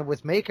presented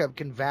with makeup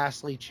can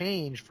vastly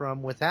change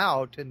from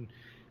without. And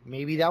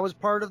maybe that was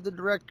part of the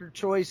director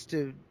choice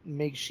to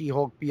make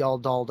She-Hulk be all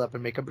dolled up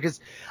in makeup, because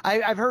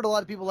I've heard a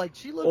lot of people like,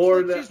 she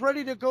looks like she's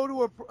ready to go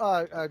to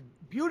a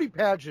beauty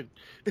pageant.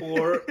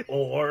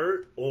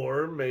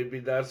 or maybe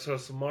that's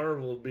just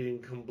Marvel being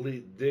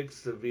complete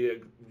dicks to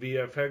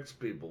VFX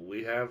people.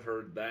 We have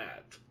heard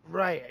that.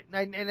 Right.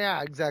 And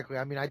yeah, exactly.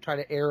 I mean, I try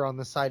to err on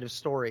the side of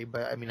story,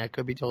 but I mean, I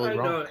could be totally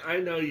wrong. I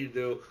know you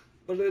do,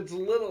 but it's a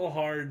little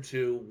hard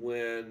to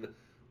when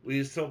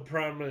we so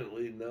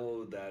prominently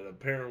know that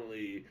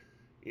apparently,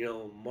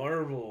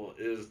 Marvel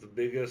is the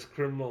biggest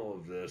criminal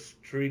of this,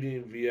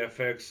 treating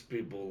VFX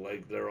people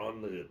like they're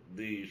on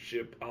the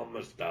ship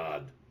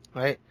Amistad.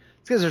 Right?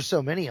 It's because there's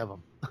so many of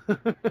them.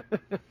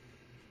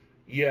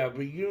 Yeah,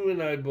 but you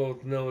and I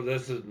both know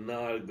this is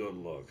not a good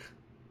look.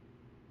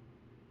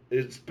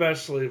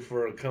 Especially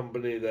for a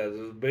company that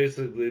has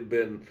basically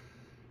been,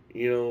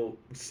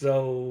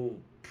 so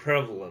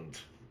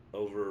prevalent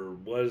over,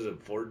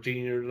 14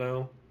 years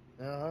now?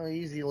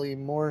 Easily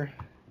more.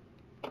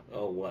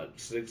 Oh, what,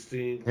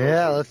 16?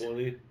 Yeah,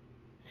 20?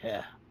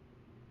 Yeah.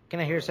 Can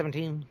I hear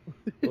 17?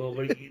 Well,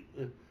 but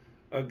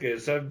okay,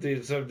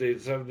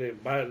 17,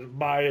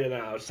 buy it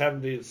now.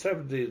 17,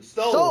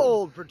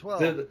 sold for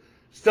 12.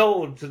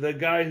 Sold to the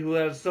guy who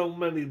has so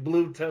many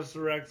blue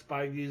Tesseracts,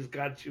 Spikey's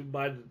got you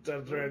by the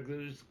Tesseract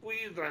and he's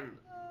squeezing.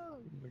 Oh,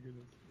 my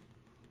goodness.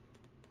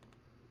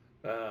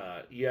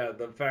 Yeah,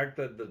 the fact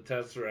that the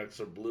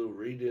Tesseracts are blue,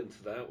 read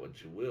into that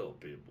what you will,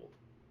 people.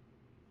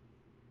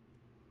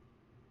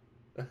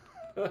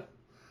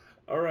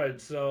 All right,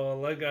 so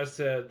like I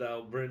said,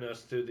 that'll bring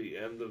us to the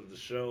end of the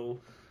show.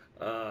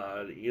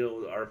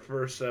 Our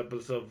first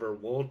episode for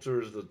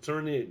Walter's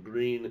Attorney at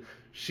Green,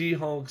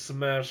 She-Hulk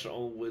Smash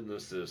All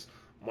Witnesses.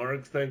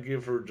 Mark, thank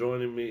you for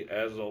joining me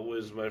as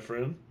always, my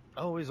friend.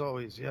 Always,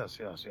 yes.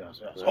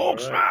 Hulk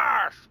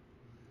Smash!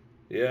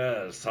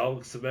 Yes,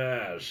 Hulk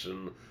Smash.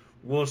 And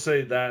we'll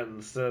say that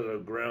instead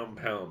of ground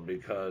pound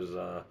because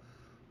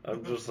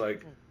I'm just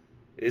like,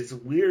 it's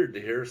weird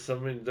to hear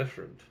something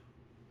different.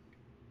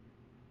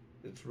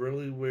 It's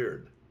really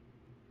weird.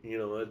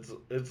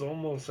 It's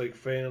almost like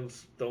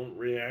fans don't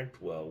react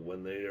well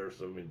when they hear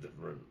something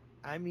different.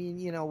 I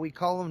mean, we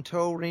call them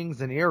toe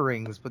rings and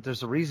earrings, but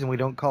there's a reason we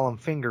don't call them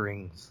finger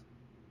rings.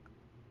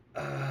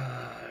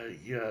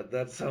 Yeah,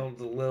 that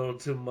sounds a little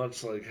too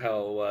much like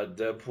how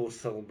Deadpool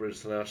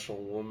celebrates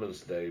National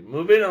Women's Day.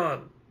 Moving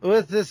on.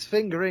 With this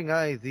fingering,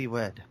 I thee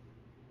wed.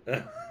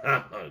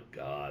 Oh,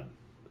 God.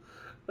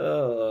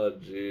 Oh,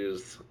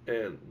 jeez.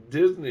 And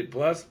Disney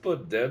Plus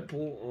put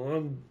Deadpool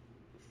on.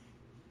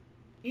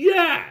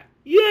 Yeah!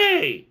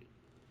 Yay!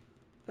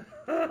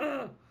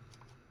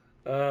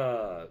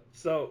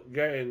 So,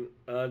 gang,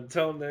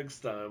 until next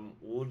time,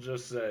 we'll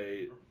just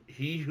say,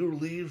 he who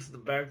leaves the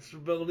Baxter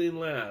Building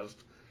last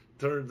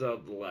turns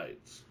out the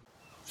lights.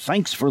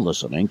 Thanks for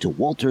listening to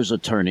Walter's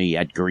Attorney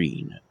at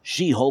Green.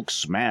 She-Hulk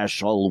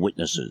Smash All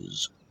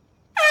Witnesses.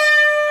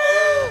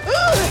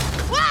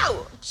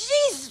 Wow!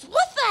 Jeez,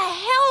 what the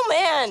hell,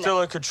 man?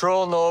 Still in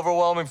control, no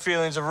overwhelming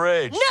feelings of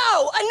rage. No!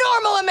 A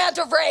normal amount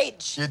of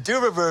rage! You do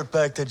revert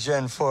back to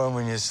Gen form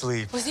when you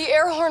sleep. Was the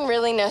air horn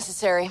really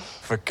necessary?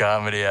 For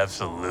comedy,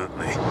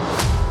 absolutely.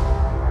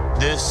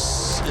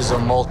 This is a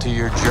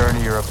multi-year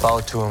journey you're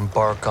about to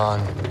embark on.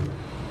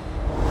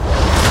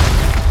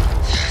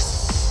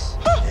 Yes!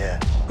 Yeah.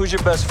 Who's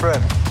your best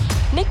friend?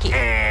 Nikki.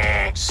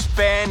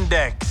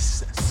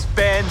 Spandex.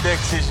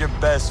 Spandex is your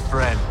best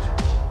friend.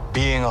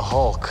 Being a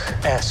Hulk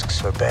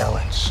asks for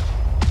balance.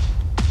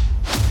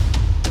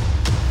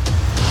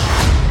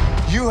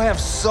 You have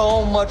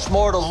so much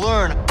more to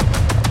learn.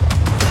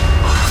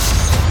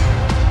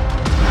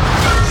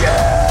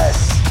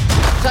 Yes!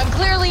 So I'm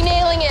clearly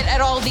nailing it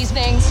at all of these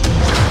things.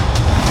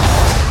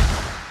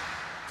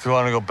 If you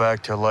want to go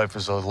back to your life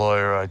as a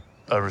lawyer,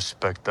 I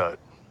respect that.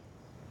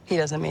 He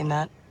doesn't mean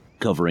that.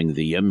 Covering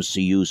the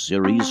MCU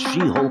series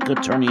She-Hulk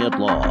Attorney at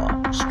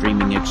Law,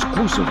 streaming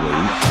exclusively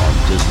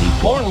on Disney+.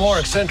 More and more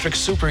eccentric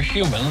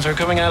superhumans are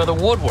coming out of the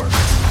woodwork.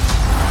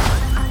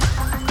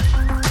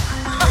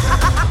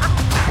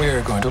 We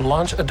are going to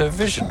launch a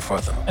division for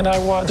them, and I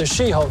want the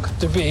She-Hulk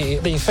to be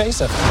the face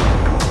of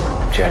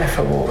it.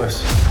 Jennifer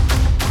Walters.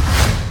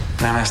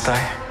 Namaste.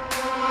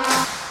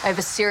 I have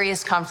a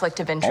serious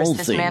conflict of interest. All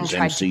This things man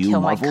tried MCU to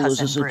kill my Marvel is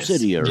cousin, a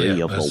subsidiary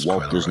of the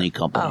Walt Disney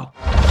Company.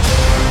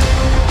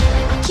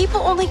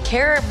 People only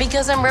care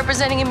because I'm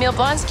representing Emil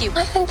Blonsky.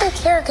 I think they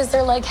care because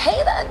they're like,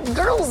 hey, that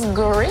girl's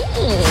green.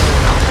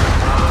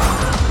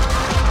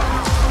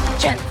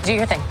 Jen, do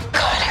your thing.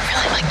 God, I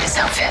really like this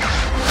outfit.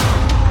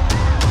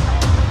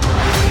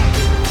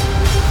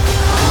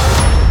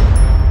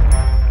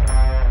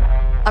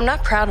 I'm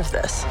not proud of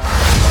this.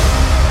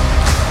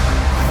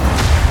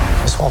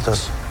 Miss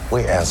Walters,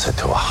 we answer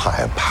to a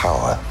higher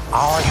power.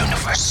 Our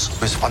universe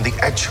is on the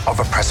edge of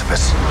a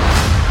precipice.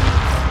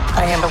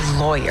 I am a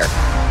lawyer.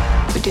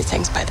 We do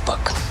things by the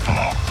book.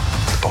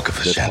 The Book of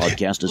This Ashanti.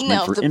 podcast is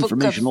meant for the Book of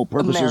informational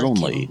purposes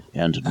American only,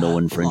 and no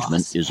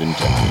infringement is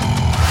intended.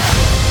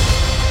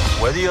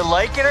 Whether you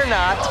like it or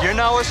not, you're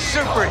now a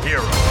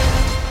superhero.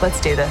 Let's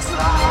do this.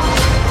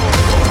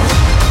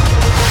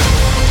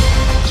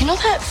 You know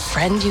that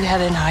friend you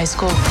had in high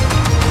school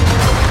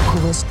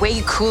who was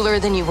way cooler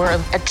than you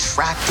were,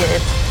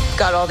 attractive,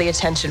 got all the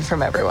attention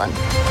from everyone?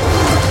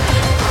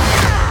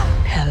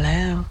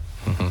 Hello.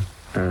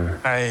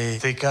 I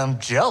think I'm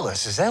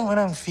jealous. Is that what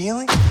I'm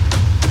feeling?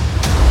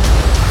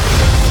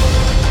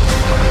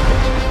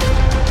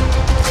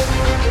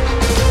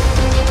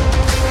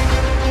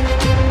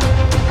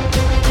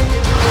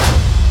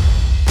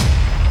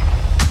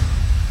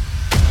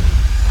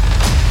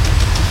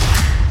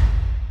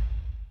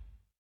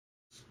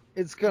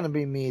 It's gonna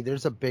be me.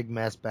 There's a big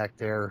mess back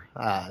there.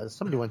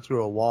 Somebody went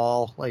through a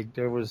wall. Like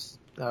there was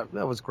that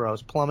was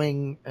gross.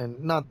 Plumbing and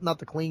not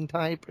the clean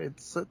type.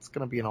 It's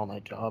gonna be an all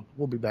night job.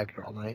 We'll be back here all night.